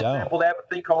 No For doubt. example, they have a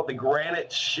thing called the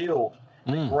Granite Shield.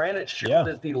 The Granite Shield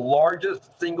is the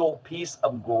largest single piece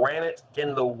of granite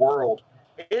in the world,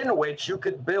 in which you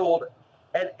could build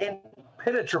an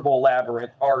impenetrable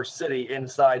labyrinth or city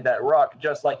inside that rock,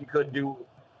 just like you could do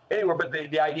anywhere. But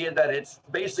the idea that it's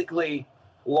basically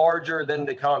larger than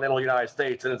the continental United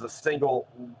States and is a single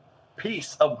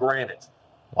piece of granite.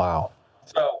 Wow.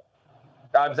 So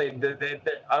I'm saying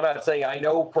I'm not saying I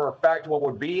know for a fact what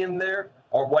would be in there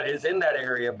or what is in that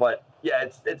area, but yeah,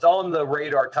 it's on the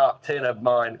radar top 10 of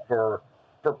mine for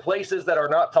places that are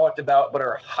not talked about but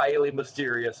are highly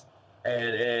mysterious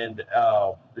and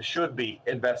should be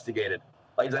investigated.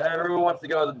 Like I said, everyone wants to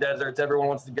go to the deserts. Everyone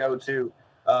wants to go to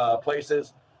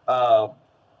places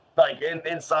like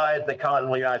inside the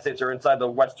continental United States or inside the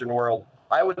Western world.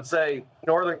 I would say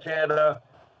Northern Canada,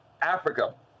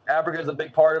 Africa. Africa is a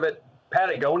big part of it.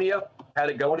 Patagonia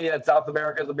in South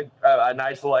America is a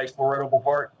nice little explorable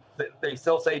part. They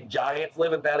still say giants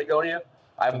live in Patagonia.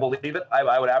 I believe it.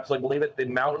 I would absolutely believe it. The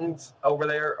mountains over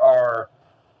there are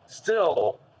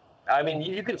still, I mean,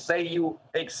 you can say you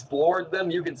explored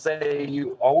them. You can say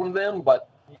you own them, but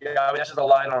yeah, I mean, that's just a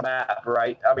line on a map,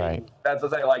 right? I mean, that's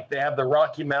what I say. Like, they have the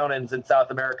Rocky Mountains in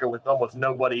South America with almost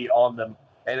nobody on them.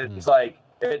 And it's like,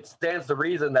 it stands to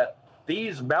reason that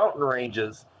these mountain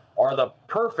ranges are the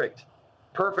perfect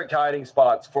hiding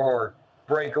spots for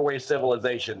breakaway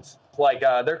civilizations. Like,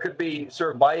 there could be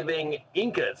surviving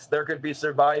Incas. There could be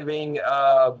surviving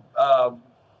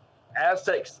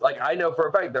Aztecs. Like, I know for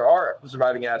a fact there are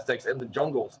surviving Aztecs in the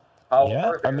jungles.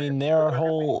 I mean, there are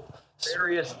whole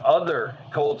various other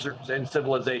cultures and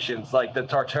civilizations, like the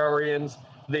Tartarians,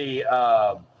 the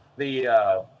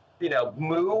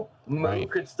Mu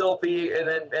could still be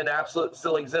in absolute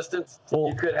still existence. Well,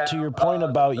 you could have, to your point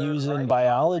about using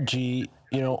biology,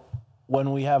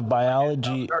 when we have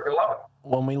biology,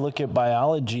 when we look at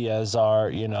biology as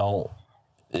our,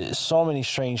 so many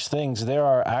strange things, there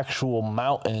are actual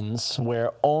mountains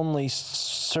where only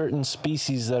certain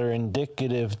species that are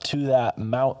indicative to that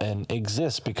mountain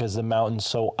exist because the mountain's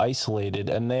so isolated,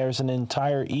 and there's an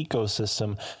entire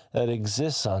ecosystem that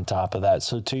exists on top of that.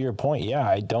 So to your point, yeah,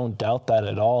 I don't doubt that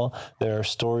at all. There are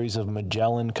stories of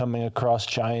Magellan coming across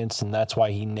giants, and that's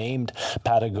why he named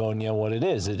Patagonia what it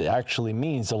is. It actually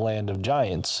means the land of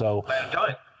giants. So land of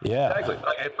giants. Yeah, exactly.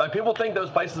 Like people think those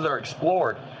places are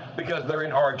explored because they're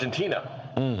in Argentina.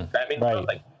 That means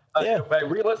nothing.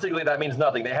 Realistically, that means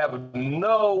nothing. They have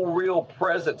no real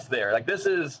presence there. Like, this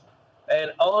is an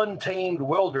untamed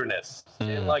wilderness.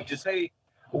 And like, to say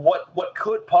what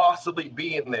could possibly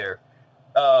be in there,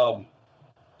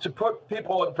 to put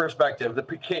people in perspective,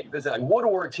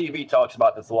 Woodward TV talks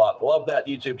about this a lot. I love that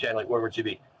YouTube channel, like Woodward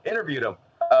TV. Interviewed him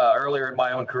earlier in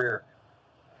my own career.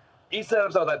 He said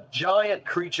about that giant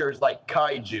creatures like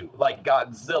kaiju, like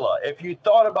Godzilla. If you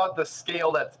thought about the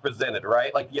scale that's presented,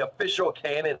 right, like the official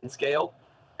canon scale,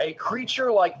 a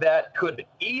creature like that could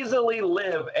easily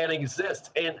live and exist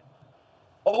in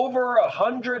over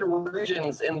 100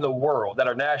 regions in the world that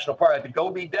are national park, like the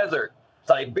Gobi Desert,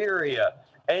 Siberia,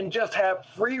 and just have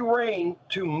free reign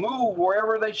to move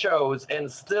wherever they chose and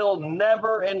still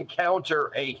never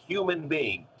encounter a human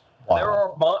being.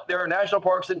 Wow. There are national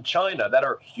parks in China that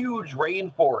are huge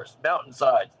rainforests,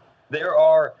 mountainsides. There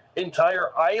are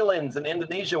entire islands in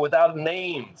Indonesia without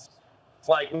names.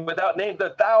 Like without names, there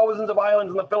are thousands of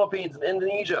islands in the Philippines and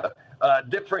Indonesia,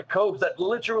 different coves that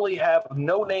literally have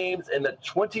no names in the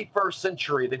 21st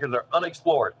century because they're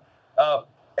unexplored.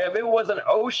 If it was an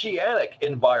oceanic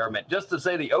environment, just to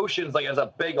say the oceans like as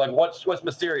a big, like what's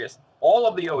mysterious? All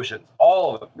of the oceans,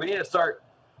 all of them. We need to start.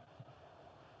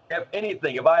 If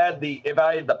anything, if I had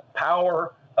the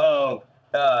power of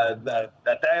the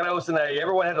Thanos and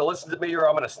everyone had to listen to me or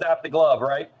I'm going to snap the glove,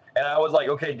 right? And I was like,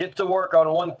 okay, get to work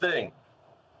on one thing.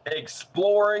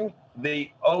 Exploring the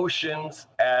oceans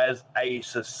as a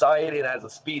society and as a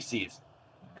species.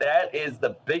 That is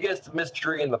the biggest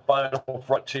mystery in the final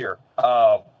frontier.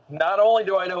 Not only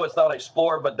do I know it's not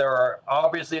explored, but there are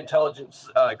obviously intelligent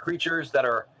creatures that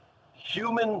are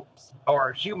human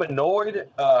or humanoid,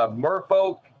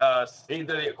 merfolk,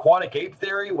 either the aquatic ape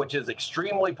theory, which is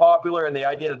extremely popular, and the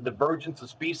idea of divergence of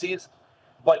species,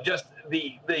 but just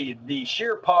the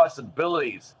sheer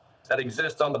possibilities that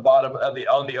exist on the bottom of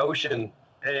the ocean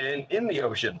and in the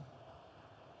ocean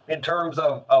in terms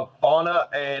of fauna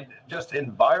and just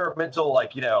environmental,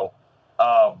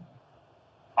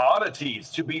 oddities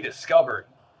to be discovered.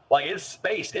 Like, it's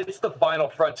space. It's the final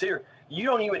frontier. You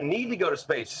don't even need to go to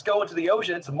space. Just go into the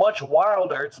ocean. It's much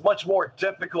wilder. It's much more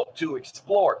difficult to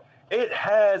explore. It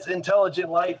has intelligent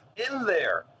life in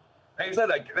there. Like I said,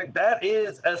 that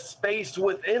is a space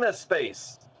within a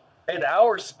space. And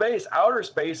our space, outer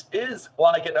space, is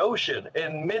like an ocean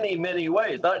in many, many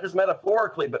ways, not just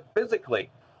metaphorically, but physically.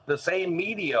 The same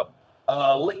medium,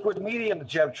 liquid medium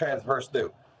that you have transverse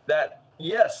through. That,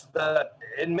 yes,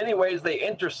 in many ways they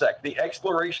intersect. The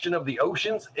exploration of the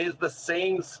oceans is the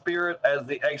same spirit as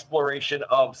the exploration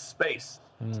of space.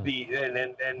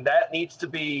 And that needs to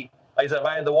be, like I said, if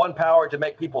I had the one power to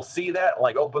make people see that,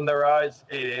 like open their eyes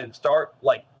and start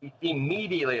like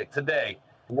immediately today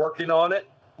working on it,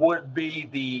 would be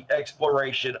the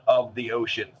exploration of the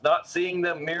oceans. Not seeing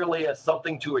them merely as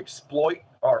something to exploit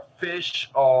or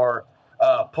fish or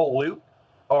pollute,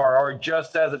 or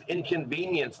just as an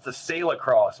inconvenience to sail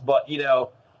across, but,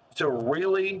 to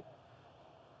really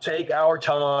take our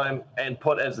time and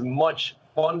put as much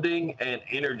funding and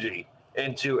energy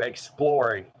into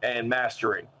exploring and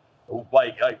mastering.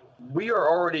 Like we are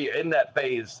already in that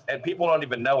phase, and people don't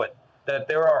even know it, that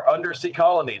there are undersea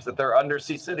colonies, that there are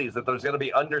undersea cities, that there's going to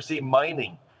be undersea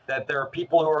mining, that there are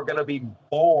people who are going to be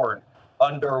born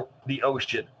under the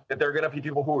ocean, that there are going to be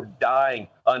people who are dying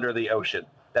under the ocean,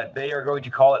 that they are going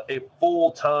to call it a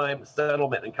full-time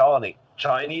settlement and colony.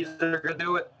 Chinese are going to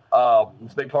do it.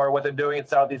 It's a big part of what they're doing in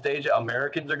Southeast Asia.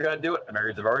 Americans are going to do it.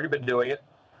 Americans have already been doing it.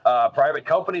 Private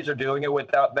companies are doing it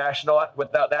without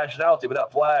nationality,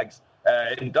 without flags.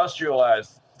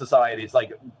 Industrialized societies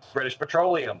like British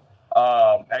Petroleum,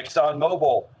 Exxon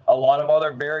Mobil, a lot of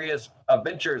other various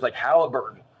ventures like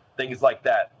Halliburton, things like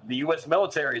that. The U.S.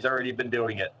 military has already been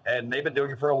doing it, and they've been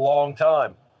doing it for a long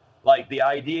time. Like, the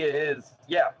idea is,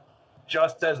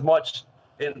 just as much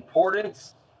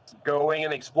importance going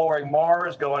and exploring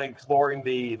Mars, going and exploring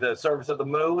the surface of the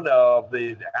moon,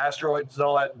 the asteroids and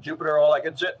all that, Jupiter, all that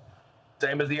good shit,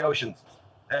 same as the oceans.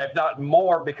 If not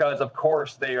more, because, of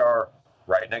course, they are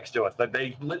right next to us. Like,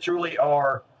 they literally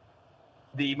are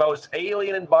the most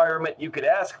alien environment you could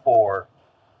ask for,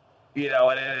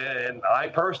 and I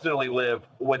personally live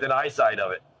within eyesight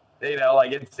of it.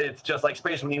 It's just like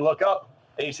space. When you look up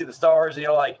and you see the stars, and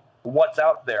you're like, what's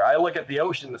out there? I look at the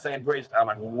ocean the same way. I'm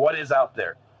like, what is out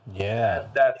there? Yeah.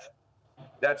 That's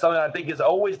something I think is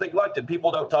always neglected.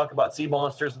 People don't talk about sea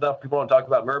monsters enough. People don't talk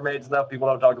about mermaids enough. People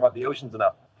don't talk about the oceans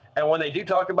enough. And when they do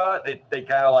talk about it, they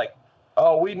kind of like,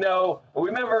 oh, we know.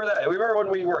 Remember when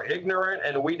we were ignorant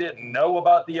and we didn't know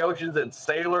about the oceans and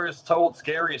sailors told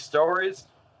scary stories?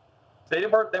 They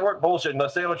weren't bullshitting. The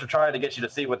sailors were trying to get you to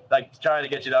see trying to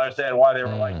get you to understand why they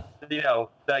were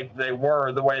they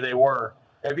were the way they were.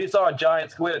 If you saw a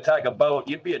giant squid attack a boat,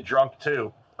 you'd be a drunk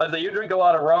too. Like, you drink a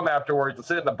lot of rum afterwards and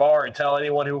sit in the bar and tell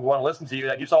anyone who would want to listen to you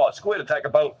that you saw a squid attack a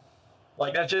boat.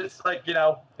 Like that's just like, you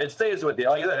know, it stays with you.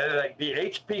 Like the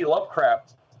H.P.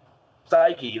 Lovecraft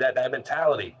psyche, that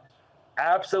mentality,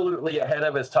 absolutely ahead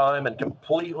of his time and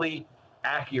completely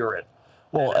accurate.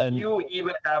 Well, and you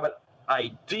even have an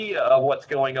idea of what's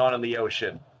going on in the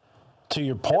ocean. to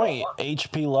your point,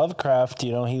 H.P. Lovecraft,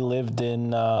 you know, he lived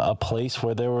in a place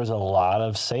where there was a lot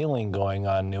of sailing going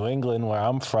on. New England, where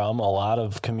I'm from, a lot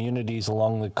of communities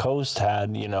along the coast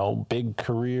had, you know, big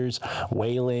careers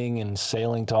whaling and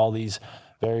sailing to all these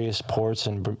various ports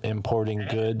and importing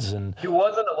goods. And he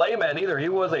wasn't a layman either. He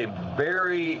was a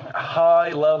very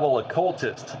high-level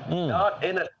occultist, not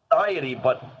in a society,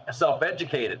 but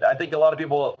self-educated. I think a lot of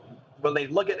people, when they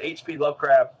look at H.P.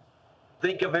 Lovecraft,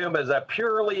 think of him as a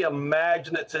purely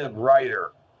imaginative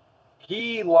writer.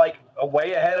 He, like,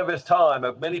 way ahead of his time,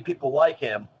 of many people like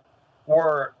him,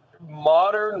 were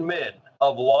modern men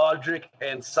of logic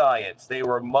and science. They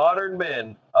were modern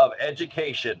men of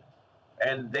education,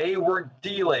 and they were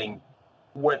dealing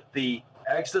with the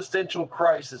existential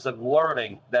crisis of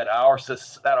learning that our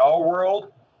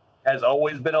world has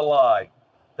always been a lie,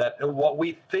 that what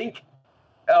we think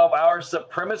of our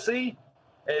supremacy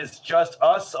is just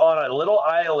us on a little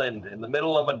island in the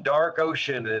middle of a dark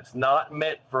ocean, and it's not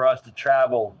meant for us to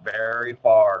travel very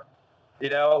far.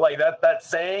 You know, like that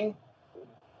saying,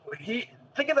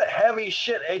 think of the heavy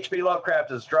shit H.P. Lovecraft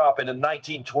is dropping in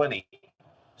 1920.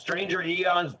 Stranger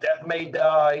Eons, Death May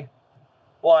Die,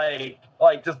 like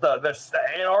just the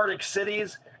Antarctic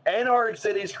cities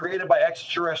created by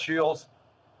extraterrestrials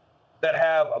that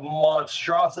have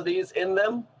monstrosities in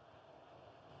them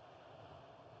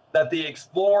that the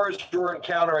explorers were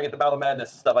encountering at the Mount of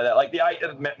Madness and stuff like that. Like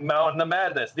the Mountain of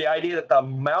Madness, the idea that the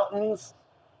mountains,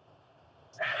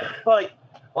 like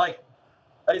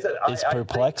I said, it's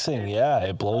perplexing.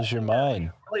 It blows your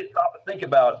mind. Really stop and think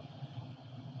about.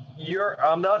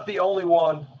 I'm not the only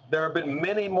one. There have been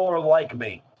many more like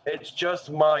me. It's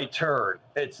just my turn.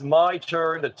 It's my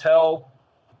turn to tell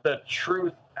the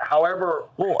truth, however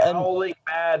howling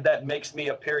mad that makes me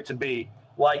appear to be.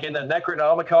 Like in the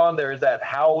Necronomicon, there's that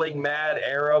howling mad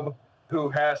Arab who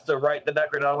has to write the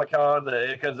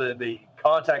Necronomicon because of the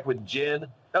contact with jinn.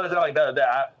 No, it's not like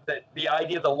the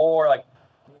idea of the lore. Like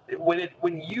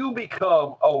when you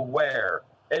become aware,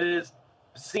 it is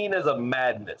seen as a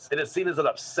madness. It is seen as an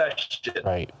obsession.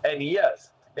 Right. And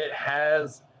yes, it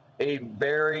has a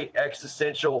very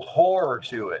existential horror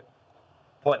to it.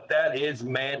 But that is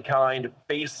mankind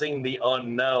facing the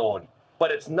unknown.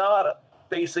 But it's not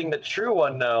facing the true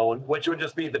unknown, which would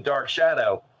just be the dark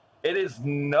shadow. It is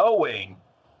knowing,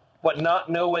 but not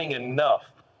knowing enough.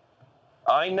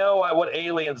 I know what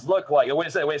aliens look like. And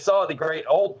we saw the great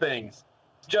old things.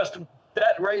 Just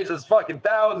that raises fucking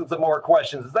thousands of more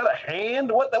questions. Is that a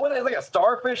hand? What is like a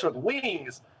starfish with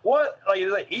wings? What? Like,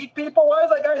 does it eat people? Why is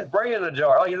that guy's brain in a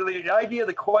jar? Like, the idea of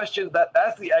the question,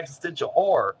 that's the existential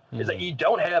horror, is that you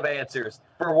don't have answers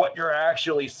for what you're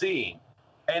actually seeing.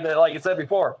 And then, like I said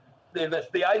before,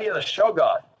 the idea of the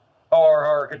Shogun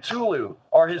or Cthulhu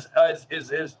or his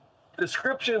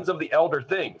descriptions of the elder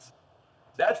things,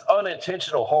 that's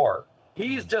unintentional horror.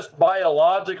 He's just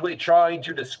biologically trying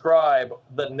to describe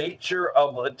the nature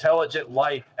of intelligent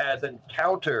life as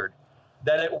encountered,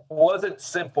 that it wasn't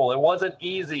simple, it wasn't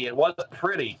easy, it wasn't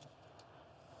pretty.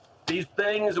 These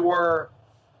things were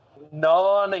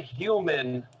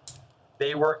non-human,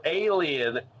 they were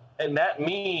alien, and that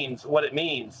means what it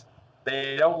means.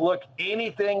 They don't look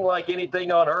anything like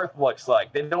anything on Earth looks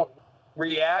like. They don't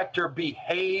react or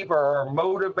behave or are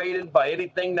motivated by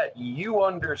anything that you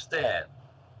understand.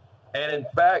 And in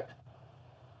fact,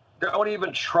 don't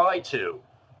even try to,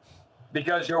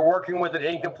 because you're working with an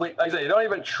incomplete, like I say, don't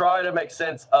even try to make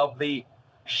sense of the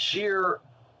sheer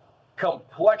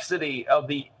complexity of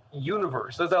the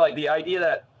universe. So it's like the idea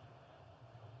that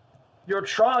you're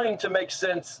trying to make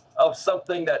sense of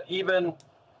something that even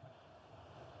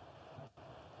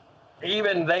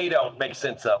they don't make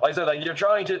sense of. Like I said, like you're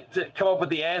trying to come up with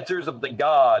the answers of the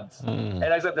gods.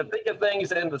 And I said to think of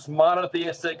things in this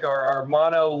monotheistic or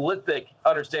monolithic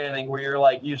understanding where you're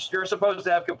like, you're supposed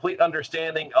to have complete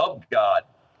understanding of God.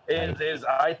 Is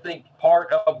I think,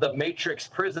 part of the matrix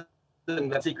prison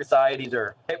that secret societies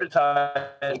are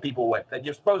hypnotizing people with, that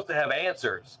you're supposed to have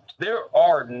answers. There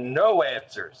are no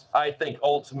answers, I think,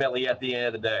 ultimately at the end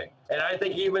of the day. And I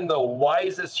think even the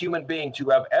wisest human being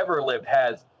to have ever lived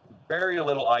has very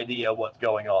little idea of what's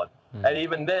going on. And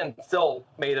even then still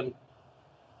made him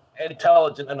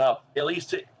intelligent enough, at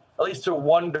least to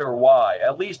wonder why,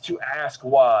 at least to ask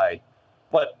why.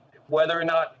 But whether or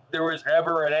not there was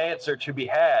ever an answer to be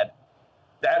had,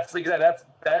 that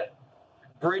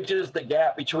bridges the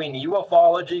gap between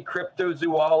ufology,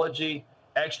 cryptozoology,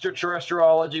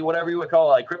 extraterrestriology, whatever you would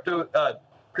call it, like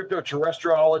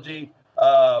cryptoterrestriology,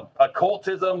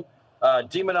 occultism,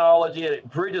 demonology, and it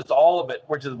bridges all of it,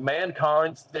 which is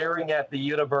mankind staring at the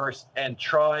universe and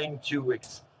trying to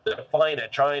define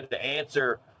it, trying to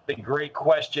answer the great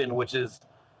question, which is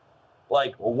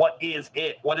like, what is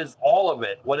it? What is all of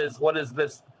it? What is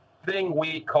this thing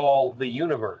we call the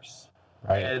universe?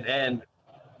 Right. And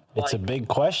it's a big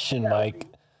question, Mike.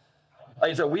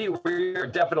 Like I said, we are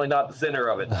definitely not the center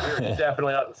of it. We're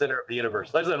definitely not the center of the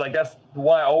universe. Like I said, like that's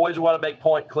why I always want to make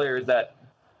point clear is that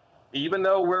even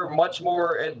though we're much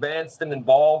more advanced and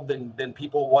involved than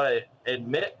people want to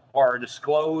admit or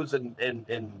disclose, and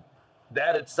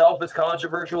that itself is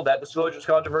controversial, that disclosure is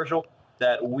controversial,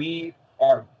 that we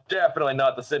are definitely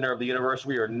not the center of the universe.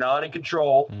 We are not in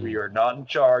control. We are not in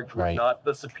charge. We're not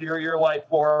the superior life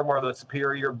form or the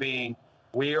superior being.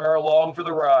 We are along for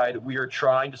the ride. We are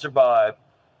trying to survive.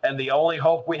 And the only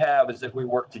hope we have is if we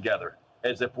work together,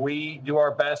 is if we do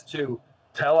our best to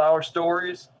tell our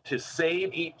stories, to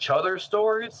save each other's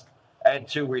stories, and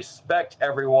to respect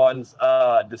everyone's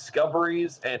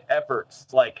discoveries and efforts.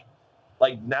 Like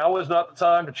now is not the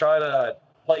time to try to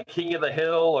play King of the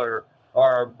Hill or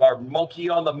Monkey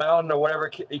on the Mountain or whatever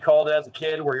he called it as a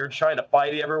kid, where you're trying to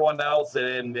fight everyone else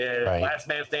and last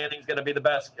man standing is going to be the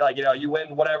best. Like, you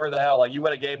win whatever the hell. Like, you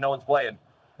win a game no one's playing.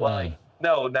 Like,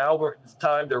 no, now it's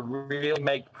time to really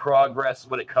make progress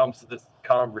when it comes to this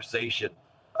conversation.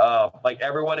 Like,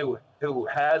 everyone who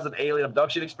has an alien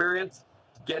abduction experience,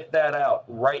 get that out,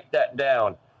 write that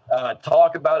down,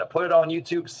 talk about it, put it on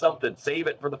YouTube, something, save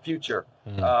it for the future.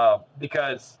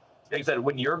 Because, like I said,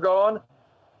 when you're gone,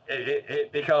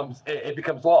 it becomes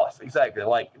lost. Exactly.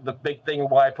 Like the big thing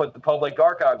why I put the public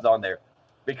archives on there.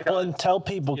 Because, and tell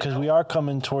people, because we are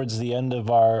coming towards the end of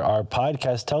our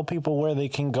podcast, tell people where they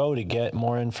can go to get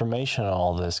more information on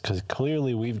all this, because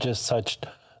clearly we've just touched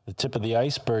the tip of the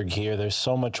iceberg here. There's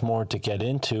so much more to get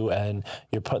into, and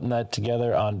you're putting that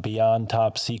together on Beyond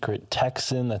Top Secret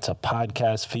Texan. That's a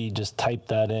podcast feed. Just type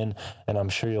that in, and I'm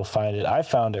sure you'll find it. I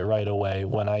found it right away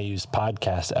when I used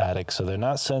Podcast Addict, so they're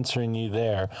not censoring you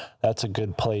there. That's a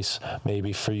good place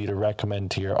maybe for you to recommend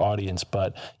to your audience.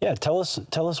 But yeah, tell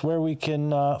us where we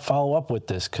can follow up with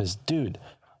this, because dude,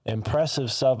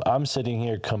 impressive stuff. I'm sitting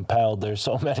here compelled. There's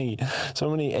so many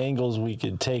angles we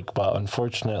could take, but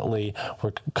unfortunately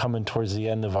we're coming towards the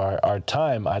end of our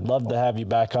time. I'd love to have you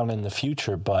back on in the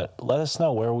future, but let us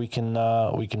know where we can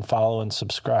follow and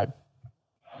subscribe.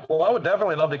 Well, I would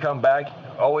definitely love to come back.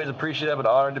 Always appreciative and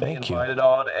honored to be invited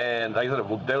on. And like I said,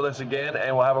 we'll do this again,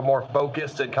 and we'll have a more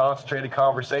focused and concentrated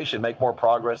conversation, make more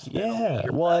progress. Yeah,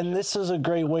 well, and this is a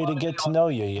great way to get to know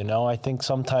you, I think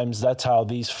sometimes that's how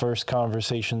these first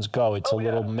conversations go. It's a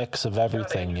little mix of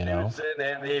everything, And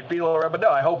they feel around, but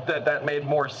no, I hope that made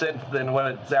more sense than when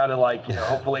it sounded like,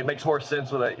 hopefully it makes more sense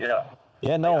with it,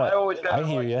 Yeah, no, I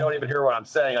hear you. Don't even hear what I'm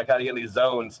saying. I kind of get in these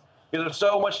zones. Because there's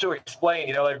so much to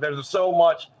explain, like there's so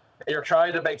much you're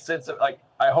trying to make sense of. Like,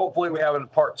 hopefully we have a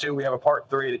part 2, we have a part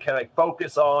 3 to kind of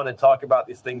focus on and talk about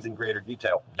these things in greater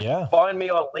detail. Yeah. Find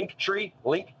me on Linktree.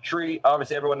 Linktree,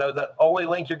 obviously everyone knows that. Only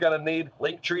link you're going to need,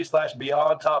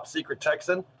 Linktree/Beyond Top Secret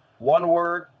Texan. One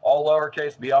word, all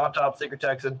lowercase, Beyond Top Secret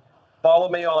Texan. Follow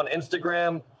me on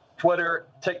Instagram, Twitter,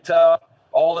 TikTok,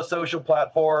 all the social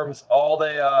platforms, all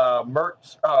the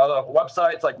merch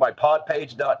websites like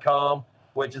mypodpage.com,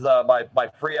 which is my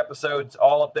free episodes,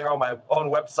 all up there on my own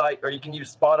website, or you can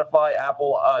use Spotify,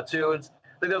 Apple Tunes.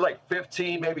 I think there's like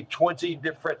 15, maybe 20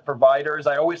 different providers.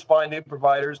 I always find new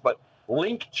providers, but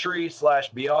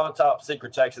Linktree/Beyond Top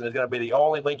Secret Texan is going to be the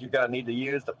only link you're going to need to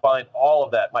use to find all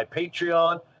of that. My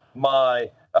Patreon, my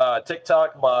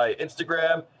TikTok, my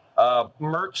Instagram,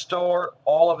 merch store,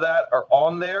 all of that are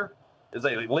on there. Is a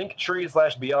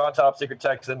Linktree/Beyond Top Secret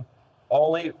Texan.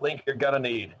 Only link you're going to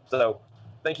need. So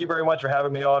thank you very much for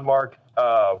having me on, Mark.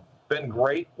 Been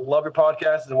great. Love your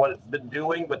podcast and what it's been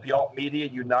doing with the Alt Media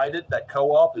United. That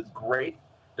co-op is great.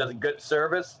 Does a good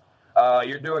service.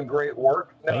 You're doing great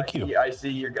work. Thank you. I see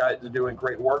you guys are doing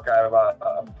great work. I have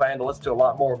a plan to listen to a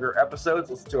lot more of your episodes.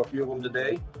 Listen to a few of them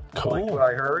today. Cool. Like what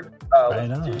I heard.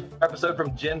 Listen to episode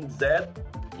from Gen Z.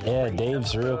 Yeah,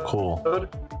 Dave's real cool.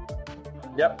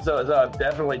 Yep. So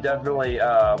definitely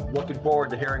looking forward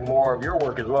to hearing more of your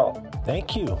work as well.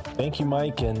 Thank you,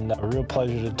 Mike, and a real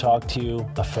pleasure to talk to you.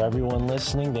 For everyone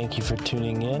listening, thank you for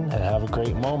tuning in, and have a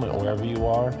great moment wherever you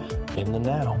are in the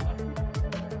now.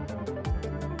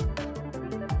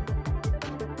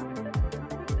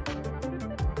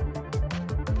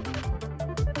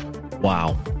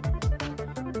 Wow.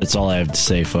 That's all I have to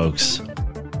say, folks.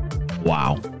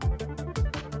 Wow.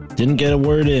 Didn't get a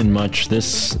word in much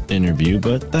this interview,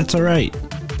 but that's all right.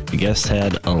 The guest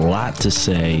had a lot to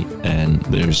say, and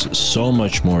there's so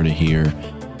much more to hear.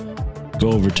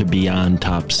 Go over to Beyond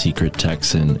Top Secret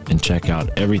Texan and check out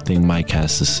everything Mike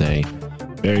has to say.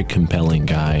 Very compelling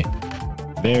guy.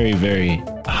 Very, very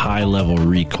high level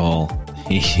recall.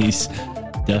 He's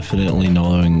definitely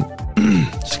knowing,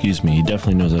 excuse me, he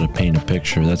definitely knows how to paint a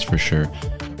picture, that's for sure.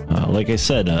 Like I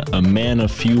said, a man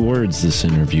of few words this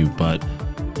interview, but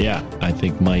yeah, I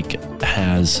think Mike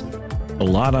has a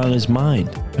lot on his mind.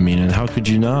 I mean, and how could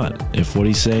you not? If what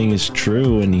he's saying is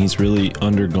true and he's really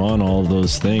undergone all of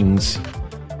those things,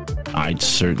 I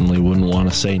certainly wouldn't want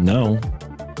to say no.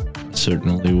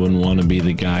 Certainly wouldn't want to be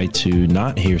the guy to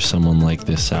not hear someone like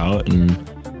this out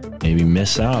and maybe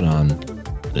miss out on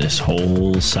this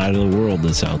whole side of the world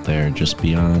that's out there, just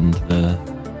beyond the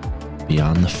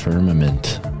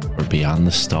firmament, or beyond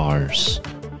the stars,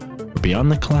 or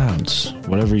beyond the clouds,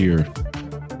 whatever your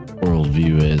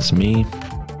worldview is. Me,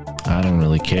 I don't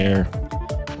really care.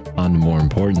 On to more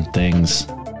important things.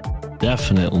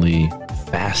 Definitely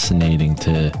fascinating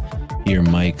to hear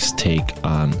Mike's take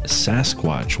on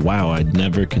Sasquatch. Wow, I'd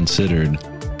never considered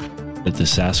that the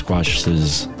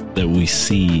Sasquatches that we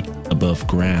see above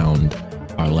ground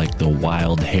are like the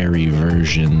wild, hairy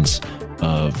versions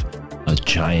of a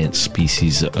giant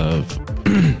species of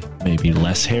maybe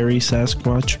less hairy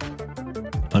Sasquatch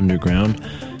underground.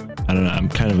 I don't know, I'm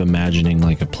kind of imagining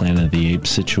like a Planet of the Apes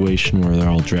situation where they're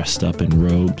all dressed up in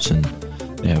robes and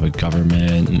they have a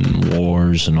government and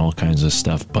wars and all kinds of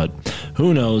stuff, but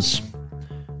who knows?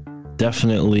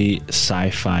 Definitely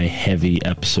sci-fi heavy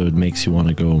episode. Makes you want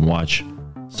to go and watch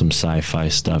some sci-fi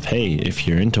stuff. Hey, if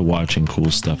you're into watching cool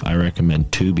stuff, I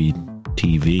recommend Tubi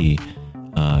TV.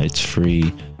 It's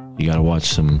free. You gotta watch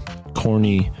some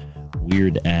corny,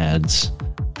 weird ads,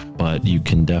 but you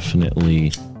can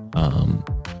definitely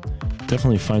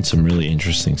find some really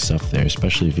interesting stuff there,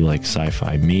 especially if you like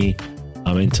sci-fi. Me,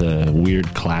 I'm into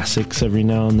weird classics every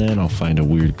now and then. I'll find a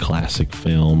weird classic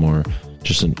film or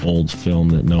just an old film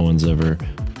that no one's ever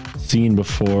seen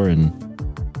before and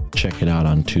check it out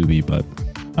on Tubi. But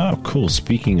oh, cool.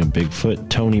 Speaking of Bigfoot,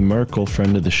 Tony Merkel,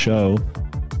 friend of the show,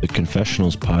 the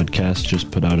Confessionals podcast, just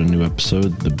put out a new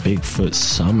episode, The Bigfoot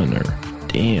Summoner.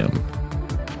 Damn.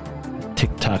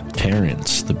 TikTok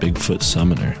Terrence, the Bigfoot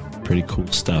Summoner. Pretty cool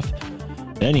stuff.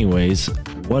 Anyways,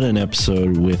 what an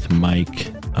episode with Mike.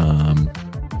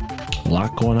 A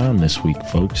lot going on this week,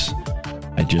 folks.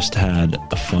 I just had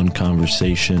a fun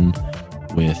conversation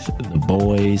with the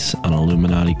boys on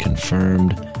Illuminati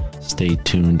Confirmed. Stay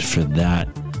tuned for that.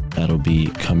 That'll be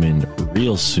coming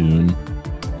real soon.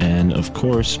 And of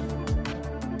course,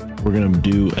 we're going to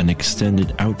do an extended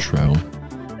outro.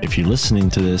 If you're listening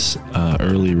to this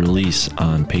early release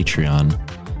on Patreon,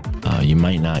 you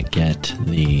might not get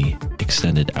the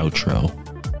extended outro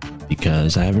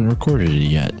because I haven't recorded it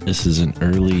yet. This is an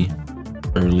early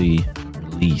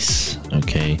release,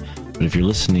 okay? But if you're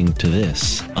listening to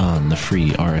this on the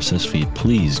free RSS feed,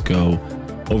 please go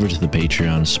over to the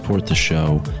Patreon, support the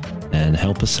show, and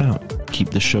help us out.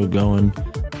 Keep the show going,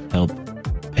 help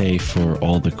pay for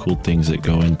all the cool things that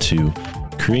go into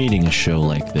creating a show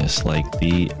like this, like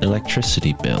the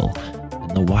electricity bill,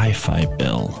 and the Wi-Fi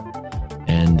bill,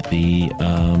 and the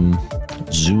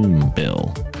Zoom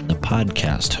bill, the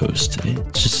podcast host.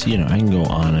 It's just, I can go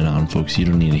on and on, folks. You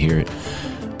don't need to hear it.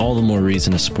 All the more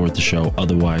reason to support the show.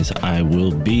 Otherwise, I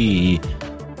will be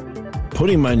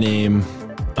putting my name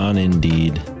on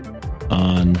Indeed,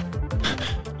 on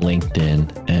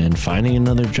LinkedIn, and finding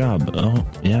another job. Oh,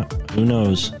 yeah, who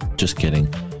knows? Just kidding.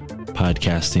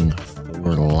 Podcasting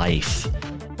for life.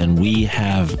 And we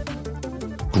have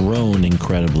grown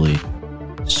incredibly.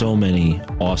 So many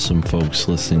awesome folks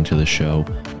listening to the show.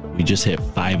 We just hit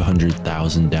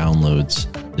 500,000 downloads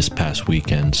this past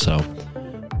weekend. So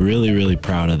really, really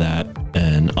proud of that.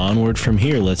 And onward from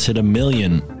here, let's hit 1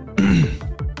 million.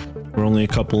 We're only a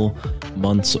couple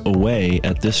months away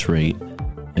at this rate,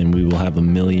 and we will have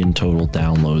 1 million total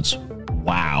downloads.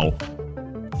 Wow.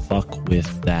 Fuck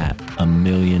with that. 1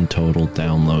 million total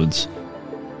downloads.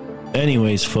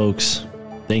 Anyways, folks,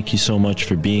 thank you so much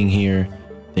for being here.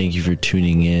 Thank you for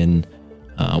tuning in.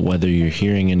 Whether you're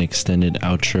hearing an extended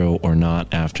outro or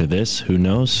not after this, who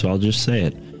knows? So I'll just say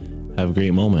it. Have a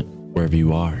great moment wherever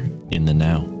you are in the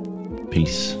now.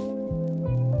 Peace.